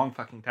like a long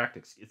fucking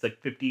tactics. It's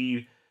like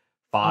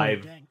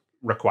 55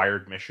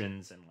 required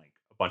missions and like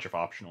a bunch of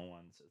optional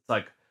ones. It's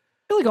like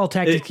I feel like all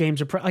tactics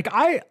games are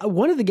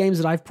one of the games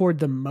that I've poured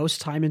the most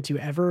time into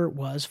ever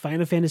was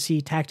Final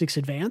Fantasy Tactics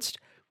Advanced,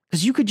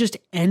 because you could just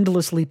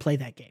endlessly play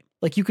that game.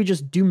 Like you could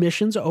just do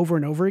missions over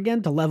and over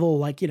again to level,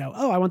 like,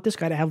 I want this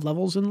guy to have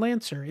levels in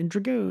Lancer and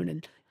Dragoon.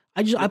 And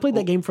I played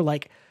that game for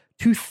like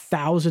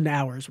 2,000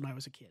 hours when I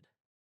was a kid.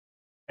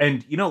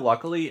 And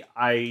luckily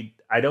I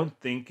don't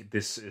think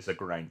this is a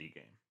grindy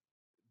game,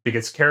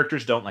 because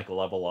characters don't like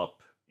level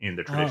up in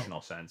the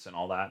traditional sense and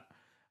all that.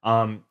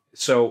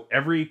 So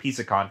every piece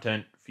of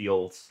content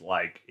feels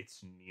like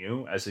it's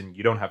new, as in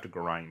you don't have to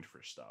grind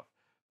for stuff.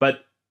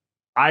 But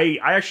I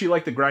actually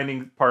like the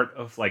grinding part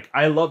of, like,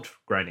 I loved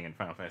grinding in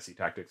Final Fantasy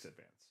Tactics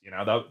Advance,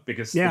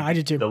 because I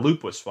did too. The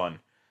loop was fun.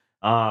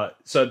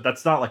 So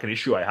that's not like an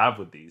issue I have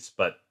with these,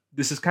 but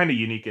this is kind of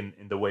unique in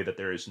the way that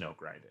there is no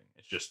grinding.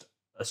 It's just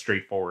a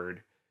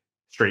straightforward,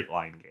 straight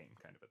line game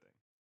kind of a thing.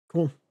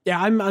 Cool.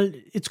 Yeah,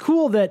 it's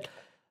cool that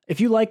if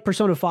you like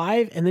Persona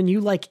 5 and then you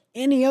like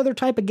any other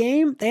type of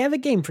game, they have a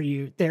game for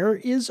you. There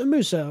is a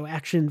Muso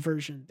action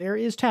version. There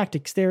is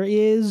Tactics. They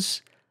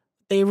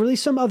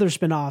release some other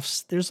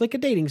spinoffs. There's like a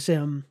dating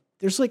sim.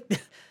 There's like,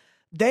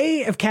 they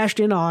have cashed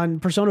in on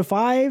Persona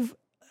 5.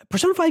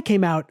 Persona 5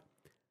 came out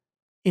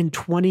in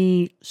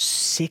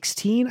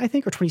 2016, I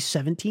think, or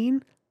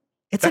 2017.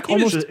 It's like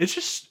almost, it's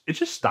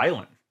just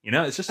styling.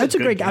 It's just it's a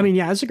great game. I mean,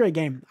 yeah, it's a great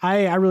game.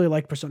 I really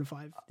like Persona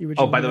 5. The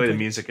original. Oh, by the way, the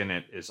music in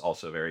it is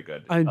also very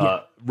good.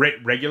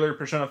 Regular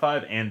Persona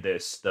 5 and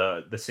this,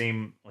 the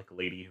same like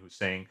lady who's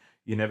saying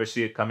 "You Never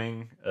See It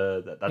Coming."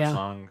 That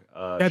song.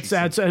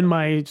 That's in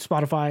my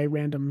Spotify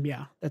random.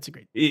 Yeah, that's a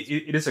great.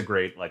 It is a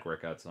great like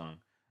workout song.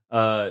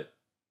 But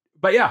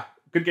yeah,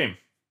 good game.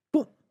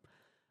 Cool.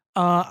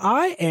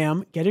 I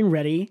am getting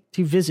ready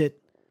to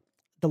visit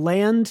the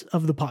land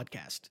of the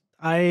podcast.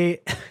 I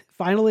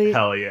finally.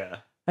 Hell yeah.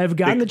 I've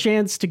gotten the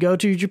chance to go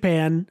to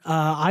Japan.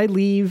 I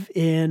leave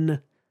in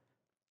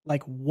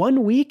like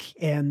 1 week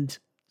and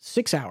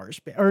 6 hours,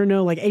 or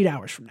no, like 8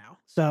 hours from now.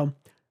 So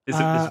does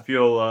it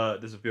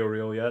feel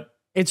real yet?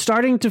 It's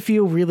starting to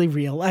feel really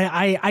real.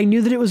 I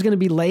knew that it was going to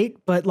be late,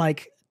 but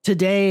like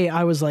today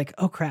I was like,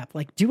 oh crap,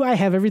 like, do I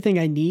have everything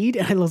I need?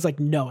 And I was like,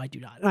 no, I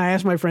do not. And I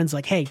asked my friends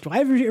like, hey, do I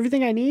have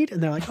everything I need?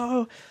 And they're like,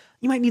 oh,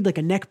 you might need like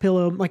a neck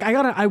pillow. Like I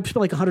spent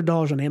like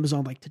 $100 on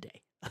Amazon like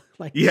today.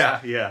 Like,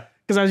 yeah.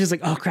 Because I was just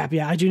like, oh crap,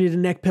 yeah, I do need a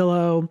neck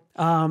pillow.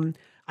 A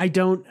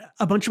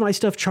bunch of my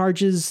stuff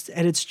charges,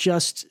 and it's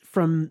just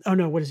from, oh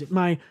no, what is it?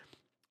 I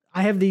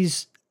have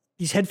these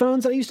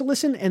headphones that I used to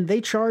listen, and they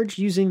charge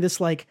using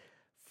this like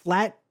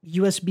flat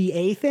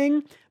USB-A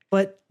thing,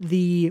 but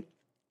the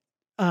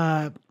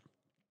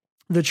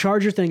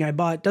charger thing I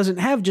bought doesn't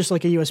have just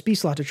like a USB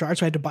slot to charge,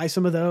 so I had to buy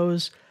some of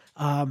those.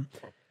 I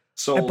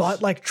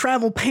bought like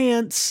travel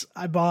pants.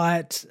 I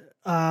bought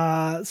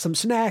some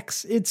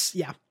snacks.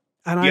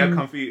 And do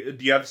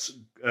you have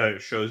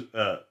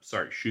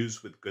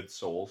shoes with good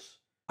soles?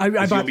 I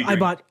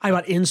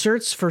bought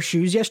inserts for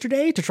shoes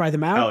yesterday to try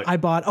them out. I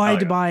bought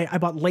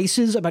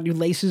laces. I bought new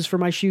laces for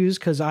my shoes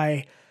because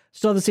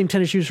Still have the same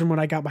tennis shoes from when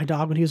I got my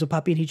dog when he was a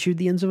puppy and he chewed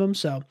the ends of them.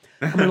 So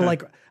I'm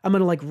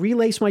gonna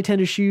relace my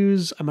tennis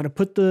shoes. I'm gonna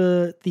put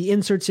the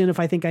inserts in if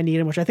I think I need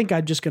them, which I think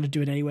I'm just gonna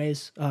do it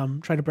anyways.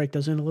 Try to break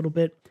those in a little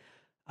bit.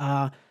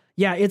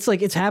 Yeah,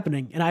 it's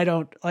happening, and I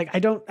don't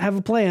have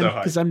a plan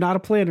because I'm not a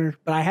planner,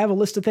 but I have a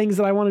list of things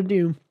that I want to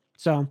do.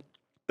 So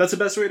that's the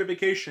best way to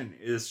vacation,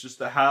 is just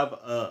to have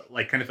a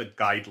kind of a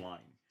guideline.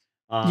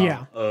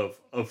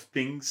 Of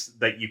things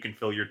that you can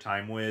fill your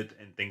time with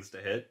and things to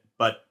hit,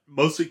 but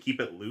mostly keep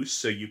it loose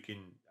so you can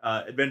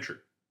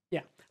adventure.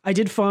 Yeah, I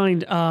did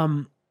find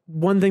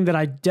one thing that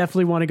I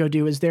definitely want to go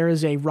do is there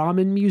is a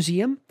ramen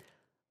museum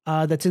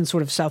that's in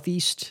sort of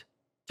southeast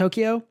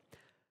Tokyo.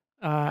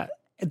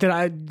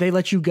 They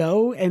let you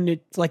go, and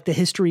it's like the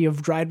history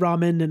of dried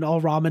ramen and all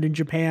ramen in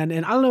Japan.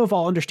 And I don't know if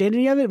I'll understand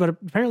any of it, but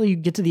apparently you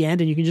get to the end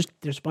and you can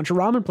there's a bunch of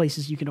ramen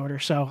places you can order.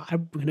 So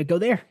I'm going to go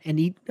there and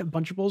eat a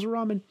bunch of bowls of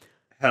ramen.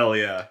 Hell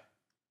yeah.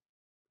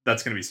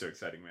 That's going to be so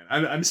exciting, man.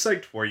 I'm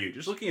psyched for you.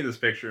 Just looking at this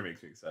picture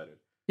makes me excited.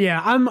 Yeah,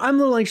 I'm a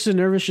little anxious and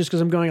nervous just because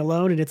I'm going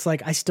alone, and it's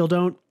like I still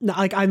don't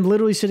like. I'm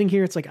literally sitting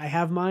here. It's like I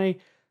have my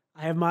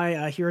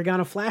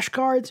hiragana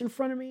flashcards in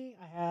front of me.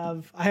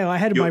 I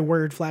had my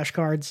word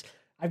flashcards.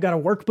 I've got a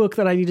workbook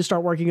that I need to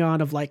start working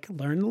on of like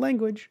learn the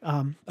language.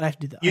 But I have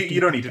to do that. You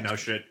don't need to know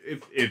shit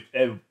if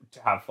to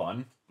have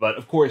fun, but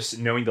of course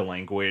knowing the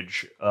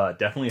language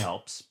definitely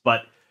helps.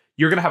 But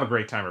you're gonna have a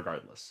great time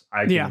regardless.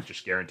 I can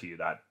just guarantee you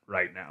that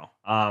right now.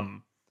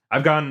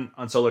 I've gone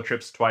on solo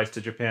trips twice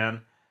to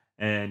Japan,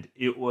 and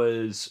it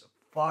was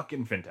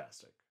fucking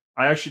fantastic.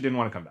 I actually didn't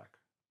want to come back.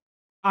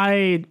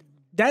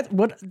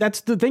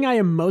 That's the thing I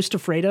am most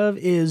afraid of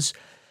is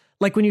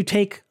like when you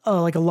take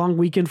like a long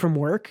weekend from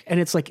work, and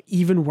it's like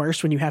even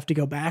worse when you have to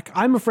go back.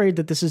 I'm afraid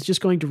that this is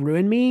just going to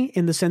ruin me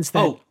in the sense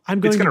that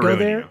I'm going to go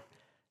there.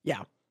 You.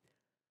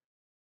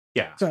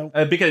 Yeah. So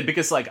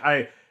because like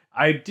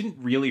I didn't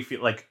really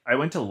feel like I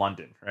went to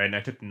London, right? And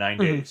I took 9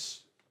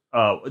 days.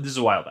 This is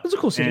a while back. It's a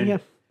cool city, yeah.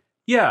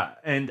 Yeah,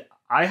 and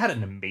I had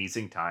an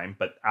amazing time,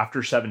 but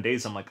after 7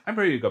 days, I'm like, I'm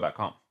ready to go back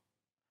home.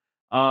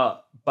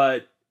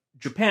 But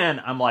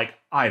Japan, I'm like,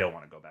 I don't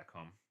want to go back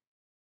home.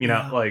 You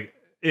know, like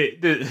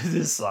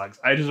this sucks.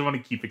 I just want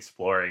to keep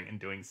exploring and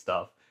doing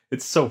stuff.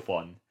 It's so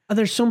fun.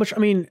 There's so much. I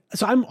mean,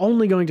 so I'm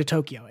only going to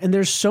Tokyo, and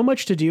there's so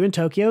much to do in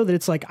Tokyo that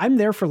it's like I'm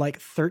there for like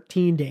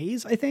 13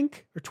 days, I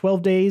think, or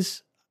 12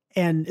 days.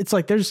 And it's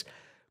like there's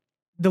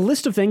the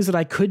list of things that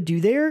I could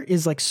do there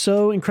is like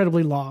so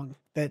incredibly long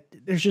that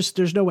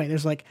there's no way.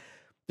 There's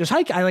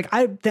hike.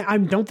 I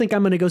don't think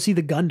I'm going to go see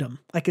the Gundam.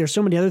 Like there's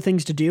so many other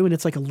things to do, and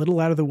it's like a little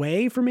out of the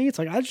way for me. It's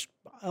like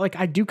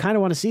I do kind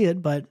of want to see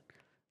it, but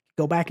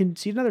go back and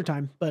see it another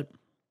time. But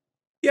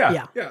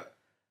yeah,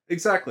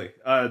 exactly.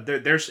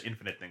 There's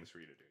infinite things for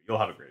you to do. You'll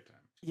have a great time.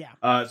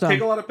 Yeah.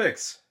 Take a lot of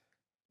pics.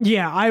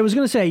 Yeah, I was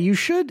going to say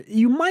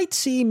you might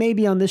see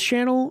maybe on this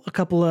channel a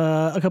couple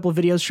of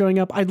videos showing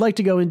up. I'd like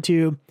to go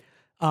into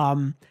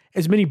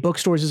as many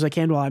bookstores as I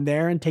can while I'm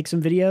there and take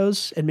some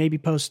videos and maybe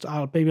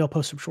I'll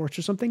post some shorts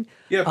or something.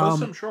 Yeah, post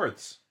some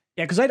shorts.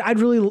 Yeah, because I'd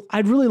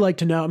really like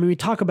to know. I mean, we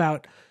talk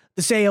about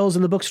the sales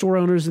and the bookstore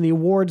owners and the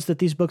awards that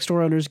these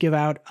bookstore owners give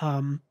out.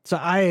 So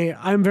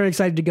I'm very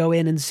excited to go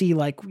in and see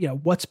like, you know,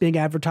 what's being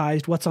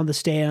advertised, what's on the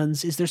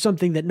stands. Is there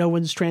something that no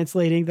one's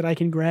translating that I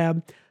can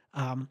grab?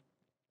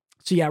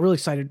 So yeah, really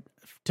excited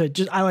to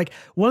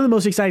one of the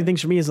most exciting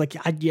things for me is like,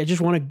 I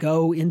just want to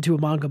go into a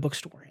manga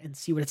bookstore and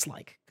see what it's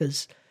like.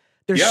 Cause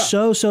there's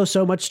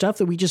so much stuff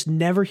that we just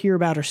never hear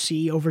about or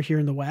see over here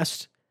in the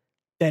West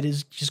that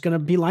is just going to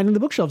be lining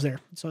the bookshelves there.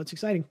 So it's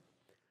exciting.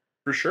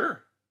 For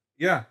sure.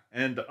 Yeah.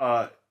 And,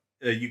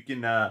 you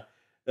can,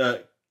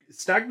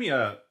 snag me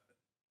a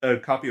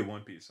copy of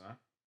One Piece, huh?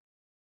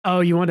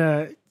 Oh, you want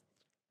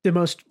the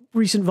most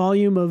recent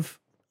volume of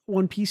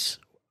One Piece?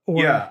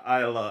 Or... Yeah,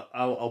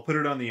 I'll put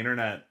it on the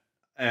internet,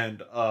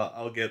 and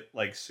I'll get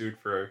like sued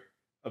for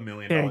 $1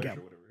 million or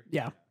whatever.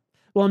 Yeah.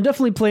 Well, I'm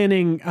definitely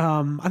planning.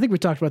 I think we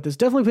talked about this.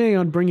 Definitely planning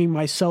on bringing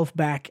myself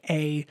back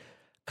a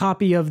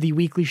copy of the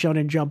Weekly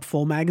Shonen Jump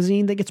full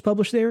magazine that gets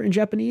published there in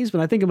Japanese. But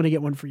I think I'm going to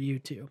get one for you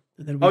too.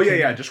 And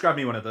then just grab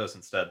me one of those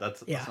instead. That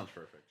sounds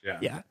perfect. Yeah.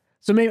 Yeah.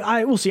 So maybe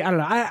we'll see. I don't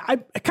know. I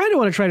kind of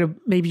want to try to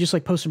maybe just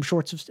like post some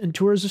shorts and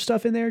tours of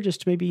stuff in there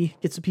just to maybe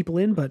get some people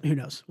in, but who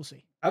knows? We'll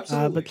see.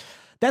 Absolutely. But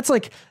that's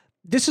like,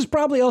 this is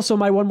probably also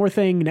my one more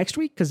thing next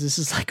week, because this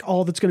is like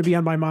all that's going to be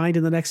on my mind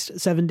in the next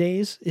 7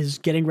 days is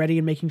getting ready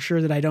and making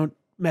sure that I don't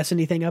mess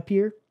anything up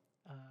here.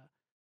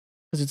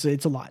 Because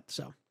it's a lot.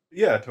 So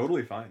yeah,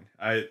 totally fine.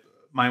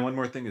 My one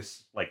more thing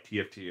is like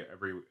TFT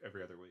every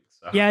other week.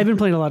 So. Yeah, I've been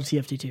playing a lot of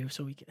TFT too,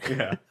 so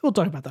we'll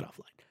talk about that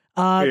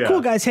offline.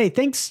 Cool guys. Hey,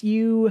 thanks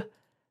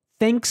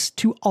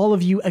to all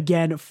of you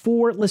again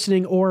for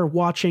listening or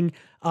watching.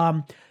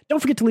 Don't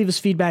forget to leave us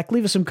feedback,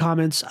 leave us some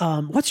comments.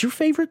 What's your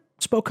favorite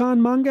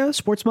Spokane manga,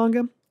 sports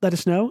manga? Let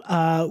us know.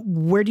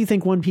 Where do you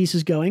think One Piece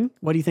is going?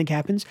 What do you think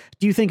happens?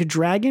 Do you think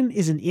Dragon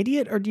is an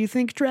idiot, or do you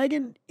think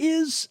Dragon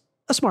is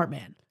a smart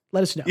man?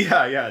 Let us know.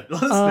 Yeah,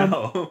 let us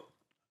know.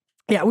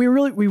 Yeah, we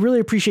really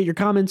appreciate your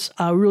comments.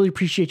 We really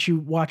appreciate you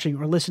watching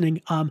or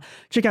listening.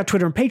 Check out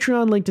Twitter and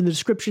Patreon, linked in the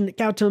description.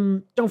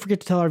 Gautam, don't forget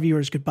to tell our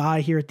viewers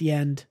goodbye here at the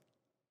end.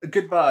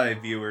 Goodbye,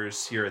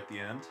 viewers, here at the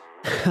end.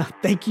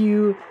 Thank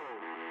you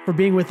for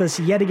being with us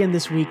yet again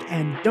this week,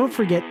 and don't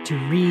forget to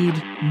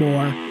read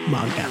more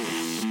manga.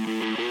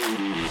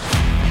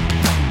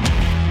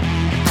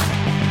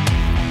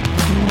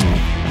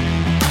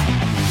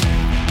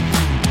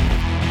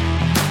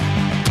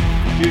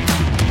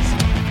 Dude.